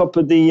up on top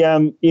of the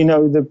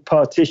the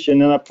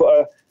partition, and I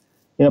put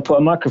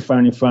a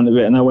microphone in front of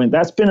it, and I went,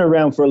 that's been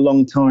around for a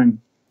long time.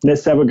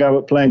 Let's have a go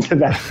at playing to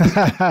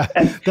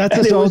that. That's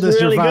as old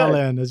as your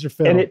violin, as your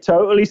fiddle. And it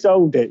totally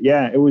sold it.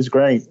 Yeah, it was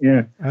great.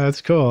 Yeah.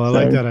 That's cool. I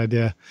like that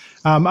idea.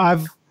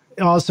 I've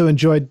also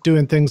enjoyed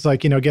doing things like,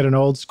 get an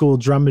old school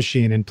drum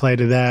machine and play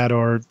to that,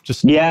 or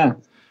just...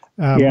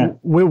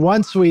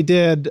 Once we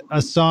did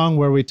a song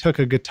where we took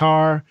a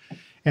guitar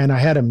and I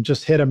had him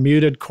just hit a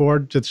muted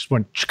chord, just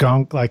went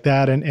chunk like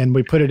that, and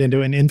we put it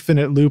into an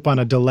infinite loop on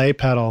a delay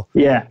pedal.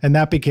 And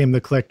that became the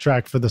click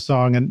track for the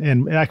song,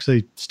 and it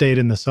actually stayed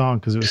in the song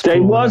because it was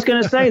cool. Well, I was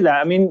going to say that.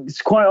 I mean,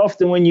 it's quite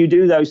often when you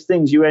do those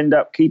things, you end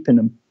up keeping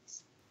them.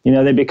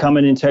 They become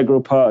an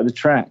integral part of the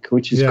track,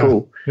 which is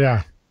cool.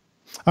 Yeah.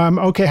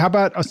 Okay, how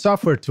about a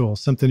software tool,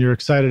 something you're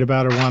excited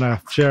about or want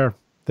to share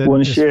that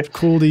is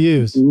cool to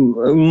use?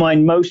 My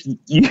most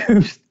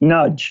used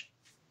Nudge.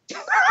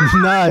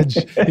 Nudge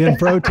in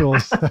Pro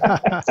Tools.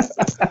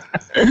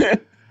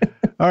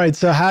 All right.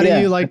 So how do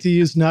you like to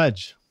use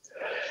Nudge?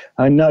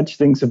 I nudge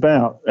things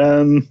about.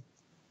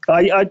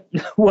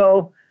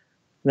 Well,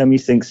 let me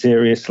think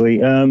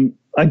seriously.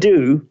 I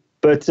do,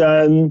 but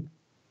a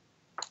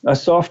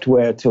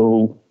software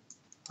tool,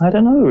 I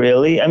don't know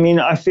really. I mean,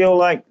 I feel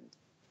like.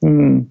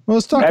 Well,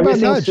 let's talk about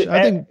Nudge.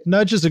 I think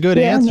Nudge is a good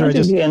answer.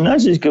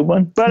 Nudge is a good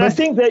one. But I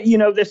think that,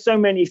 there's so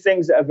many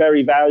things that are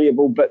very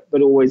valuable, but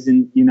always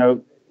in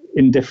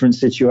different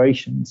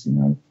situations,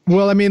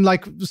 Well, I mean,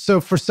 so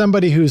for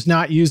somebody who's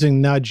not using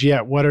Nudge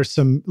yet, what are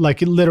some,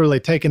 literally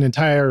take an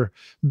entire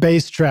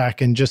bass track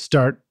and just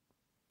start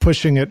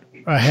pushing it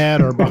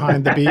ahead or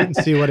behind the beat and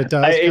see what it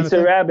does? It's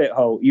a rabbit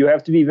hole. You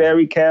have to be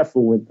very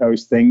careful with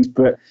those things,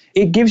 but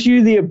it gives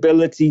you the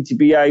ability to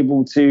be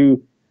able to,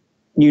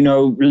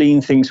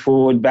 lean things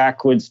forward,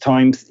 backwards,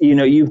 times,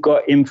 you've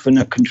got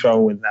infinite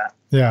control with that.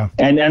 Yeah.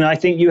 And I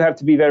think you have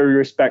to be very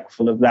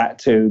respectful of that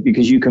too,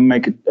 because you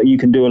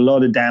can do a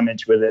lot of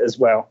damage with it as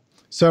well.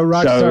 So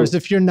Rockstars,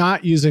 if you're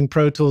not using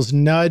Pro Tools,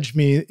 Nudge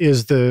Me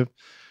is the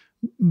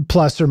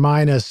plus or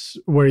minus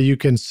where you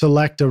can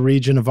select a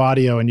region of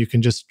audio and you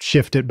can just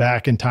shift it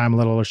back in time a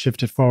little or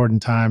shift it forward in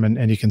time,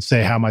 and you can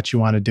say how much you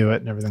want to do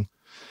it and everything.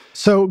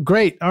 So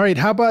great. All right.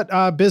 How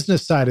about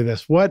business side of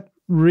this? What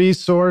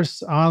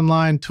resource,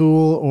 online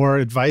tool, or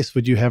advice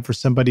would you have for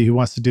somebody who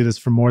wants to do this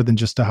for more than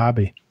just a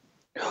hobby?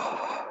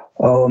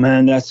 Oh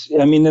man,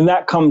 and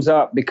that comes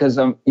up because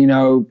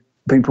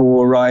people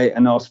will write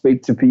and I'll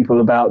speak to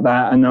people about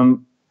that, and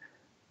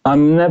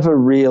I'm never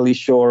really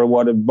sure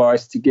what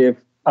advice to give.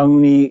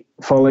 Only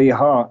follow your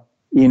heart,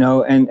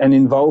 and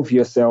involve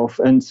yourself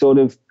and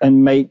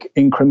and make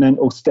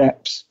incremental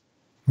steps.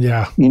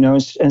 Yeah.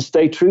 And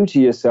stay true to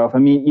yourself. I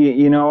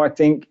mean, I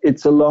think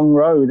it's a long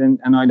road,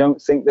 and I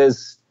don't think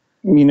there's,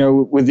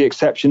 with the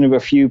exception of a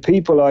few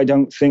people, I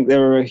don't think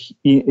there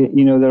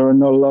are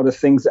not a lot of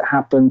things that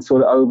happen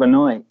sort of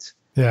overnight.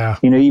 Yeah.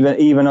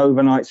 Even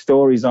overnight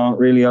stories aren't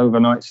really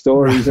overnight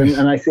stories. Right.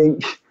 And I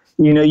think,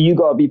 you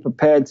got to be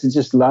prepared to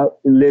just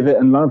live it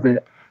and love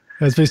it.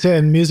 As we say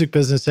in music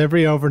business,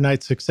 every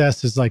overnight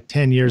success is like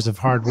 10 years of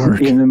hard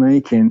work. In the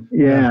making,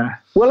 yeah.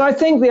 Well, I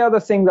think the other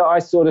thing that I I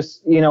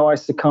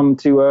succumbed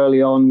to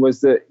early on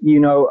was that,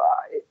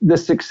 the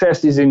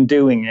success is in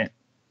doing it.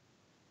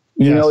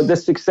 The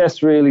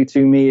success really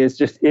to me is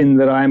just in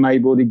that I'm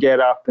able to get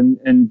up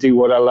and do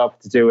what I love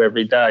to do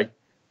every day,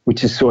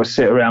 which is sort of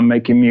sit around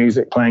making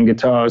music, playing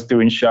guitars,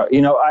 doing shows.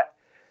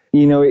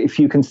 If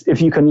you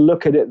can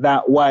look at it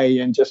that way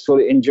and just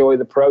sort of enjoy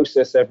the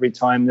process every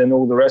time, then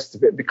all the rest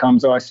of it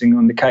becomes icing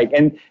on the cake.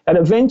 And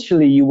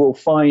eventually you will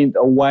find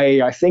a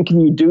way. I think if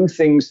you do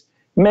things,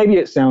 maybe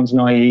it sounds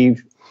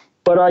naive,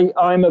 but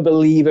I'm a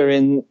believer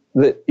in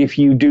that if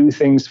you do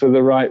things for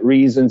the right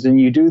reasons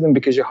and you do them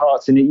because your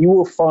heart's in it, you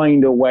will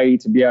find a way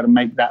to be able to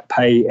make that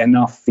pay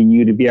enough for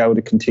you to be able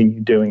to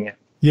continue doing it.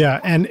 Yeah,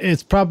 and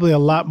it's probably a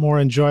lot more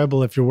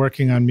enjoyable if you're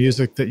working on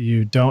music that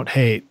you don't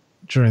hate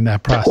during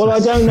that process. Well, I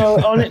don't know.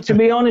 To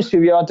be honest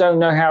with you, I don't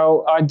know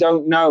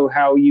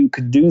how you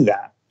could do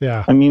that.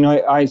 Yeah. I mean,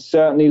 I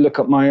certainly look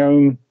at my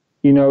own,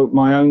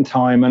 my own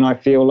time, and I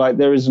feel like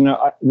there isn't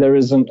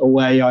a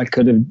way I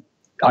couldn't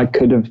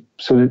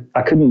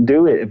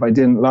do it if I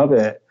didn't love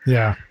it.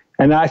 Yeah.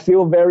 And I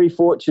feel very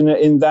fortunate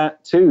in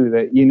that too,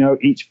 that,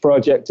 each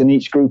project and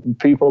each group of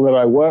people that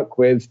I work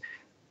with,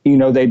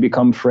 they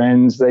become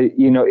friends.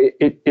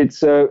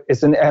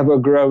 It's an ever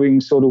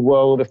growing sort of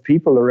world of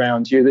people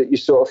around you that you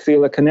sort of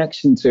feel a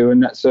connection to.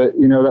 And that's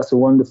a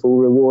wonderful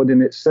reward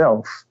in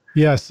itself.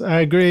 Yes,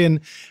 I agree.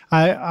 And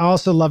I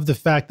also love the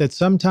fact that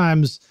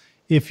sometimes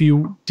if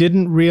you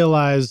didn't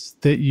realize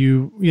that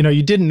you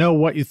didn't know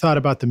what you thought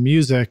about the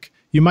music,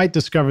 you might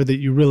discover that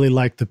you really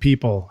like the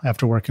people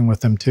after working with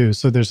them too.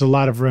 So there's a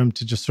lot of room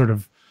to just sort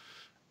of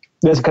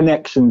there's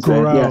connections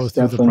grow there. Yes,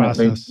 through definitely. the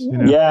process.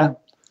 Yeah.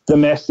 The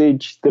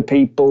message, the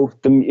people,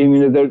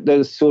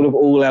 there's sort of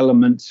all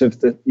elements of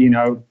but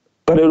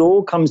it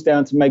all comes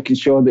down to making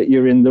sure that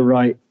you're in the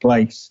right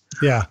place.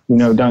 Yeah.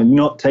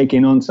 Not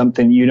taking on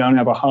something you don't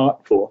have a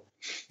heart for.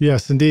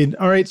 Yes, indeed.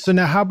 All right. So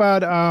now how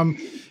about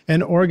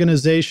an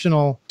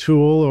organizational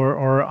tool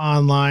or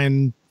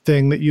online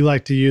thing that you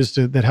like to use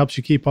that helps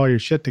you keep all your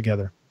shit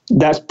together?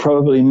 That's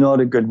probably not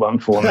a good one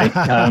for me.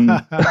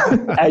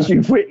 As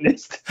you've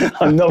witnessed,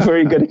 I'm not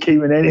very good at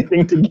keeping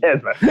anything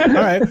together. All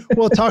right.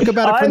 Well, talk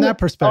about it from that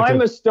perspective.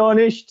 I'm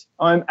astonished.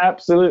 I'm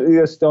absolutely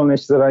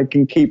astonished that I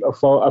can keep a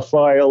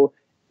file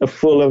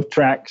full of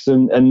tracks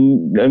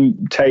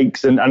and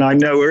takes, and I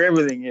know where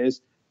everything is,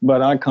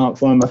 but I can't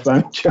find my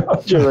phone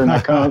charger, and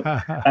I can't,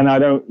 and I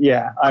don't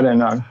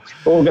know.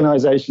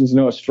 Organization's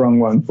not a strong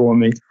one for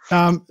me.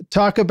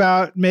 Talk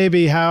about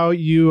maybe how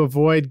you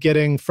avoid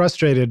getting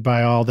frustrated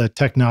by all the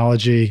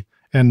technology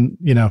and,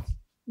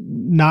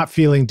 not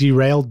feeling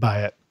derailed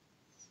by it.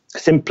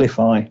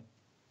 Simplify.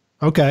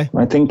 Okay.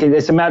 I think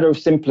it's a matter of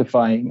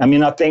simplifying. I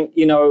mean, I think,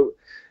 you've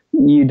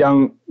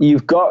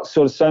got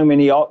sort of so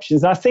many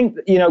options. I think,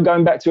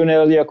 going back to an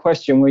earlier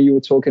question where you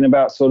were talking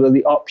about sort of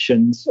the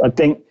options, I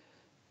think,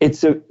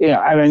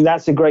 I mean,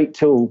 that's a great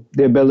tool,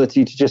 the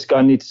ability to just go,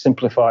 I need to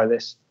simplify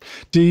this.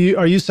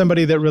 Are you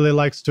somebody that really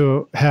likes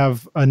to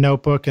have a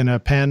notebook and a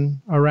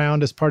pen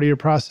around as part of your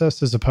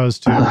process, as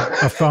opposed to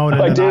a phone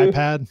and an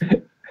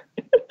iPad?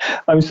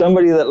 I'm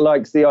somebody that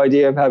likes the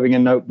idea of having a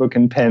notebook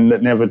and pen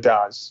that never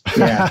does.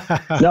 Yeah.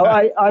 No,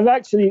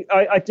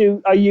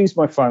 I use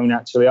my phone,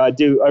 actually. I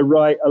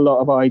write a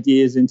lot of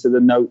ideas into the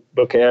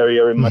notebook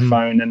area in my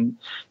phone,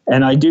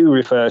 and I do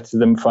refer to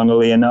them,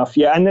 funnily enough.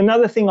 Yeah. And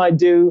another thing I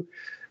do,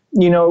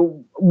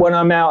 when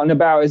I'm out and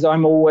about, is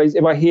I'm always,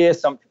 if I hear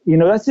something,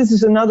 this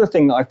is another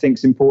thing that I think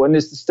is important,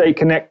 is to stay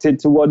connected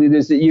to what it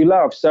is that you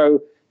love.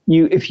 So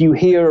if you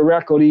hear a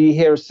record or you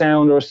hear a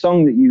sound or a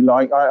song that you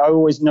like, I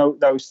always note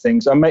those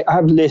things. I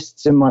have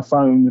lists in my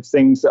phone of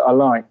things that I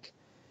like,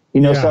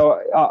 so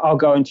I'll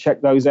go and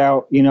check those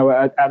out,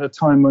 at a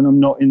time when I'm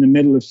not in the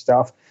middle of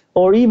stuff.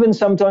 Or even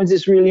sometimes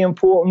it's really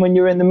important when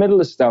you're in the middle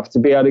of stuff to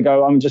be able to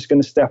go, I'm just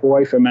going to step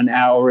away from an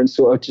hour and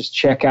sort of just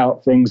check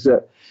out things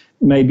that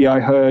maybe I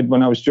heard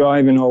when I was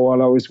driving or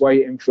while I was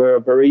waiting for a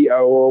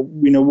burrito or,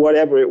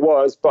 whatever it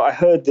was. But I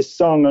heard this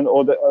song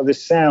or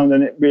this sound,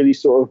 and it really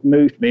sort of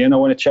moved me, and I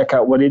want to check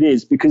out what it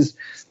is, because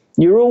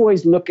you're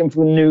always looking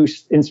for new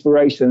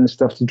inspiration and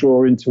stuff to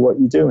draw into what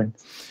you're doing.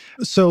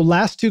 So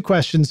last two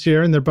questions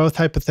here, and they're both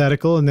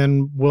hypothetical, and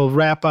then we'll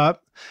wrap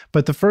up.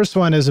 But the first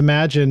one is,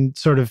 imagine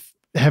sort of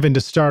having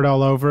to start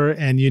all over,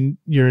 and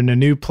you're in a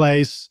new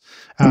place.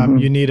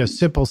 You need a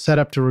simple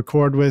setup to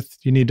record with.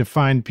 You need to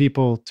find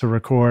people to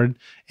record,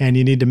 and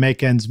you need to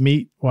make ends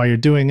meet while you're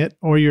doing it,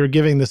 or you're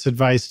giving this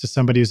advice to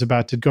somebody who's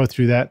about to go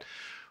through that.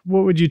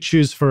 What would you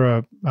choose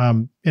for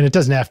and it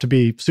doesn't have to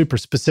be super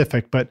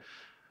specific, but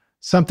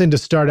something to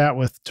start out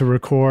with to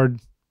record,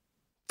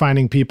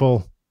 finding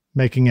people,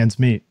 making ends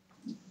meet?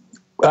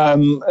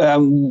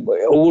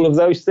 All of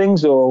those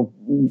things, or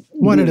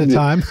one at a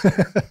time?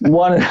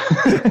 One.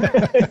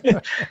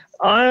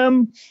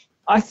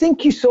 I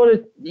think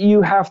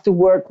you have to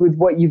work with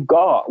what you've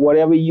got,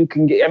 whatever you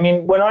can get. I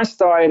mean, when I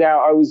started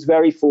out, I was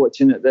very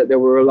fortunate that there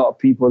were a lot of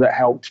people that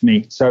helped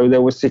me. So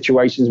there were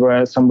situations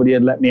where somebody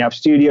had let me have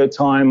studio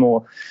time,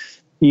 or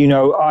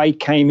I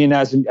came in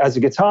as a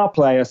guitar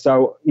player.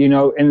 So in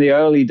the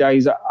early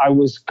days,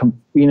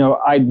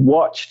 I'd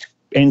watched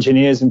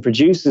engineers and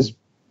producers,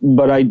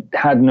 but I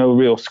had no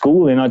real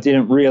schooling. I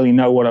didn't really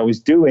know what I was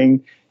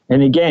doing.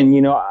 And again,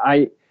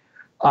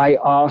 I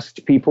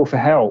asked people for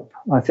help.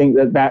 I think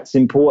that that's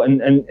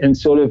important,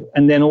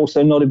 and then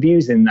also not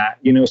abusing that,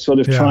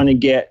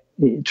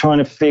 trying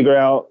to figure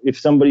out if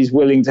somebody's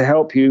willing to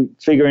help you,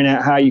 figuring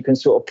out how you can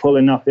sort of pull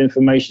enough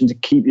information to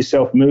keep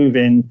yourself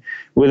moving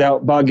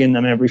without bugging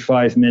them every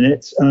 5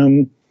 minutes.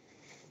 And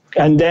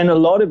then a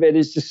lot of it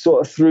is just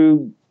sort of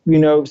through,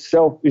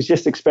 it's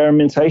just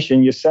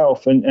experimentation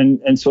yourself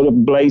and sort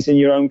of blazing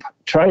your own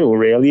trail,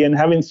 really, and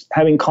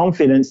having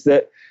confidence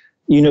that,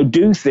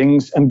 do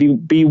things and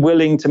be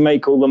willing to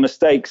make all the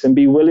mistakes and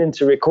be willing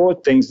to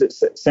record things that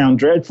sound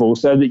dreadful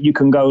so that you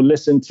can go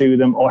listen to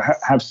them, or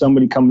have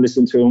somebody come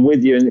listen to them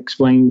with you and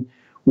explain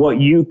what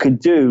you could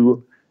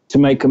do to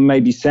make them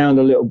maybe sound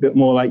a little bit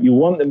more like you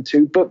want them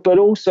to. But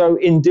also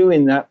in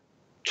doing that,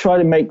 try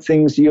to make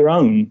things your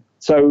own.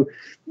 So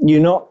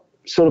you're not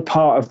sort of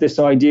part of this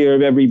idea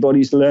of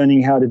everybody's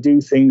learning how to do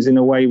things in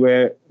a way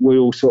where we're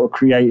all sort of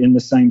creating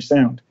the same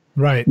sound.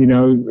 Right.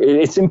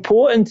 It's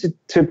important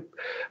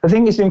I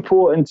think it's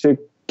important to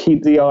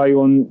keep the eye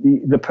on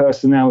the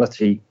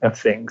personality of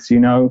things,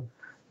 and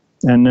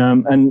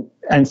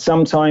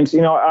sometimes,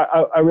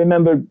 I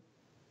remember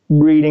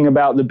reading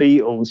about the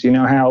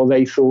Beatles, how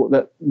they thought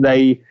that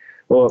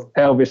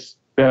Elvis,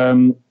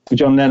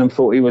 John Lennon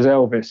thought he was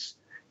Elvis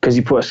because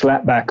he put a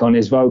slapback on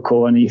his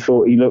vocal and he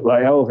thought he looked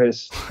like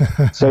Elvis.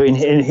 So in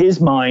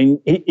his mind,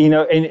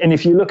 and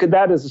if you look at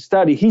that as a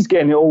study, he's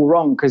getting it all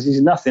wrong because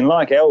he's nothing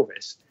like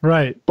Elvis.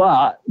 Right.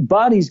 But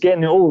he's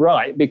getting it all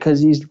right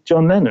because he's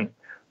John Lennon.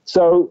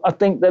 So I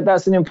think that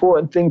that's an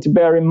important thing to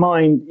bear in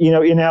mind,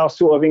 in our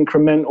sort of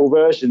incremental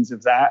versions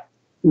of that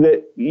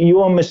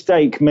your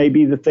mistake may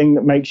be the thing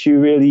that makes you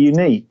really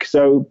unique.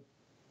 So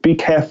be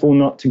careful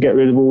not to get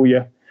rid of all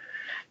your,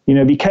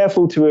 be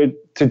careful to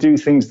do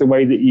things the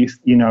way that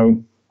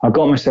I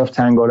got myself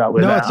tangled up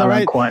with that. No, it's all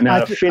right. Quite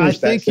now to finish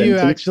that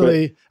sentence,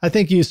 I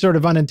think you sort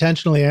of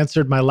unintentionally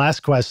answered my last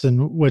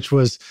question, which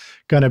was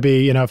going to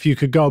be, if you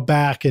could go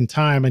back in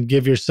time and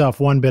give yourself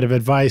one bit of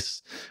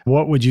advice,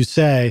 what would you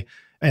say?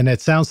 And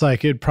it sounds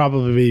like it'd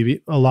probably be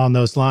along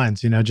those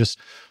lines, just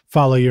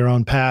follow your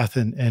own path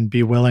and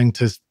be willing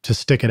to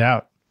stick it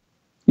out.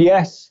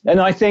 Yes.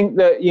 And I think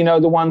that,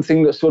 the one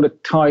thing that sort of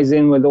ties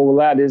in with all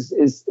that is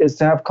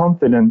to have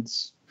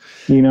confidence,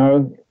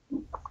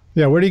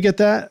 Yeah. Where do you get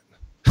that?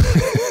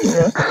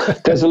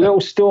 There's a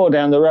little store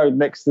down the road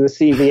next to the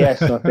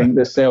CVS, I think,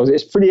 that sells it.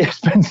 It's pretty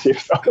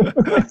expensive, though.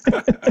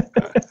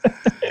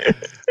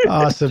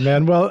 Awesome,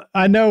 man. Well,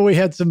 I know we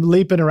had some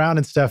leaping around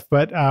and stuff,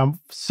 but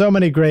so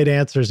many great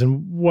answers,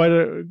 and what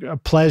a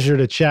pleasure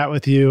to chat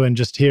with you and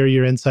just hear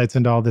your insights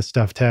into all this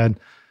stuff, Ted.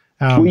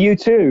 Well, you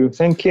too.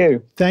 Thank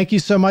you. Thank you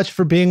so much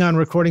for being on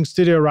Recording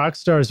Studio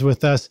Rockstars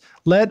with us.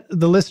 Let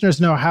the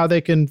listeners know how they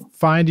can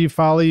find you,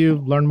 follow you,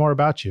 learn more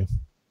about you.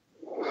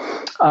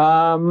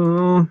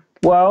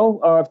 Well,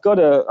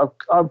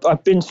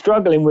 I've been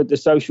struggling with the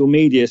social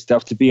media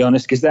stuff, to be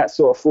honest, because that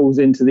sort of falls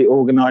into the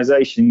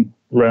organization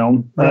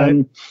realm.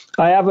 Right.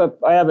 I have an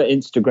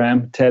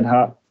Instagram, Ted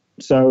Hutt.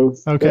 So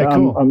okay,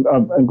 cool.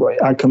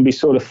 I can be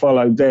sort of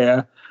followed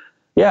there.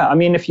 Yeah, I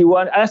mean, if you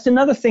want, that's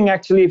another thing,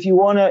 actually. If you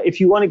want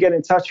to get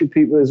in touch with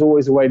people, there's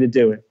always a way to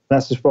do it.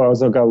 That's as far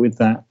as I'll go with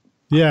that.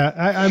 Yeah,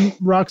 I'm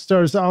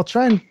Rockstars. I'll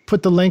try and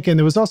put the link in.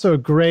 There was also a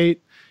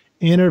great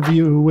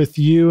interview with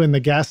you and the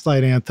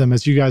Gaslight Anthem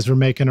as you guys were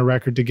making a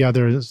record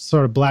together, a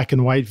sort of black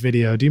and white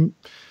video. Do you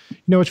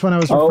know which one I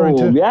was referring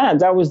to? Yeah,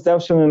 that was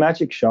from the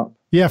Magic Shop.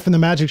 Yeah, from the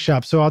Magic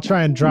Shop. So I'll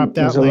try and drop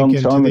that link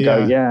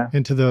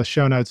into the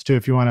show notes too,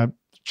 if you want to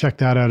check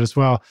that out as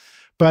well.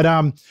 But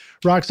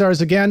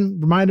Rockstars, again,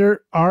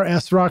 reminder,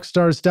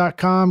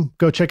 rsrockstars.com.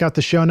 Go check out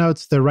the show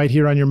notes. They're right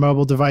here on your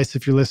mobile device.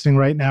 If you're listening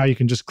right now, you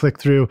can just click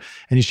through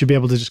and you should be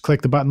able to just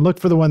click the button. Look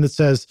for the one that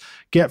says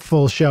get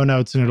full show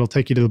notes and it'll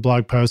take you to the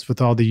blog post with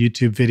all the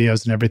YouTube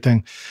videos and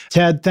everything.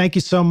 Ted, thank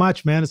you so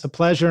much, man. It's a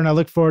pleasure. And I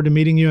look forward to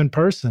meeting you in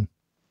person.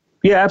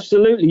 Yeah,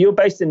 absolutely. You're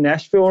based in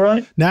Nashville,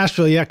 right?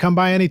 Nashville, yeah. Come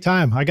by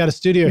anytime. I got a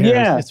studio here.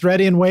 Yeah. It's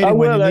ready and waiting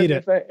when you need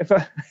it. If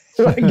I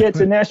get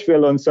to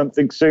Nashville on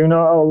something soon,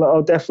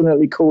 I'll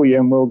definitely call you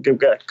and we'll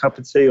get a cup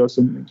of tea or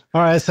something.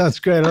 All right, sounds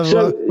great.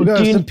 We'll go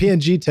have some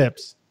P&G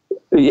tips.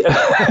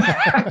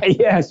 Yeah,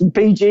 yeah, some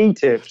PG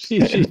tips.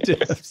 PG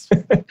tips.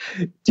 Do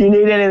you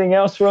need anything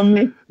else from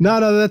me?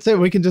 No, that's it.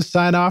 We can just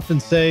sign off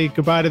and say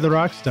goodbye to the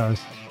Rockstars.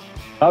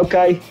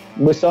 Okay,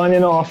 we're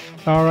signing off.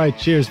 All right,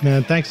 cheers,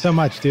 man. Thanks so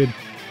much, dude.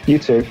 You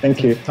too.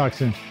 Thank you. Talk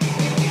soon.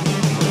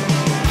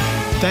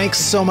 Thanks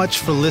so much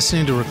for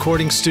listening to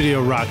Recording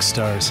Studio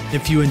Rockstars.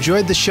 If you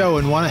enjoyed the show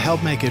and want to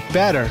help make it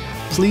better,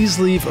 please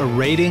leave a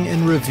rating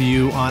and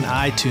review on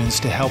iTunes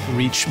to help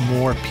reach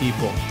more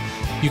people.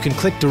 You can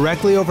click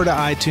directly over to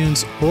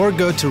iTunes or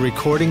go to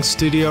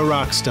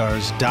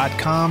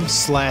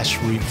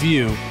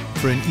recordingstudiorockstars.com/review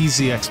for an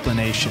easy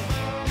explanation.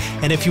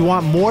 And if you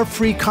want more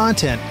free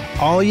content,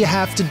 all you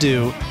have to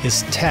do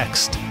is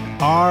text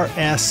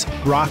RS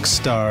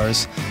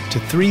Rockstars to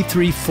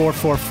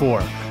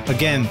 33444.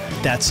 Again,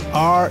 that's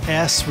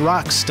RS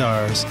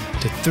Rockstars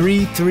to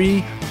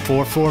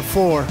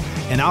 33444,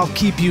 and I'll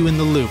keep you in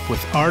the loop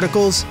with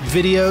articles,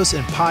 videos,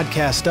 and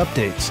podcast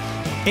updates.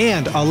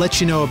 And I'll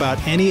let you know about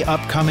any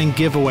upcoming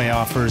giveaway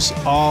offers,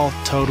 all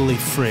totally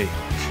free.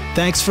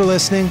 Thanks for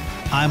listening.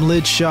 I'm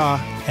Lid Shaw,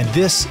 and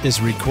this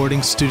is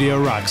Recording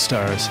Studio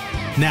Rockstars.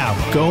 Now,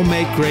 go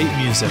make great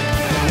music.